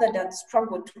bothered and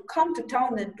struggled to come to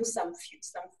town and do some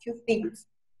few things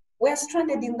were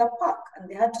stranded in the park, and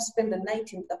they had to spend the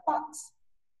night in the parks.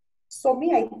 So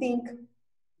me, I think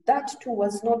that too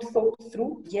was not thought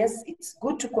through. Yes, it's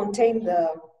good to contain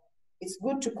the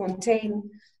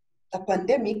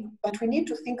pandemic, but we need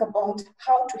to think about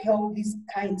how to help these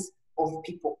kinds of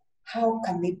people. How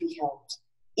can they be helped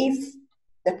if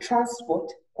the transport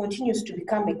continues to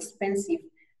become expensive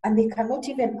and they cannot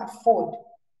even afford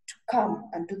to come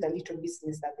and do the little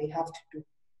business that they have to do?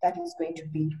 That is going to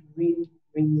be really,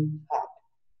 really hard.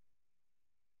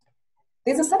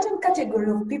 There's a certain category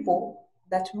of people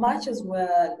that much as we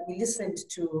listened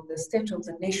to the State of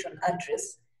the Nation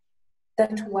address,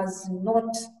 that was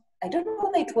not, I don't know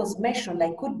whether it was mentioned,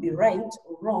 I could be right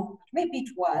or wrong, maybe it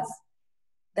was,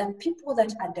 the people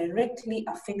that are directly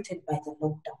affected by the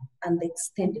lockdown and the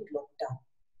extended lockdown.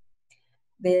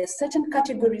 There are certain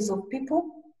categories of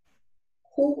people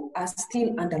who are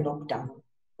still under lockdown.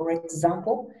 For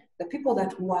example, the people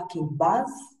that work in bars,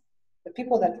 the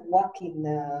people that work in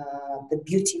the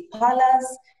beauty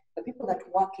parlors, the people that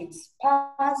work in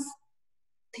spas,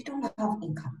 they don't have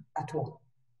income at all.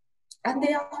 And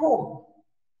they are home.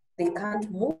 They can't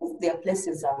move, their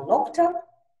places are locked up,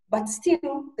 but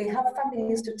still they have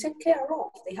families to take care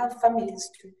of. They have families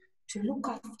to look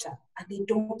after, and they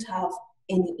don't have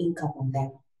any income on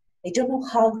them. They don't know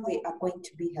how they are going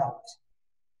to be helped.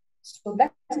 So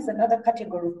that is another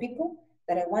category of people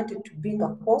that I wanted to bring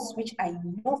across, which I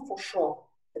know for sure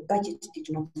the budget did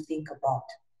not think about.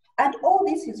 And all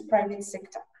this is private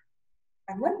sector.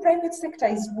 And when private sector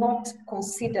is not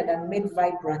considered and made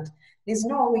vibrant, there's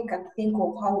no way we can think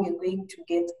of how we're going to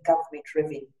get government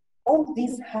revenue. All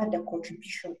these had a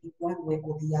contribution in one way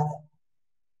or the other.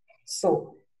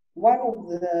 So one of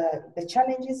the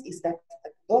challenges is that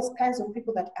those kinds of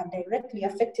people that are directly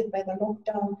affected by the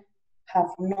lockdown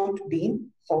have not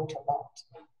been thought about.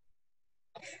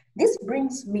 This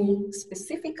brings me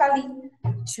specifically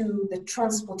to the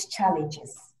transport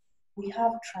challenges. We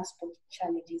have transport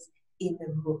challenges in the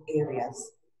rural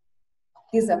areas.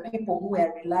 These are people who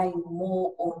are relying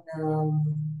more on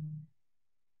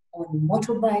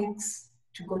motorbikes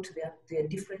to go to their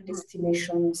different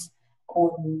destinations,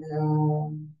 on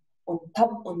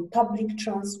public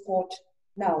transport.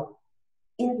 Now,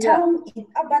 in town, in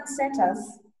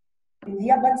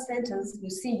the urban centers, you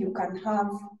see you can have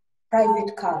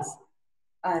private cars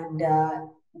and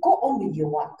go on with your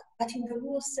work. But in the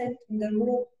rural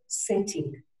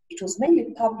setting, it was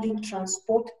mainly public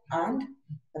transport and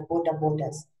the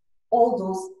borders. All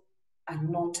those are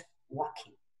not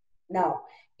working. Now,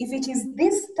 if it is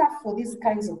this stuff for these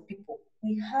kinds of people,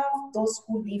 we have those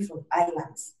who live on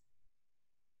islands.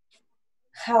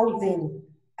 How then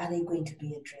are they going to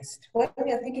be addressed? When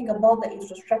we are thinking about the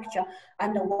infrastructure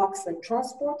under works and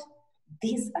transport,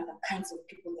 these are the kinds of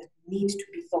people that need to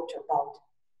be thought about.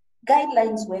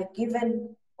 Guidelines were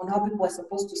given on how people were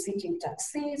supposed to sit in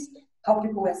taxis, how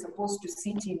people were supposed to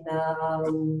sit in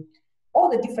all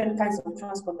the different kinds of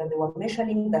transport that they were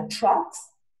mentioning, the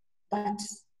trucks, but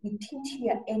we didn't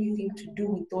hear anything to do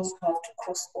with those who have to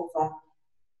cross over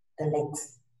the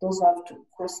lakes, those who have to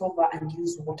cross over and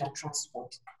use water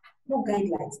transport. No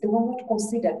guidelines, they were not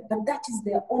considered, but that is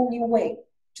their only way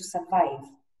to survive.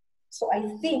 So I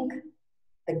think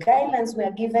the guidelines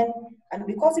were given, and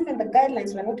because even the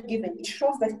guidelines were not given, it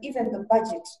shows that even the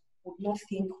budget would not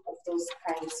think of those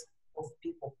kinds of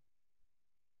people.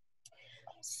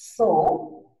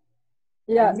 So,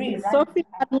 yeah, Sophie,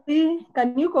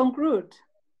 can you conclude?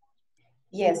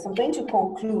 Yes, I'm going to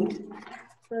conclude.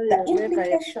 The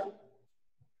implication.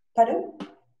 Pardon?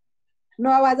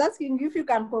 No, I was asking if you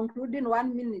can conclude in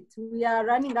 1 minute. We are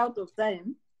running out of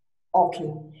time.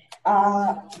 Okay.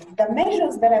 The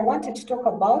measures that I wanted to talk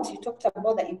about, you talked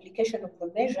about the implication of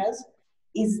the measures,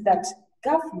 is that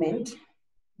government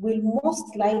will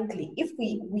most likely, if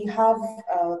we have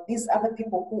these other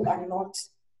people who are not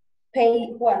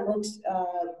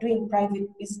doing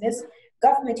private business,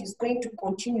 government is going to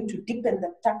continue to deepen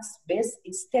the tax base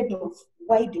instead of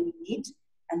widening it,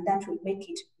 and that will make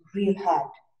it real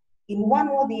hard. In one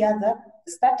or the other,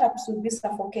 the startups will be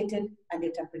suffocated and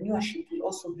entrepreneurship will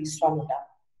also be swallowed up.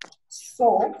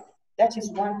 So that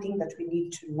is one thing that we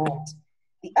need to note.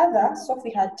 The other,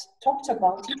 Sophie had talked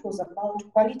about, it was about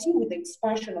quality with the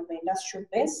expansion of the industrial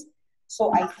base.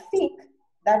 So I think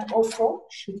that also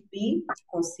should be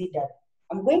considered.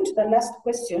 I'm going to the last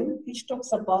question, which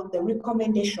talks about the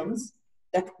recommendations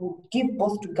that would give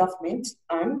both to government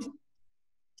and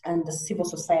and the civil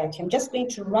society. I'm just going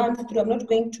to run through, I'm not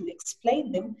going to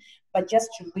explain them, but just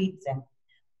to read them.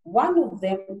 One of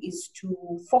them is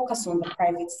to focus on the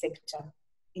private sector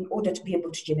in order to be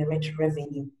able to generate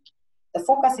revenue. The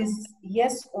focus is,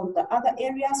 yes, on the other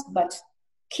areas, but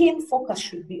keen focus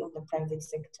should be on the private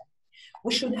sector.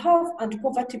 We should have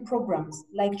anti-poverty programs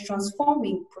like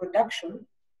transforming production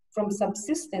from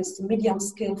subsistence to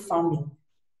medium-scale farming,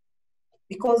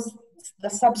 because the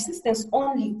subsistence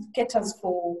only caters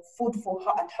for food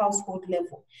at household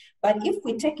level. But if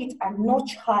we take it a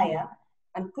notch higher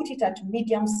and put it at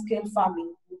medium-scale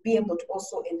farming, we'll be able to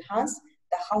also enhance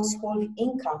the household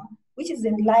income, which is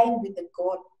in line with the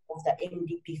goal of the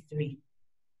MDP3.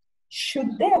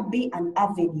 Should there be an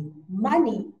avenue,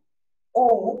 money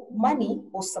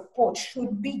or support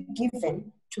should be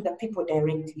given to the people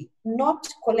directly, not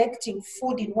collecting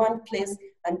food in one place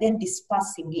and then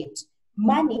dispersing it.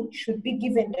 Money should be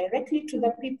given directly to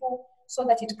the people so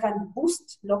that it can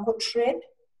boost local trade,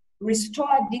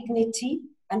 restore dignity,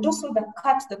 and also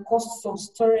cut the costs of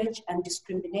storage and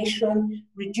discrimination,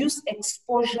 reduce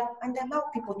exposure, and allow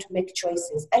people to make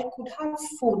choices. I could have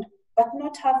food, but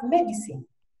not have medicine.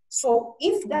 So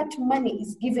if that money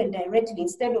is given directly,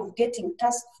 instead of getting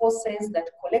task forces that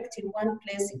collect in one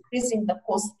place, increasing the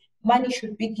cost, money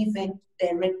should be given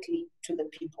directly to the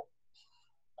people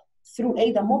through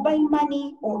either mobile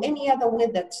money or any other way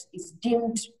that is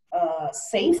deemed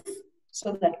safe,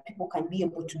 so that people can be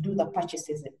able to do the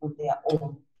purchases on their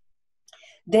own.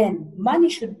 Then money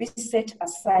should be set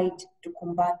aside to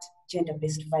combat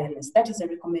gender-based violence. That is a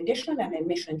recommendation, and I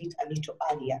mentioned it a little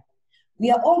earlier. We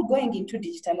are all going into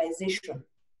digitalization,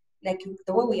 like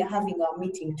the way we are having our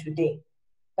meeting today.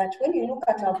 But when you look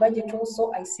at our budget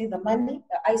also, I see the money,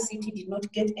 the ICT did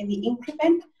not get any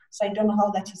increment, so I don't know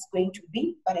how that is going to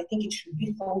be, but I think it should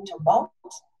be thought about.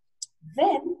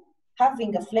 Then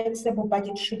having a flexible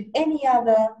budget, should any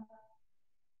other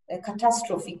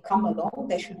catastrophe come along,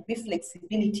 there should be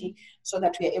flexibility so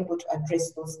that we are able to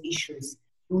address those issues.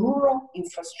 Rural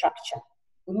infrastructure.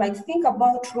 We might think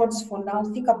about roads for now,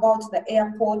 think about the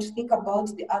airport, think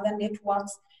about the other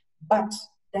networks, but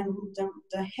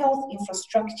the health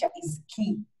infrastructure is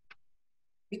key.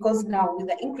 Because now with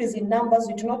the increase in numbers,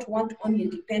 we do not want to only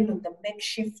depend on the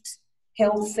makeshift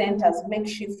health centers,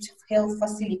 makeshift health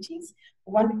facilities.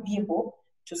 We want to be able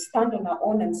to stand on our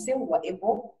own and say we were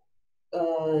able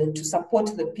to support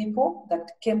the people that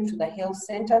came to the health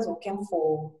centers or came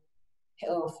for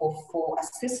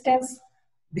assistance,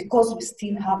 because we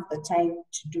still have the time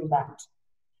to do that.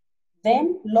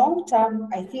 Then long term,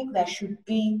 I think there should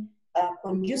be a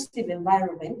conducive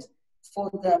environment for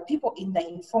the people in the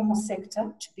informal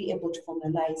sector to be able to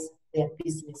formalize their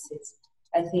businesses.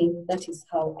 I think that is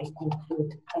how I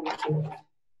conclude. Thank you.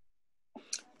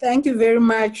 Thank you very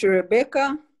much,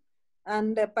 Rebecca.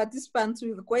 And participants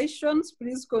with questions,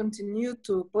 please continue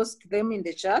to post them in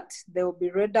the chat. They will be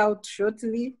read out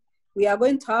shortly. We are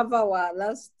going to have our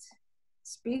last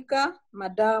speaker,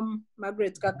 Madam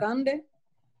Margaret Kakande.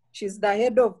 She's the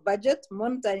head of Budget,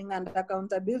 Monitoring and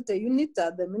Accountability Unit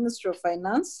at the Ministry of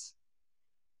Finance.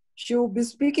 She will be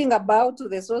speaking about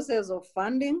the sources of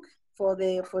funding for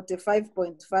the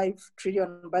 45.5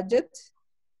 trillion budget,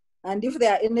 and if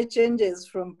there are any changes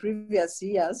from previous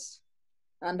years,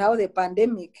 and how the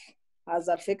pandemic has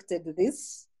affected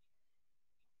this.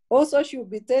 Also, she will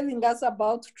be telling us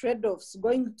about trade-offs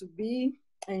going to be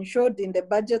ensured in the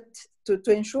budget to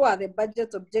ensure the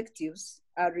budget objectives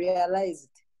are realized,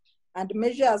 and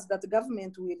measures that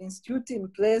government will institute in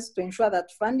place to ensure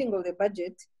that funding of the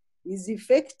budget is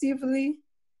effectively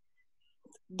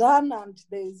done and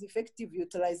there is effective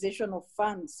utilization of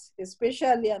funds,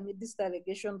 especially amidst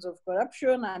allegations of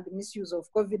corruption and misuse of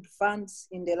COVID funds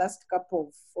in the last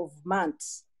couple of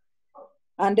months.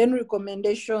 And then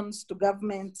recommendations to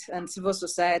government and civil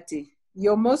society.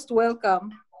 You're most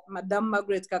welcome, Madam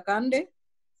Margaret Kakande.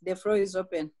 The floor is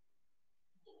open.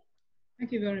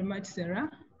 Thank you very much, Sarah.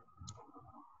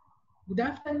 Good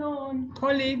afternoon,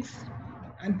 colleagues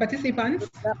and participants.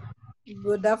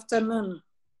 Good afternoon.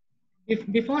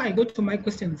 Before I go to my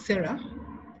question, Sarah,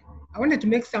 I wanted to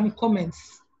make some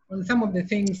comments on some of the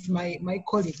things my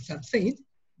colleagues have said,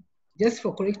 just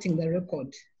for correcting the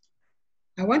record.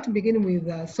 I want to begin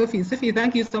with Sophie. Sophie,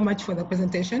 thank you so much for the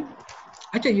presentation.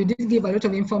 Actually, you did give a lot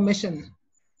of information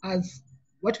as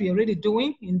what we are already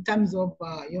doing in terms of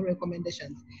your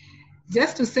recommendations.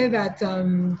 Just to say that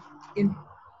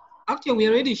actually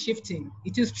we're already shifting.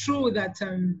 It is true that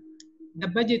the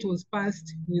budget was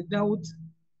passed without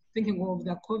thinking of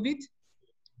the COVID.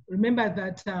 Remember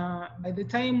that by the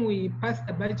time we passed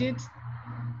the budget,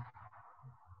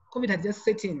 COVID had just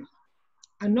set in.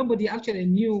 and nobody actually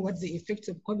knew what the effects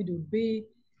of COVID would be.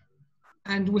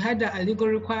 And we had a legal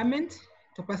requirement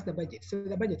to pass the budget. So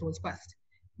the budget was passed.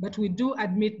 But we do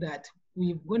admit that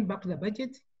we've gone back to the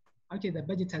budget. Actually, the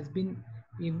budget has been,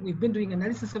 we've been doing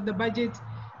analysis of the budget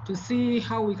to see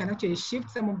how we can actually shift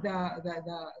some of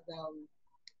the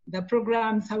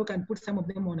programs, how we can put some of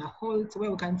them on a hold,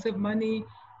 where we can save money,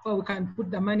 where we can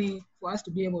put the money for us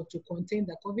to be able to contain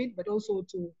the COVID, but also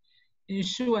to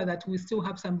ensure that we still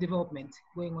have some development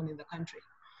going on in the country.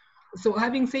 So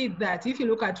having said that, if you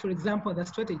look at, for example, the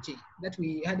strategy that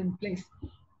we had in place,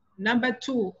 number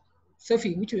 2,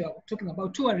 Sophie, which we are talking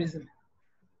about, tourism.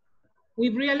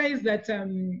 We've realized that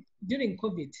during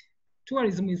COVID,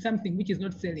 tourism is something which is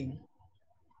not selling.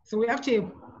 So we're actually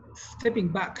stepping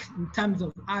back in terms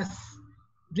of us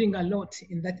doing a lot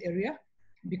in that area,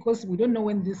 because we don't know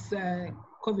when this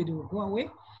COVID will go away.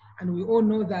 And we all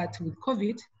know that with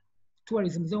COVID,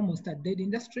 tourism is almost a dead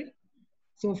industry.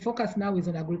 So focus now is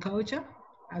on agriculture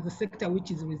as a sector which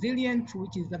is resilient,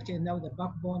 which is actually now the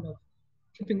backbone of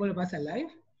keeping all of us alive.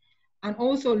 And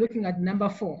also looking at number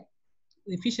 4,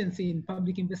 efficiency in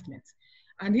public investments.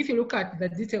 And if you look at the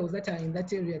details that are in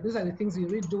that area, those are the things we're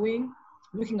really doing,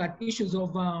 looking at issues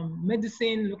of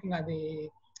medicine, looking at the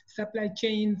supply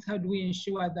chains, how do we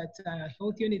ensure that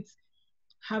health units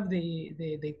have the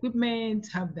equipment,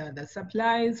 have the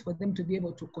supplies for them to be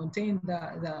able to contain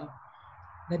the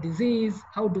disease,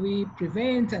 how do we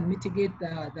prevent and mitigate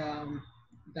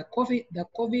the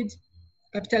COVID,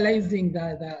 capitalizing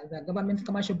the government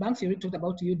commercial banks. You already talked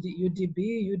about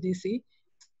UDB, UDC.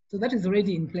 So that is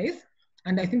already in place.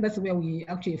 And I think that's where we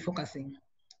actually focusing.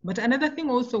 But another thing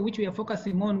also which we are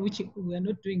focusing on, which we are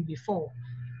not doing before,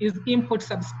 is import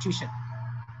substitution.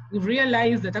 We've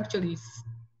realized that actually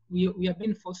we have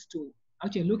been forced to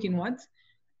actually look inwards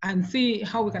and see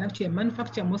how we can actually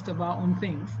manufacture most of our own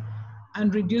things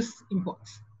and reduce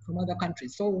imports from other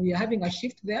countries. So we are having a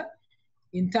shift there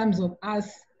in terms of us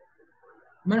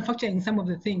manufacturing some of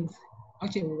the things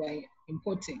actually we were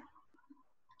importing.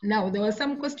 Now, there were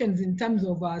some questions in terms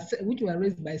of, which were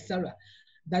raised by Sarah,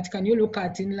 that can you look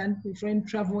at inland, foreign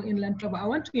travel, inland travel. I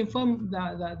want to inform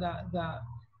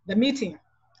the meeting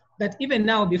that even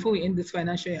now, before we end this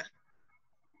financial year,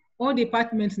 all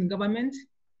departments in government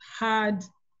had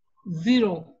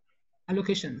 0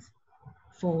 allocations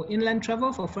for inland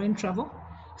travel, for foreign travel.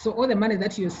 So all the money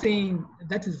that you're saying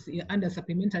that is under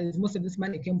supplementaries, most of this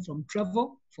money came from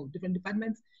travel, from different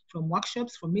departments, from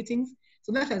workshops, from meetings.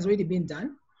 So that has already been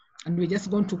done. And we're just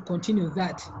going to continue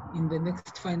that in the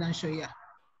next financial year.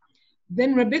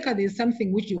 Then Rebecca, there's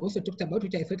something which you also talked about,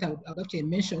 which I thought I would actually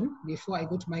mention before I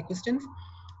go to my questions.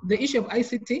 The issue of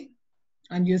ICT,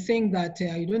 and you're saying that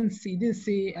you didn't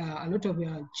see a lot of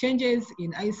changes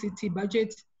in ICT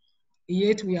budget,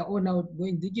 yet we are all now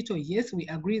going digital. Yes, we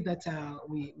agree that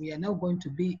we are now going to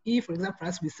be for example, for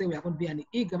us, we say we are going to be an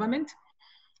e-government,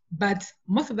 but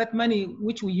most of that money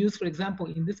which we use, for example,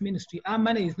 in this ministry, our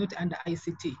money is not under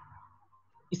ICT.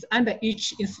 It's under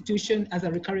each institution as a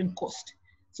recurring cost.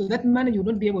 So that money you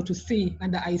won't be able to see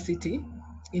under ICT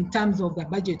in terms of the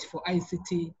budget for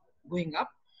ICT going up.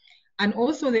 And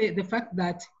also the fact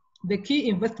that the key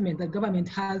investment that government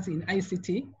has in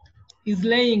ICT is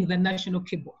laying the national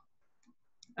cable.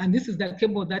 And this is the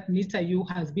cable that NITAU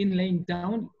has been laying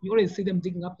down. You already see them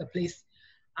digging up the place.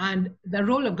 And the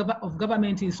role of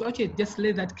government is to actually just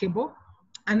lay that cable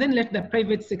and then let the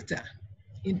private sector,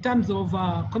 in terms of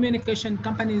communication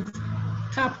companies,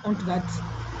 tap onto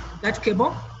that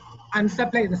cable and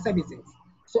supply the services.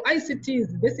 So ICT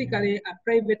is basically a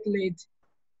private-led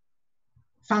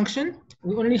function.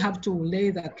 We only have to lay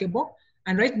the cable.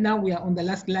 And right now we are on the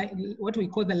last line, what we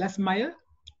call the last mile.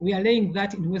 We are laying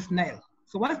that in West Nile.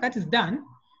 So once that is done,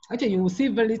 actually you will see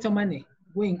very little money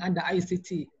going under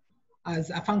ICT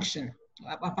as a function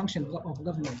of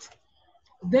government.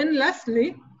 Then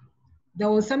lastly, there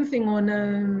was something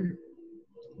on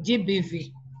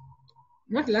GBV.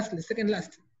 Not lastly, second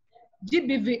last.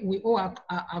 GBV, we all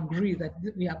agree that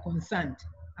we are concerned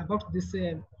about this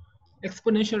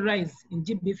exponential rise in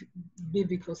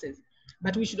GBV courses.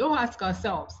 But we should all ask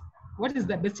ourselves, what is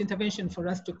the best intervention for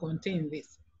us to contain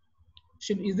this?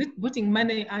 Is it putting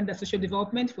money under social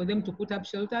development for them to put up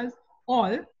shelters,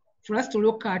 or for us to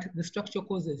look at the structural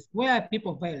causes? Where are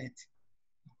people violent?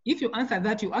 If you answer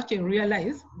that, you actually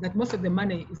realize that most of the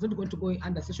money is not going to go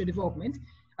under social development.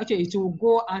 Actually, it will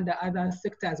go under other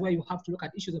sectors where you have to look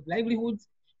at issues of livelihoods.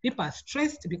 People are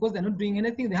stressed because they're not doing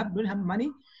anything. They don't have money.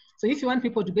 So if you want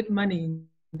people to get money in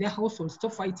their households,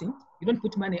 stop fighting. You don't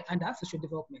put money under social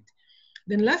development.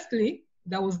 Then lastly,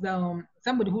 there was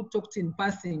somebody who talked in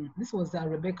passing. This was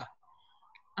Rebecca.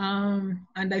 And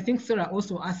I think Sarah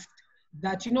also asked,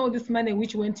 that, you know, this money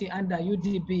which went under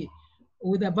UDB,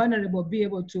 would the vulnerable be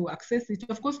able to access it?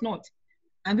 Of course not.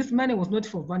 And this money was not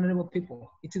for vulnerable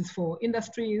people. It is for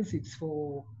industries, it's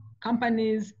for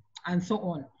companies, and so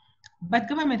on. But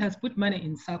government has put money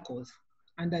in circles.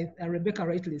 And Rebecca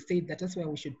rightly said that that's where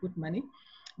we should put money.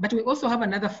 But we also have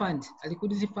another fund, a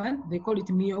liquidity fund. They call it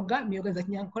Myoga. Myoga is a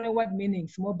Nyankole word meaning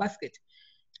small basket.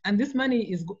 And this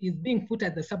money is being put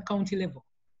at the sub-county level.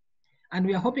 And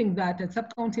we are hoping that at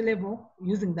sub-county level,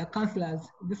 using the councillors,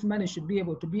 this money should be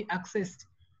able to be accessed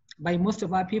by most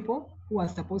of our people who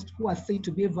are said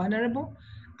to be vulnerable,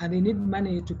 and they need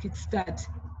money to kickstart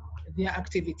their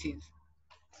activities.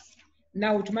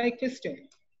 Now to my question,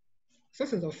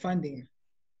 sources of funding.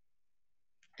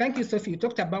 Thank you, Sophie. You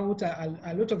talked about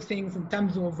a lot of things in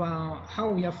terms of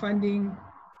how we are funding,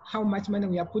 how much money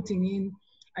we are putting in.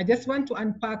 I just want to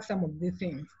unpack some of these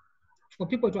things for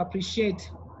people to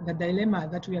appreciate the dilemma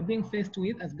that we are being faced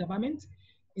with as government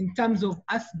in terms of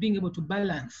us being able to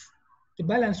balance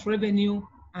revenue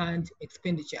and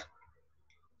expenditure.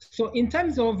 So in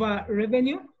terms of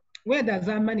revenue, where does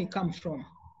our money come from?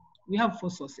 We have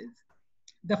 4 sources.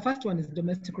 The first one is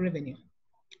domestic revenue.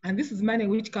 And this is money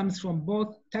which comes from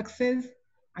both taxes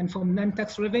and from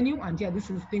non-tax revenue. And here, this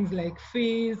is things like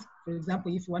fees. For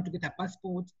example, if you want to get a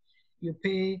passport, you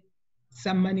pay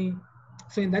some money.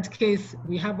 So in that case,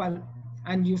 we have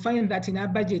and you find that in our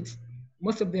budget,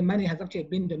 most of the money has actually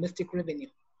been domestic revenue.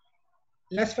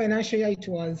 Last financial year, it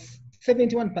was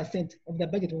 71% of the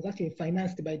budget was actually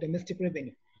financed by domestic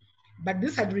revenue. But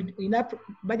this had, in our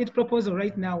budget proposal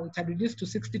right now, it had reduced to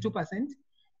 62%,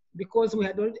 because we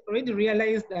had already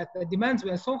realized that the demands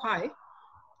were so high,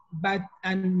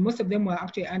 and most of them were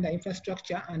actually under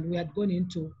infrastructure, and we had gone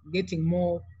into getting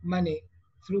more money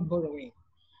through borrowing.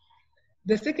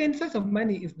 The second source of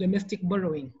money is domestic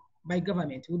borrowing by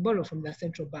government. We borrow from the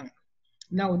central bank.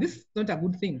 Now, this is not a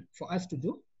good thing for us to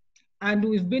do. And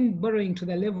we've been borrowing to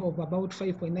the level of about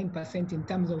 5.9% in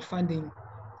terms of funding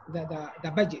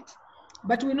the budget.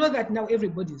 But we know that now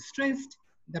everybody is stressed.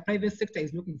 The private sector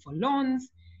is looking for loans.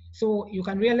 So you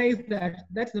can realize that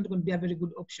that's not going to be a very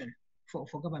good option for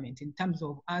government in terms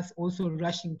of us also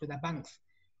rushing to the banks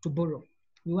to borrow.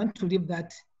 We want to leave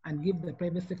that and give the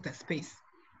private sector space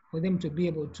for them to be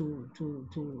able to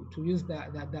use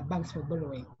the banks for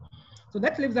borrowing. So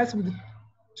that leaves us with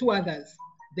 2 others: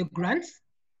 the grants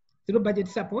through budget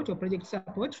support or project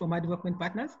support from our development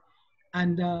partners.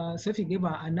 And Sophie gave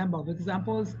a number of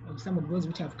examples of some of those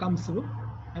which have come through,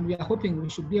 and we are hoping we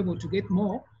should be able to get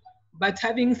more. But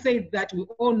having said that, we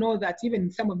all know that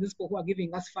even some of these people who are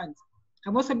giving us funds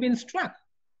have also been struck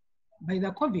by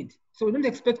the COVID. So we don't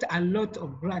expect a lot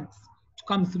of grants to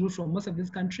come through from most of these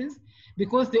countries,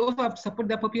 because they also have to support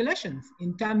their populations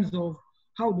in terms of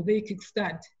how do they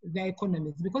kickstart their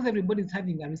economies, because everybody's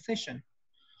having a recession.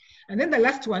 And then the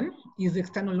last one is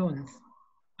external loans.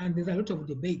 And there's a lot of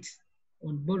debate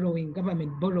on borrowing,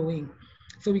 government borrowing.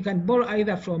 So we can borrow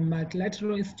either from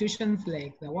multilateral institutions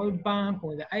like the World Bank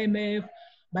or the IMF,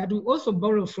 but we also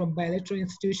borrow from bilateral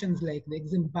institutions like the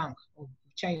Exim Bank of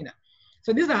China.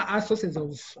 So these are our sources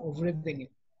of revenue.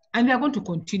 And they are going to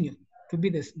continue to be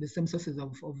the same sources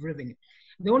of revenue.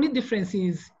 The only difference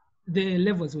is the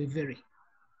levels will vary.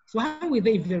 So how will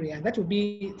they vary? And that will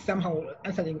be somehow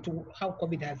answering to how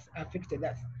COVID has affected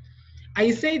us.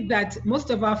 I said that most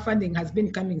of our funding has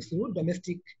been coming through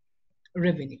domestic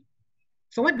revenue.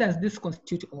 So what does this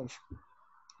constitute of?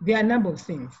 There are a number of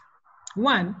things.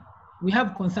 One, we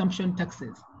have consumption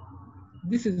taxes.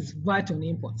 This is VAT on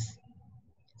imports.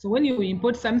 So when you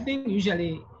import something,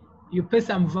 usually you pay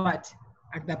some VAT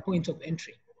at the point of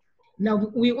entry. Now,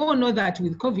 we all know that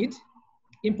with COVID,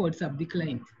 imports have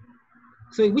declined.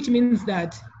 So which means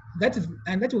that that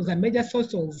was a major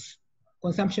source of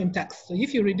consumption tax. So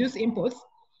if you reduce imports,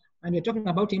 and we're talking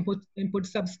about import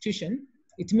substitution,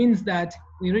 it means that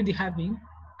we're already having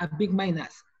a big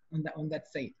minus on that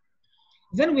side.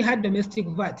 Then we had domestic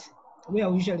VAT, where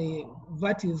usually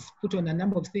VAT is put on a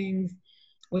number of things.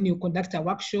 When you conduct a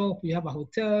workshop, you have a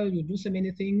hotel, you do so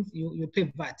many things, you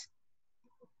pay VAT.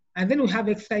 And then we have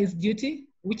excise duty,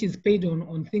 which is paid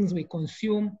on things we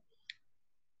consume,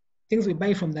 things we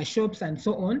buy from the shops and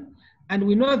so on. And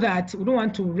we know that we don't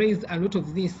want to raise a lot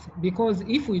of this, because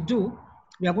if we do,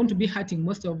 we are going to be hurting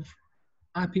most of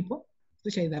our people,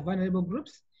 especially the vulnerable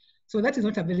groups. So that is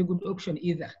not a very good option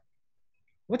either.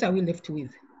 What are we left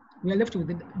with? We are left with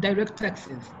the direct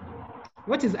taxes.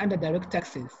 What is under direct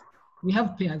taxes? We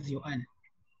have pay as you earn.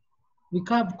 We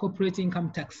have corporate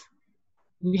income tax.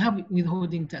 We have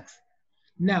withholding tax.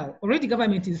 Now, already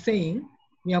government is saying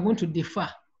we are going to defer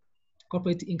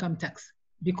corporate income tax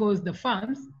because the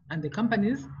firms and the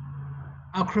companies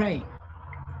are crying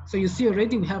So you see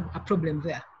already we have a problem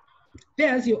there. Pay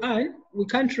as you earn, we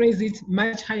can't raise it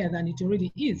much higher than it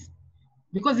already is,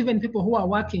 because even people who are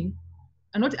working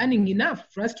are not earning enough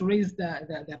for us to raise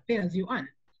the pay as you earn.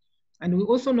 And we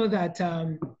also know that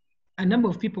a number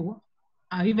of people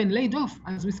are even laid off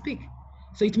as we speak.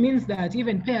 So it means that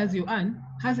even pay as you earn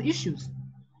has issues.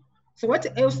 So what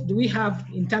else do we have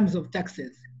in terms of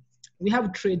taxes? We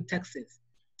have trade taxes,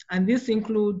 and this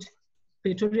include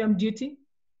petroleum duty,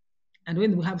 and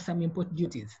when we have some import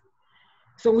duties.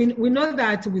 So we know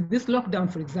that with this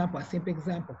lockdown, for example, a simple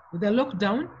example, with the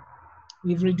lockdown,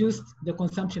 we've reduced the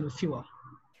consumption of fuel.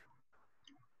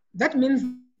 That means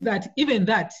that even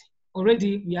that,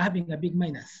 already we are having a big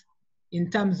minus in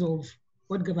terms of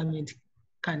what government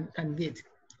can get.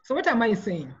 So what am I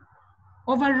saying?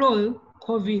 Overall,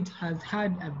 COVID has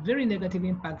had a very negative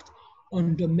impact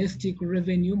on domestic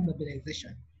revenue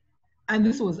mobilization. And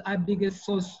this was our biggest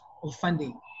source of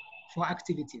funding for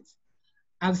activities.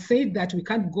 I've said that we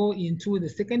can't go into the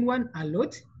second one a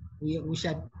lot. We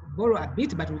should borrow a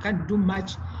bit, but we can't do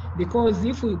much, because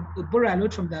if we borrow a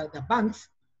lot from the banks,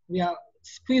 we are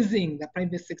squeezing the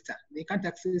private sector. They can't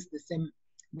access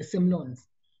the same loans.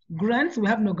 Grants, we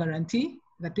have no guarantee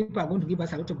that people are going to give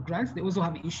us a lot of grants. They also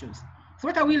have issues. So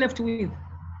what are we left with?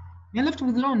 We're left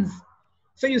with loans.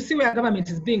 So you see where government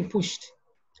is being pushed.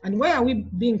 And why are we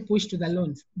being pushed to the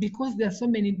loans? Because there are so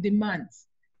many demands.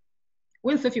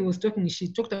 When Sophie was talking,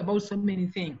 she talked about so many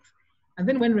things. And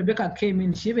then when Rebecca came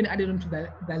in, she even added on to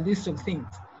the list of things.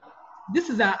 This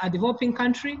is a developing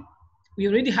country. We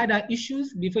already had our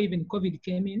issues before even COVID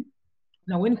came in.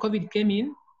 Now when COVID came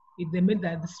in, they made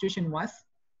the situation worse,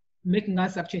 making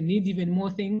us actually need even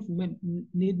more things,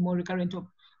 need more recurrent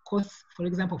costs, for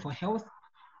example, for health,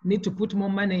 need to put more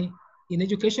money in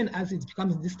education as it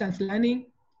becomes distance learning,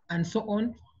 and so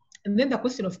on. And then the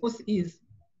question, of course, is,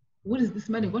 where is this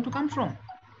money going to come from?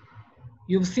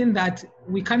 You've seen that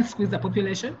we can't squeeze the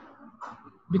population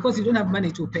because you don't have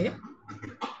money to pay.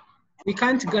 We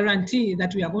can't guarantee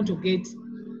that we are going to get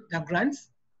the grants.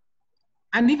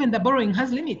 And even the borrowing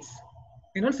has limits.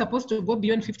 We're not supposed to go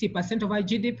beyond 50% of our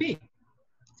GDP.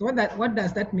 So what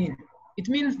does that mean? It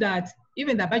means that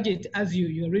even the budget, as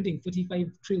you're reading, 45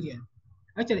 trillion,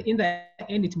 actually in the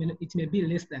end, it may be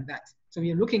less than that. So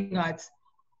we're looking at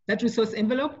that resource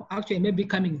envelope actually may be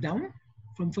coming down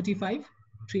from 45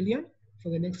 trillion for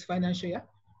the next financial year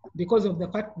because of the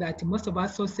fact that most of our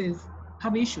sources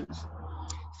have issues.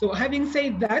 So having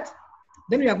said that,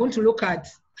 then we are going to look at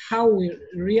how we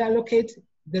reallocate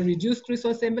the reduced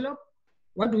resource envelope.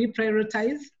 What do we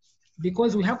prioritize?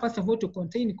 Because we have, first of all, to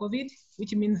contain COVID,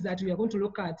 which means that we are going to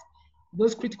look at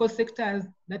those critical sectors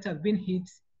that have been hit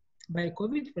by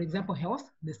COVID, for example, health,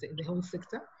 the health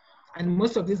sector, and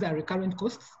most of these are recurrent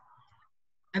costs.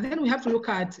 And then we have to look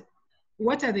at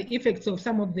what are the effects of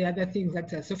some of the other things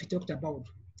that Sophie talked about.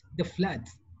 The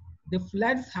floods. The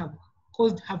floods have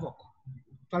caused havoc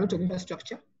to a lot of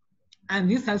infrastructure. And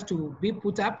this has to be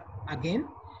put up again,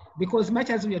 because much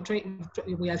as we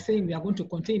are saying we are going to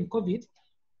contain COVID,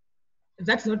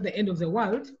 that's not the end of the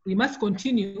world. We must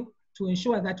continue to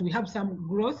ensure that we have some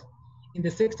growth in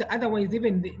the sector. Otherwise,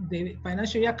 even the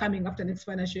financial year coming after next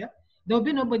financial year, there will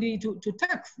be nobody to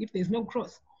tax if there's no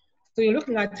growth. So you're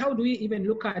looking at how do we even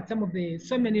look at some of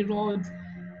so many roads,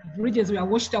 bridges were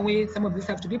washed away. Some of these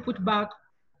have to be put back.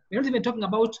 We're not even talking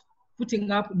about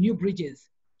putting up new bridges.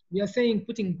 We are saying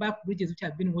putting back bridges which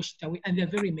have been washed away, and there are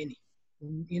very many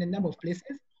in a number of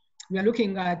places. We are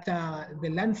looking at the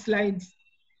landslides.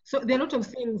 So there are a lot of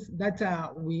things that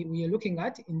we are looking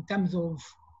at in terms of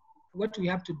what we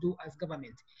have to do as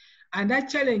government. And that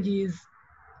challenge is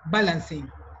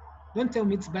balancing. Don't tell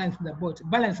me it's balancing the boat,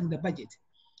 balancing the budget.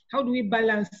 How do we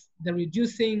balance the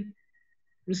reducing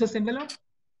resource envelope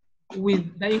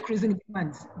with the increasing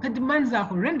demands? The demands are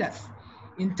horrendous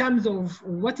in terms of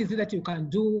what is it that you can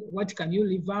do, what can you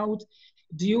leave out?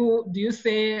 Do you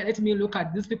say, let me look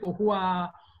at these people who are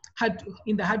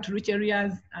in the hard to reach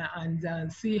areas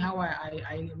and see how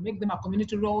I make them a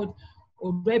community road,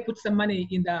 or do I put some money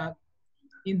in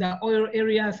the oil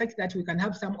area such that we can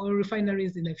have some oil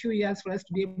refineries in a few years for us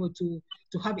to be able to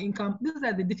have income? These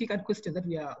are the difficult questions that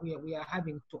we are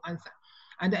having to answer.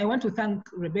 And I want to thank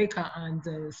Rebecca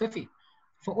and Sophie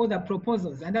for all the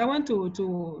proposals. And I want to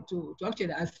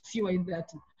actually assure you that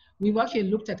we've actually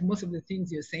looked at most of the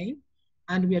things you're saying,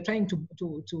 and we are trying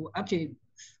to actually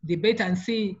debate and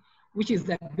see which is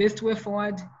the best way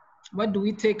forward. What do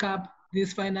we take up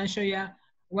this financial year?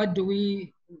 What do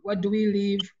we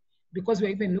leave? Because we're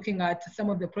even looking at some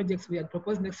of the projects we had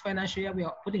proposed next financial year, we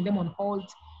are putting them on hold.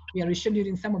 We are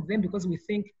rescheduling some of them because we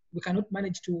think we cannot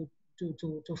manage to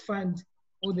fund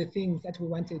all the things that we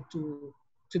wanted to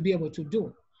to be able to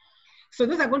do. So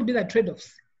those are going to be the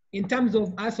trade-offs. In terms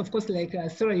of us, of course, like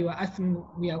Sarah, you were asking,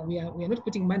 we are not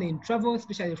putting money in travel,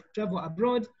 especially travel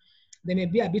abroad. There may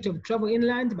be a bit of travel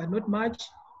inland, but not much.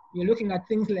 You're looking at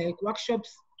things like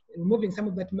workshops, removing some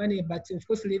of that money, but of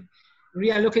course,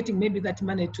 reallocating maybe that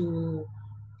money to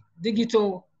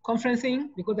digital conferencing,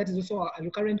 because that is also a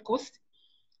recurrent cost.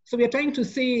 So we are trying to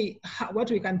see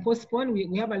what we can postpone.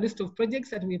 We have a list of projects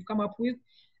that we've come up with,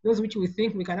 those which we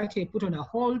think we can actually put on a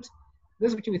hold,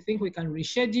 those which we think we can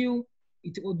reschedule.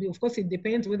 It will be, of course, it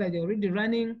depends whether they're already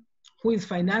running, who is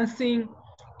financing.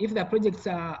 If the projects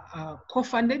are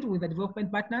co-funded with the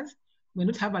development partners, we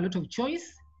not have a lot of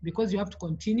choice because you have to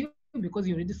continue, because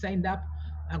you already signed up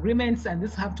agreements and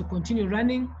this have to continue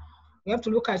running. We have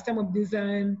to look at some of these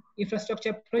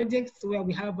infrastructure projects where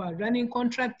we have running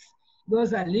contracts.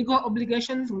 Those are legal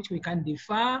obligations which we can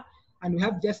defer, and we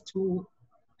have just to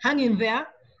hang in there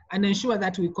and ensure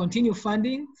that we continue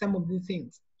funding some of these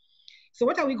things. So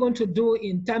what are we going to do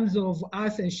in terms of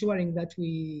us ensuring that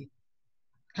we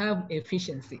have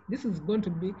efficiency? This is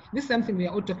something we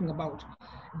are all talking about.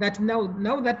 That now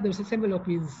that the resource envelope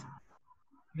is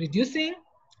reducing,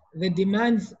 the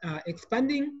demands are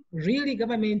expanding, really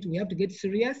government, we have to get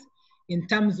serious in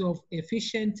terms of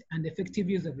efficient and effective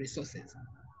use of resources.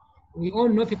 We all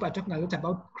know people are talking a lot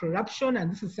about corruption,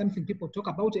 and this is something people talk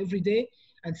about every day,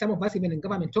 and some of us even in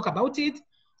government talk about it.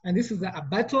 And this is a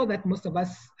battle that most of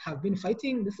us have been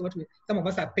fighting. This is what some of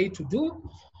us are paid to do.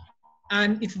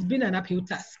 And it's been an uphill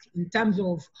task in terms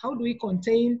of how do we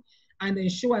contain and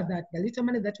ensure that the little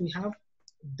money that we have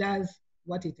does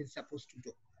what it is supposed to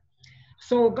do.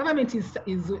 So government is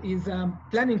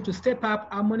planning to step up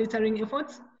our monitoring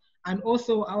efforts, and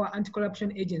also our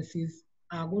anti-corruption agencies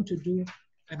are going to do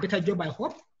a better job, I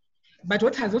hope. But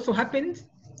what has also happened,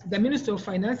 the Minister of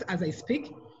Finance, as I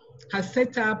speak, has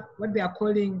set up what they are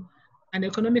calling an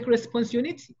economic response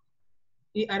unit,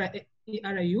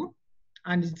 ERU,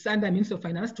 and it's under Minister of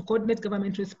Finance to coordinate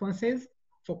government responses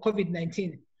for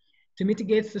COVID-19 to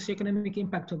mitigate socioeconomic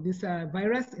impact of this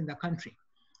virus in the country.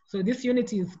 So this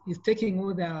unit is setting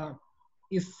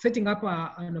up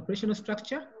an operational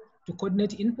structure to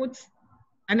coordinate inputs,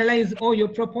 analyze all your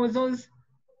proposals,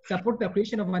 support the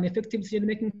creation of an effective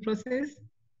decision-making process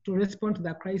to respond to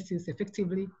the crisis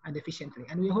effectively and efficiently.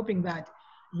 And we're hoping that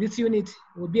this unit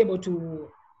will be able to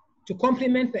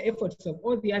complement the efforts of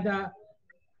all the other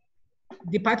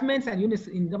departments and units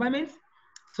in government.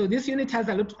 So this unit has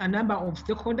a number of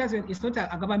stakeholders. It's not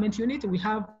a government unit. We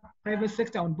have private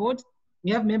sector on board. We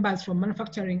have members from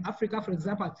Manufacturing Africa, for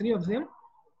example, 3 of them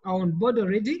are on board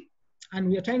already. And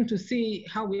we are trying to see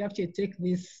how we actually take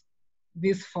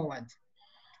this forward.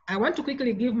 I want to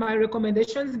quickly give my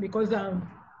recommendations because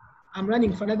I'm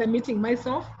running for another meeting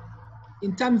myself.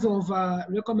 In terms of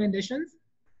recommendations,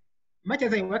 much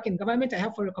as I work in government, I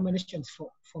have 4 recommendations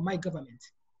for my government.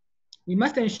 We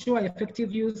must ensure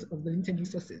effective use of the limited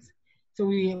resources. So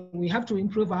we have to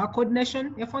improve our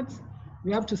coordination efforts.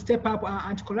 We have to step up our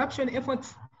anti-corruption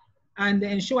efforts and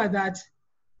ensure that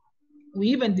we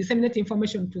even disseminate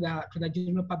information to the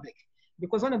general public.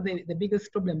 Because one of the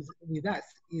biggest problems with us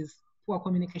is poor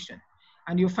communication.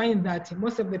 And you find that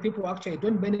most of the people actually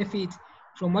don't benefit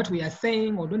from what we are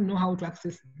saying or don't know how to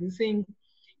access these things.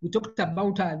 We talked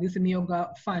about this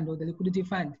Myoga fund or the liquidity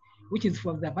fund, which is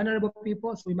for the vulnerable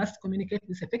people. So we must communicate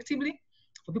this effectively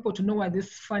for people to know what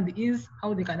this fund is,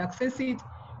 how they can access it,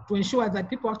 to ensure that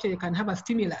people actually can have a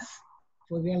stimulus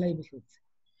for their livelihoods.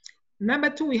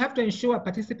 Number 2, we have to ensure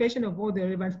participation of all the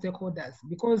relevant stakeholders,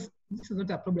 because this is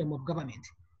not a problem of government.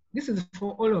 This is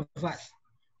for all of us.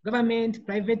 Government,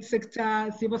 private sector,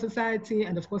 civil society,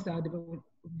 and of course our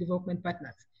development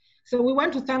partners. So we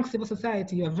want to thank civil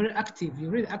society. You are very active, you're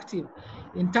really active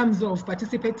in terms of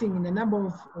participating in a number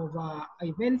of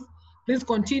events. Please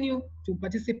continue to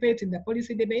participate in the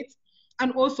policy debates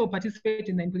and also participate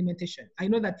in the implementation. I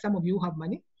know that some of you have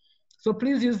money, so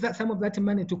please use some of that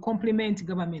money to complement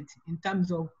government in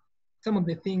terms of some of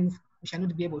the things we shall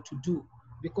not be able to do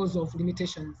because of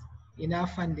limitations in our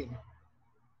funding.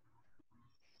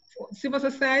 For civil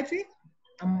society,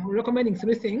 I'm recommending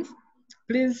 3 things.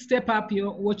 Please step up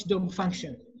your watchdog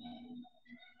function.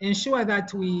 Ensure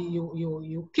that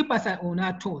you keep us on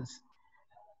our toes.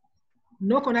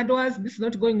 Knock on our doors. This is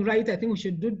not going right. I think we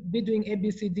should be doing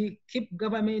ABCD. Keep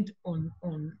government on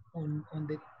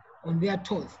their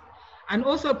toes. And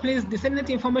also, please disseminate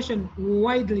information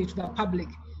widely to the public,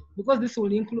 because this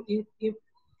will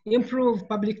improve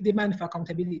public demand for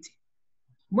accountability.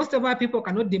 Most of our people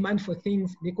cannot demand for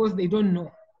things because they don't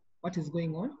know what is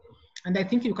going on. And I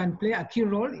think you can play a key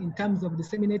role in terms of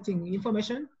disseminating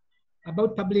information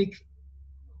about public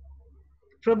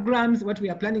programs, what we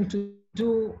are planning to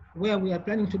do, where we are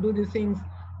planning to do these things,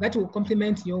 that will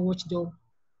complement your watchdog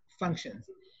functions.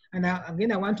 And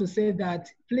again, I want to say that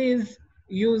please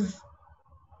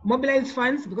mobilize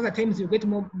funds, because at times you get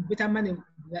better money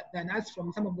than us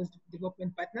from some of those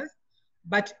development partners.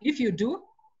 But if you do,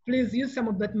 please use some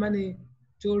of that money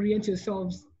to orient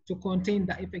yourselves to contain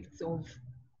the effects of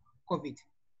COVID.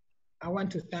 I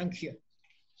want to thank you.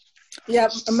 Yeah,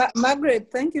 Margaret,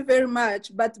 thank you very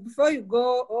much. But before you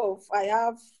go off, I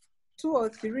have 2 or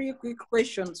 3 quick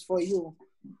questions for you.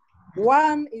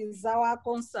 One is our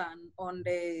concern on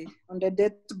the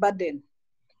debt burden.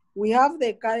 We have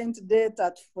the current debt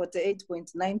at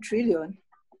 48.9 trillion,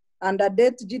 and the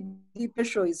debt GDP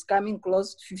ratio is coming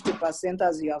close to 50%,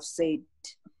 as you have said.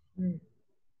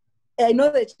 I know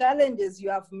the challenges you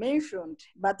have mentioned,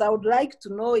 but I would like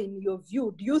to know, in your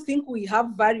view, do you think we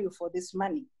have value for this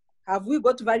money? Have we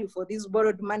got value for this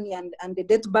borrowed money and the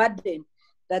debt burden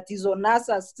that is on us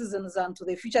as citizens and to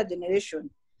the future generation?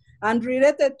 And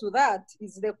related to that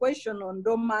is the question on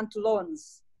dormant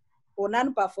loans or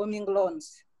non-performing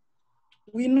loans.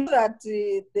 We know that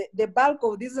the bulk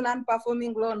of these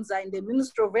non-performing loans are in the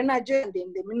Ministry of Energy and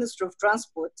in the Ministry of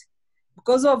Transport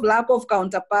because of lack of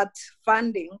counterpart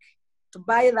funding to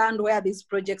buy land where these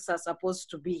projects are supposed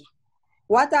to be.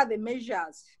 What are the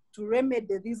measures to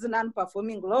remedy these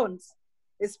non-performing loans,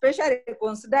 especially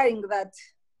considering that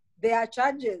there are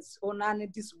charges on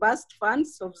undisbursed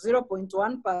funds of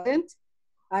 0.1%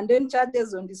 and then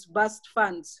charges on disbursed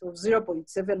funds of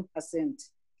 0.7%. This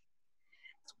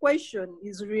question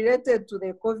is related to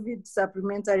the COVID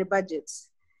supplementary budgets.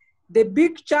 The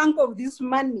big chunk of this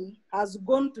money has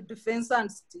gone to defense and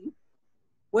city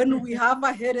when we have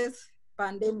a health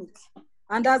pandemic.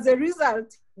 And as a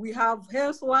result, we have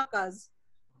health workers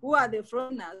who are the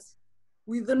frontliners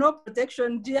with no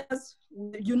protection gears,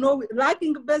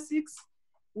 lacking basics.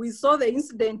 We saw the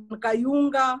incident in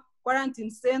Kayunga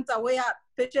quarantine center where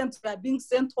patients were being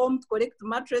sent home to collect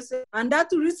mattresses, and that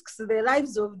risks the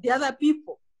lives of the other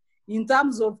people in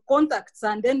terms of contacts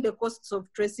and then the costs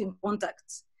of tracing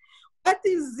contacts. What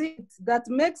is it that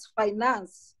makes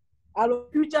finance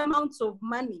allocate huge amounts of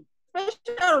money,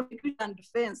 especially on security and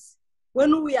defense,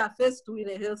 when we are faced with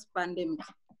a health pandemic?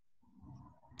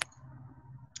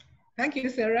 Thank you,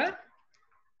 Sarah.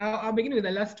 I'll begin with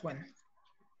the last one.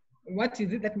 What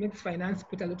is it that makes finance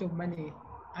put a lot of money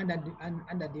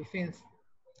under defense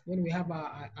when we have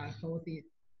a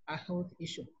health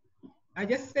issue? I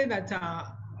just say that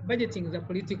budgeting is a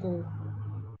political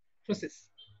process.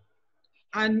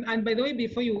 And by the way,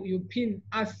 before you pin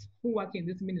us who work in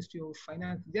this Ministry of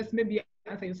Finance, just maybe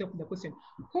answer yourself the question,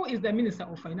 who is the Minister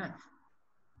of Finance?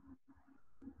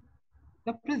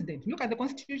 The President. Look at the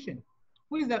Constitution.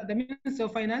 Who is the Minister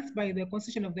of Finance by the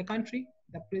Constitution of the country?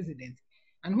 The President.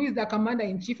 And who is the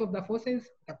Commander-in-Chief of the forces?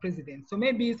 The President. So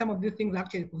maybe some of these things are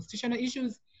actually constitutional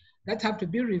issues that have to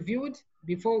be reviewed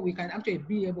before we can actually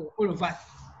be able, all of us,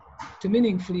 to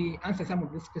meaningfully answer some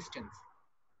of these questions.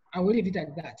 I will leave it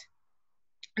at that.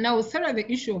 Now, Sarah, the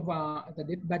issue of the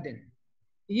debt burden.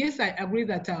 Yes, I agree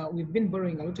that we've been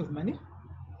borrowing a lot of money,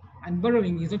 and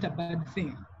borrowing is not a bad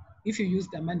thing if you use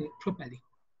the money properly,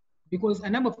 because a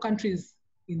number of countries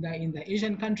in the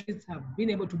Asian countries have been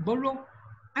able to borrow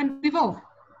and evolve.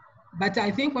 But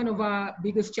I think one of our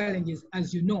biggest challenges,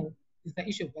 as you know, is the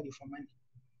issue of value for money.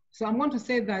 So I'm going to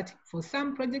say that for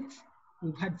some projects,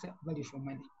 we've had value for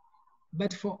money,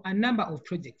 but for a number of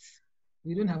projects,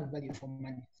 we don't have value for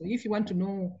money. So if you want to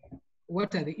know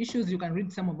what are the issues, you can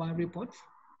read some of our reports,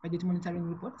 budget monitoring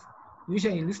reports. We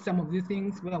usually list some of these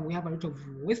things where we have a lot of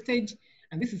wastage,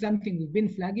 and this is something we've been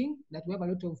flagging, that we have a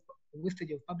lot of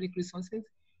wastage of public resources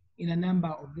in a number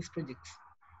of these projects.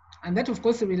 And that of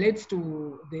course relates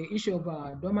to the issue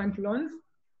of dormant loans.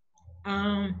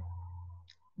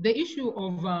 The issue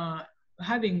of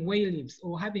having wayleaves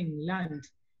or having land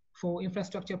for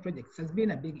infrastructure projects has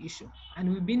been a big issue.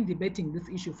 And we've been debating this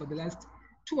issue for the last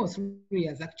 2 or 3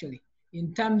 years actually,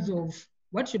 in terms of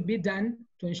what should be done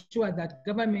to ensure that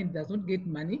government does not get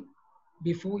money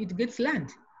before it gets land.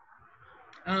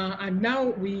 And now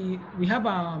we have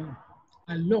a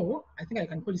law, I think I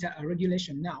can call it a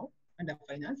regulation now under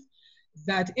finance,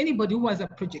 that anybody who has a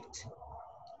project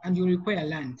and you require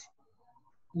land,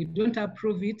 we don't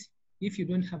approve it if you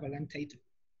don't have a land title.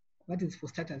 That is for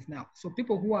starters now. So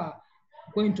people who are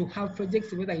going to have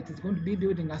projects, whether it is going to be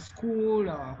building a school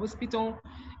or a hospital,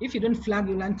 if you don't flag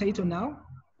your land title now,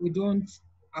 we don't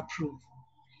approve.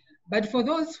 But for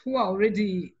those who are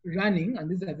already running, and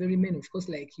these are very many, of course,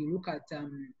 like you look at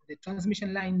the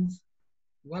transmission lines,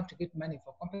 you have to get money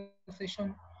for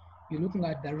compensation. You're looking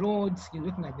at the roads, you're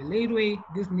looking at the railway,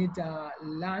 these need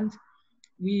land.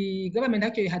 government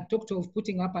actually had talked of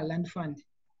putting up a land fund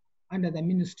under the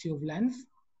Ministry of Lands.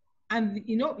 And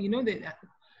that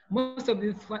most of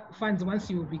these funds, once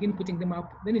you begin putting them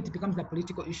up, then it becomes a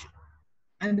political issue.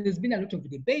 And there's been a lot of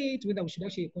debate whether we should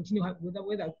actually continue,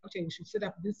 whether actually we should set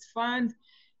up this fund.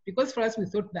 Because for us, we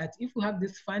thought that if we have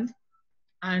this fund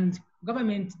and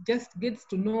government just gets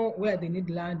to know where they need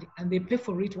land and they pay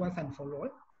for it once and for all.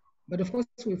 But of course,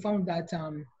 we found that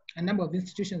a number of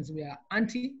institutions were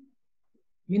anti,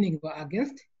 meaning were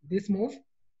against this move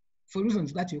for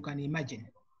reasons that you can imagine,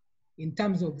 in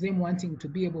terms of them wanting to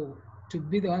be able to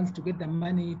be the ones to get the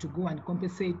money to go and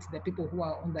compensate the people who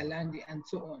are on the land and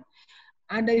so on.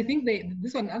 And I think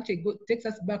this one actually takes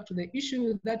us back to the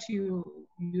issue that you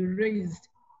raised,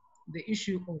 the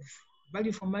issue of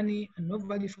value for money and no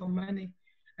value for money,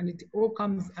 and it all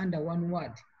comes under one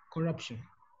word: corruption.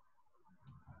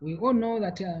 We all know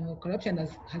that corruption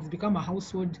has become a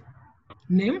household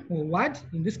name or word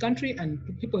in this country, and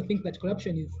people think that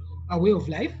corruption is a way of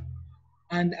life.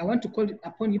 And I want to call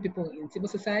upon you people in civil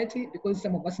society, because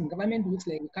some of us in government looks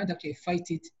like we can't actually fight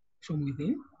it from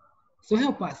within. So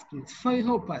help us, please.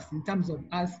 Help us in terms of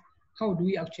us. How do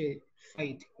we actually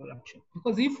fight corruption?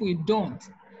 Because if we don't,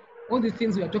 all the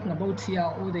things we are talking about here,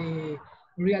 all the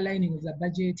realigning of the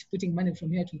budget, putting money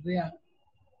from here to there,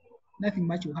 nothing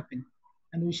much will happen.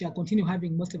 And we shall continue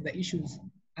having most of the issues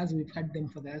as we've had them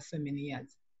for the last so many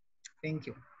years. Thank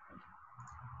you.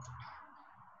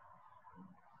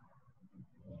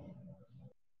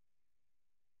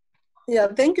 Yeah,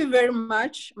 thank you very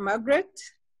much, Margaret.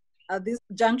 At this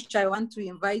juncture, I want to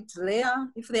invite Leah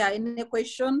if there are any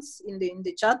questions in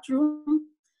the chat room.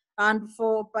 And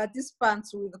for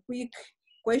participants with quick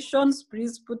questions,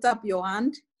 please put up your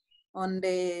hand on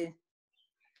the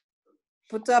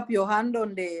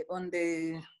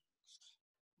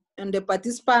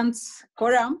participants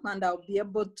column, and I'll be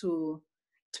able to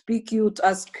pick you to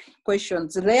ask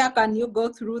questions. Leah, can you go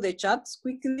through the chats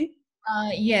quickly?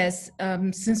 Yes,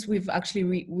 since we're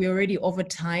already over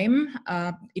time,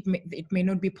 it may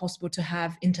not be possible to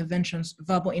have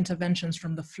verbal interventions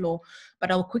from the floor, but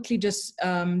I'll quickly just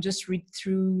read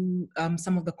through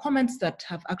some of the comments that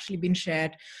have actually been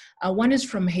shared. One is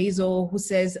from Hazel, who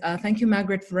says, thank you,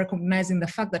 Margaret, for recognizing the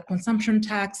fact that consumption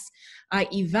tax,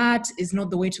 i.e. VAT, is not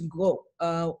the way to go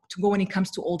when it comes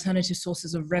to alternative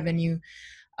sources of revenue.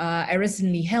 I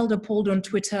recently held a poll on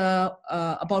Twitter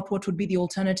about what would be the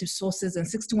alternative sources, and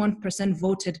 61%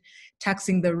 voted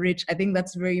taxing the rich. I think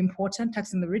that's very important,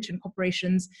 taxing the rich and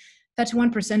corporations.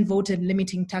 31% voted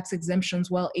limiting tax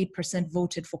exemptions, while 8%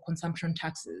 voted for consumption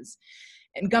taxes.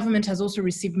 And government has also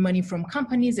received money from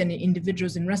companies and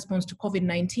individuals in response to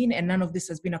COVID-19, and none of this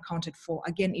has been accounted for.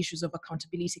 Again, issues of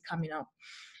accountability coming up.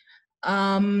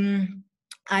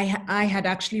 I had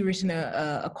actually written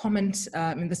a comment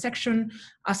in the section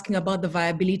asking about the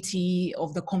viability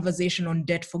of the conversation on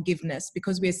debt forgiveness,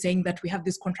 because we're saying that we have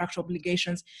these contractual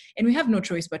obligations and we have no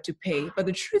choice but to pay. But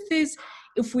the truth is,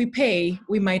 if we pay,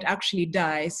 we might actually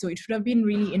die. So it would have been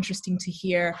really interesting to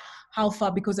hear how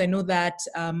far, because I know that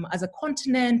as a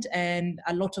continent and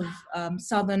a lot of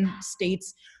southern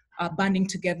states banding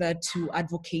together to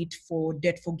advocate for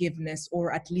debt forgiveness,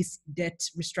 or at least debt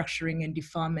restructuring and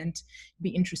deferment. It'd be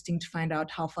interesting to find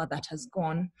out how far that has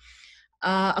gone.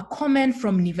 A comment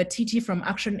from Nivatiti from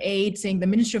Action Aid saying the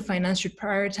Ministry of Finance should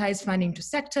prioritize funding to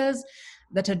sectors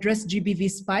that address GBV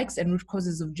spikes and root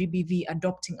causes of GBV,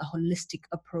 adopting a holistic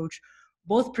approach.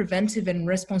 Both preventive and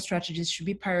response strategies should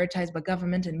be prioritized by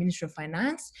government and Ministry of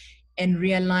Finance and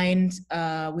realigned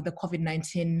with the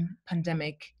COVID-19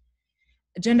 pandemic.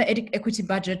 Gender equity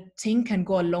budgeting can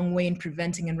go a long way in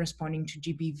preventing and responding to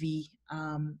GBV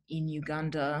in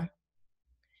Uganda.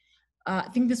 I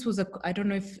think this was I don't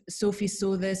know if Sophie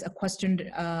saw this, a question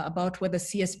about whether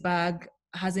CS-BAG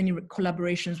has any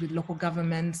collaborations with local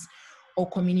governments or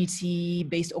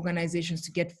community-based organizations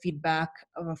to get feedback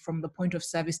from the point of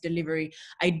service delivery.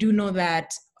 I do know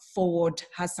that Forward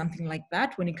has something like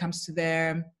that when it comes to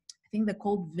their, I think they're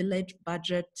called village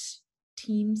budget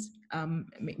teams.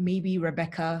 Maybe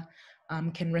Rebecca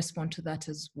can respond to that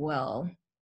as well.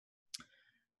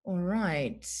 All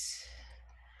right.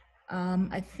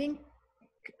 I think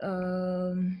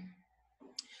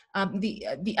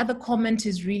the other comment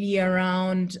is really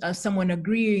around someone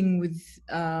agreeing with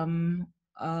the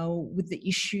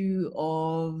issue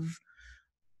of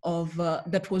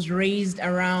that was raised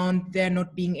around there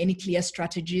not being any clear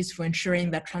strategies for ensuring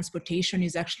that transportation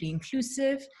is actually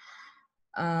inclusive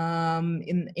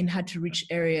in hard to reach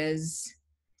areas,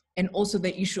 and also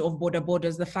the issue of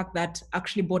borders, the fact that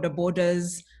actually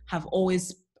borders have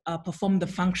always perform the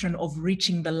function of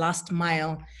reaching the last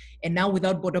mile. And now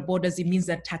without borders, it means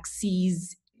that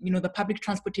taxis, the public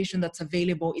transportation that's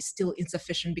available is still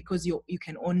insufficient because you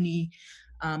can only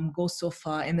go so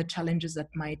far, and the challenges that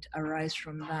might arise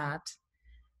from that.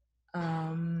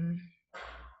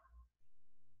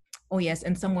 Oh yes,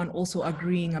 and someone also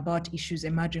agreeing about issues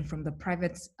emerging from the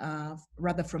private,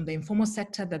 rather from the informal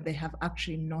sector, that they have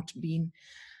actually not been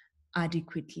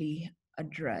adequately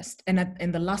addressed.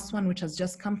 And the last one, which has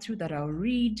just come through, that I'll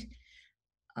read,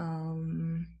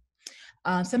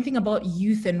 something about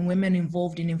youth and women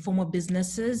involved in informal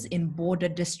businesses in border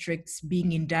districts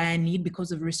being in dire need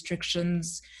because of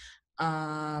restrictions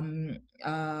around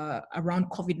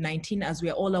COVID-19. As we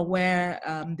are all aware,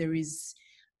 there is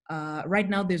right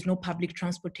now there's no public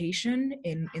transportation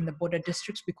in the border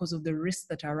districts because of the risks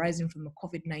that are arising from the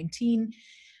COVID-19.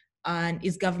 And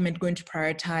is government going to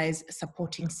prioritize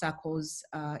supporting circles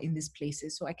in these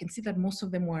places? So I can see that most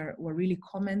of them were really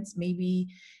comments. Maybe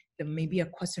there may be a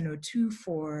question or two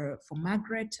for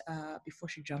Margaret before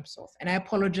she jumps off. And I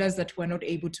apologize that we're not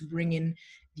able to bring in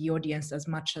the audience as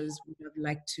much as we would have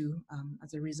liked to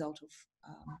as a result of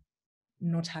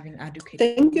not having adequate.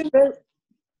 Thank you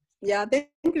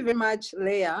very much,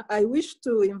 Leah. I wish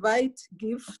to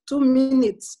give 2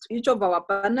 minutes to each of our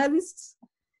panelists.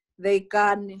 They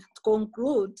can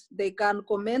conclude, they can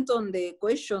comment on the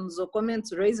questions or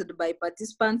comments raised by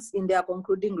participants in their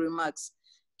concluding remarks.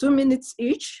 2 minutes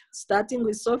each, starting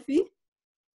with Sophie.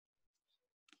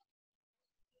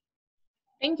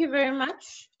 Thank you very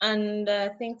much, and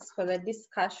thanks for the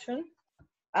discussion.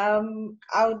 I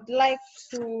would like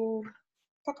to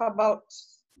talk about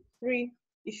 3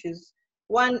 issues.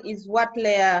 One is what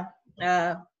Leah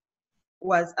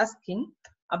was asking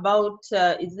about,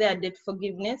 is there debt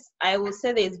forgiveness? I will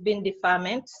say there's been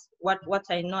deferment. What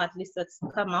I know, at least that's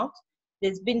come out,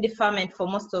 there's been deferment for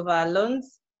most of our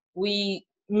loans.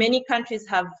 Many countries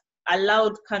have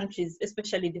allowed countries,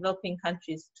 especially developing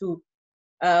countries, to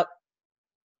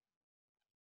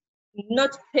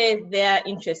not pay their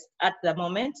interest at the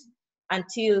moment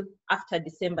until after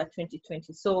December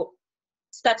 2020. So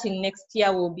starting next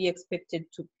year, we'll be expected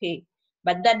to pay.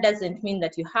 But that doesn't mean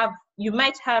that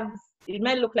it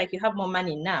might look like you have more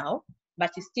money now,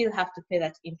 but you still have to pay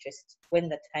that interest when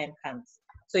the time comes.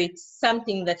 So it's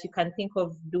something that you can think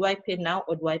of, do I pay now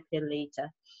or do I pay later?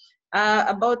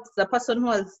 About the person who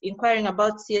was inquiring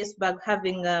about CSBAG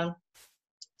having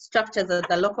structures at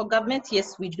the local government,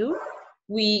 yes, we do.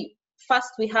 We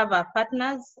have our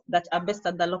partners that are based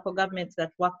at the local governments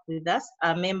that work with us,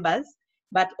 our members,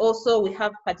 but also we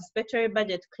have participatory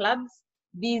budget clubs.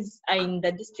 These are in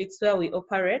the districts where we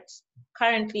operate,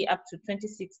 currently up to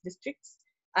 26 districts,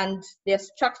 and they're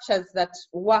structures that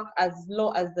work as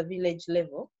low as the village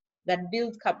level, that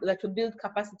will build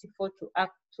capacity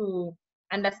to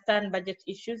understand budget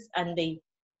issues, and they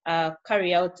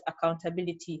carry out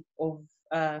accountability of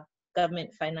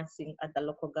government financing at the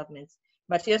local governments.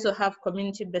 But we also have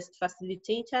community-based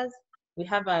facilitators, we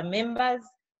have our members,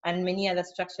 and many other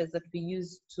structures that we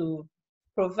use to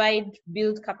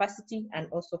build capacity and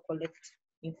also collect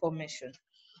information.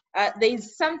 There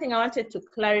is something I wanted to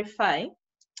clarify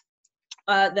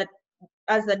that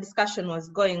as the discussion was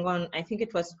going on, I think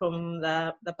it was from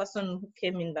the person who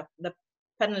came in, the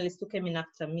panelist who came in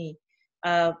after me,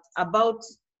 I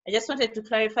just wanted to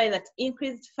clarify that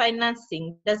increased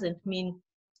financing doesn't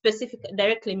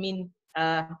directly mean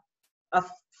a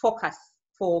focus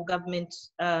for government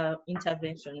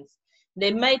interventions.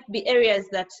 There might be areas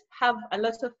that have a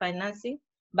lot of financing,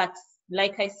 but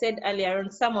like I said earlier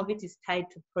on, some of it is tied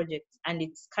to projects and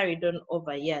it's carried on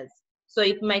over years. So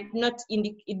it might not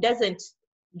it doesn't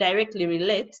directly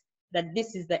relate that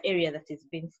this is the area that is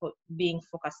being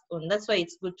focused on. That's why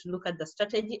it's good to look at the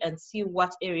strategy and see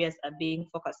what areas are being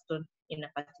focused on in a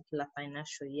particular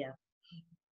financial year.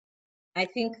 I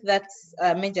think that's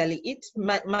majorly it.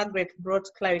 Margaret brought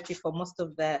clarity for most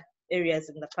of the areas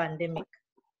in the pandemic.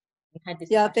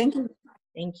 Yeah, thank you.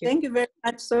 Thank you. Thank you very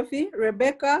much, Sophie.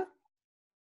 Rebecca?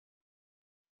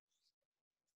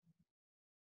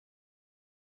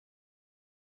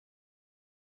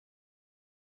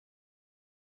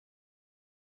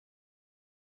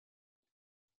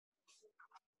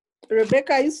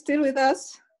 Rebecca, are you still with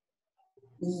us?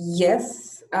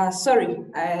 Yes, sorry,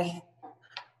 I've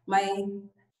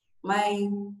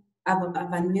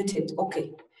unmuted.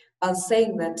 Okay, I'll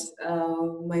say that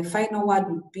my final word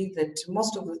would be that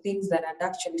most of the things that I'd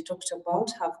actually talked about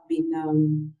have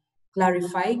been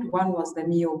clarified. One was the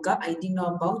yoga. I didn't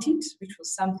know about it, which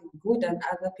was something good and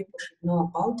other people should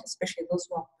know about, especially those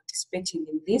who are participating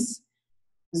in this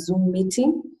Zoom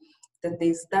meeting. that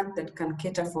there's that can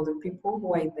cater for the people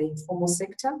who are in the informal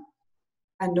sector.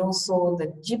 And also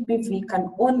that GBV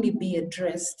can only be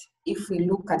addressed if we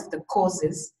look at the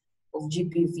causes of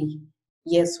GBV.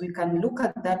 Yes, we can look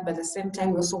at that, but at the same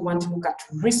time, we also want to look at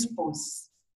response.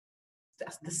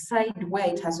 That's the side where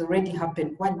it has already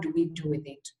happened. What do we do with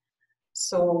it?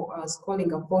 So I was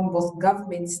calling upon both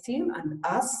government still and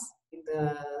us in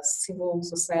the civil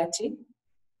society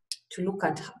to look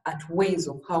at ways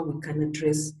of how we can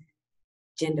address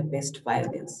gender-based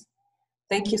violence.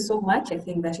 Thank you so much. I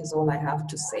think that is all I have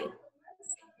to say.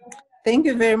 Thank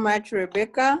you very much,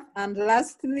 Rebecca. And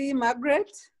lastly,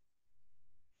 Margaret.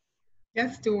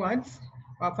 Just 2 words.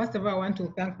 Well, first of all, I want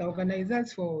to thank the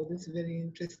organizers for this very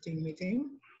interesting meeting.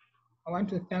 I want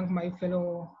to thank my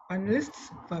fellow panelists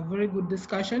for a very good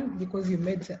discussion, because you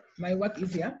made my work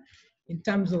easier in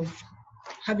terms of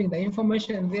having the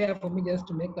information there for me just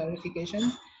to make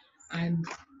clarifications and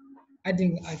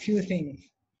adding a few things.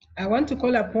 I want to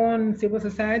call upon civil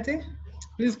society.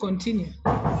 Please continue.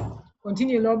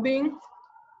 Continue lobbying,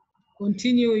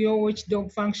 continue your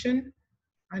watchdog function,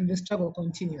 and the struggle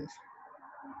continues.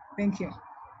 Thank you.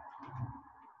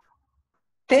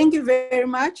 Thank you very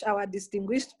much, our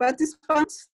distinguished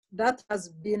participants. That has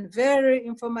been very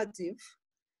informative.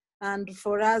 And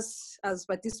for us as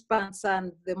participants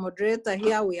and the moderator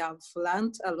here, we have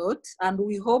learned a lot, and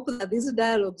we hope that these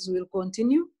dialogues will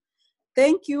continue.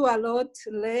 Thank you a lot,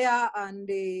 Leah and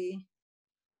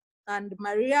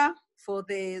Maria, for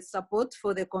the support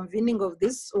for the convening of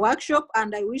this workshop.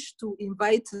 And I wish to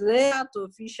invite Leah to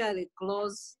officially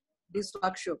close this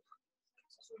workshop.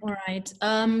 All right.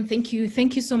 Thank you.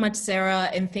 Thank you so much, Sarah.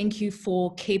 And thank you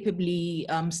for capably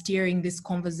steering this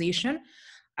conversation.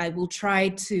 I will try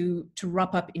to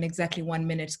wrap up in exactly 1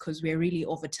 minute because we're really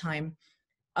over time.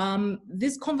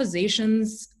 These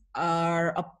conversations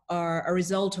are a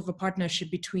result of a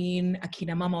partnership between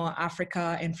Akina Mama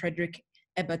Afrika and Friedrich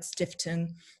Ebert Stiftung.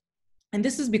 And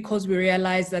this is because we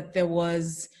realized that there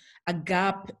was a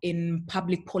gap in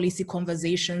public policy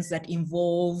conversations that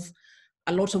involve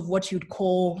a lot of what you'd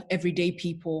call everyday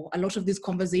people. A lot of these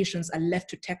conversations are left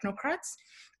to technocrats.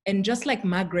 And just like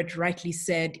Margaret rightly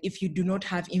said, if you do not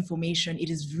have information, it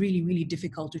is really, really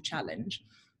difficult to challenge.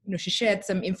 You know, she shared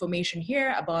some information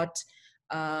here about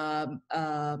the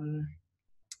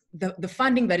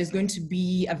funding that is going to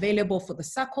be available for the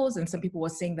circles, and some people were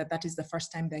saying that that is the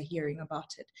first time they're hearing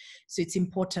about it. So it's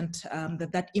important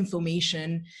that that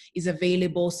information is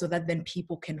available so that then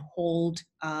people can hold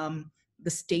the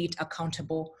state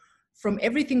accountable. From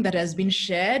everything that has been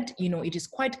shared, you know, it is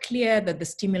quite clear that the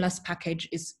stimulus package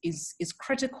is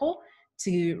critical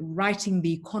to righting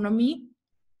the economy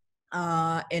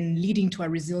and leading to a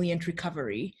resilient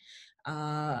recovery.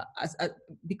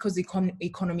 Because the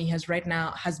economy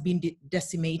has been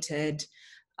decimated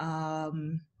by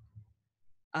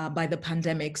the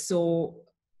pandemic. So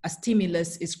a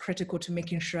stimulus is critical to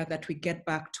making sure that we get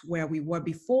back to where we were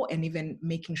before, and even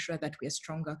making sure that we are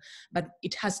stronger. But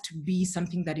it has to be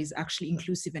something that is actually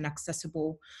inclusive and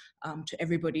accessible to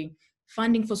everybody.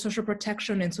 Funding for social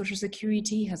protection and social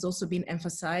security has also been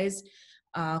emphasized.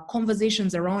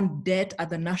 Conversations around debt at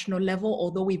the national level,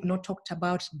 although we've not talked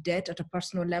about debt at a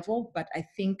personal level, but I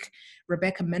think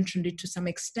Rebecca mentioned it to some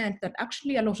extent, that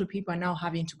actually a lot of people are now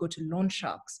having to go to loan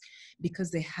sharks because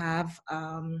they have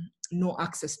no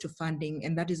access to funding.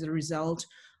 And that is a result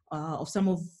of some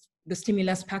of the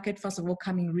stimulus package, first of all,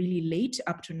 coming really late.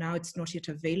 Up to now, it's not yet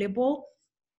available.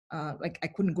 Like I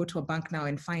couldn't go to a bank now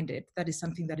and find it. That is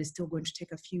something that is still going to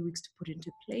take a few weeks to put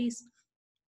into place.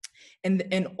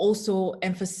 And also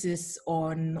emphasis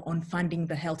on funding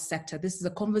the health sector. This is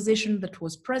a conversation that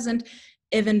was present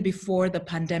even before the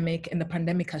pandemic, and the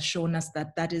pandemic has shown us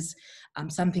that that is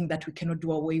something that we cannot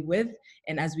do away with.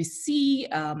 And as we see,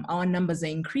 our numbers are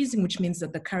increasing, which means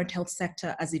that the current health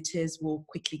sector as it is will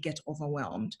quickly get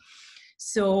overwhelmed.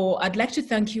 So I'd like to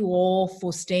thank you all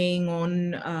for staying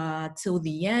on till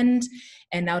the end.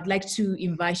 And I would like to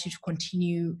invite you to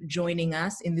continue joining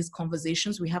us in these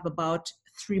conversations. We have about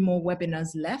 3 more webinars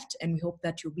left, and we hope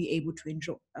that you'll be able to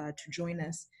join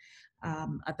us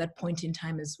at that point in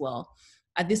time as well.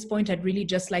 At this point, I'd really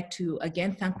just like to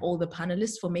again thank all the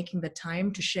panelists for making the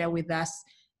time to share with us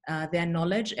their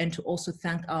knowledge, and to also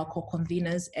thank our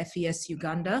co-conveners, FES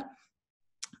Uganda,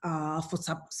 for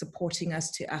supporting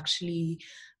us to actually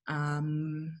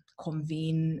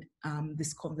convene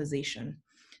this conversation.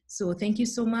 So thank you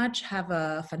so much. Have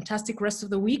a fantastic rest of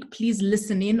the week. Please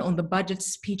listen in on the budget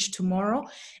speech tomorrow,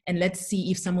 and let's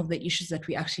see if some of the issues that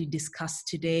we actually discussed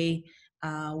today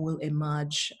will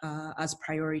emerge as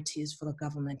priorities for the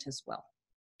government as well.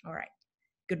 All right.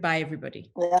 Goodbye,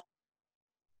 everybody. Yeah.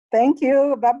 Thank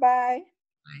you. Bye-bye.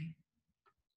 Bye.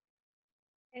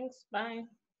 Thanks. Bye.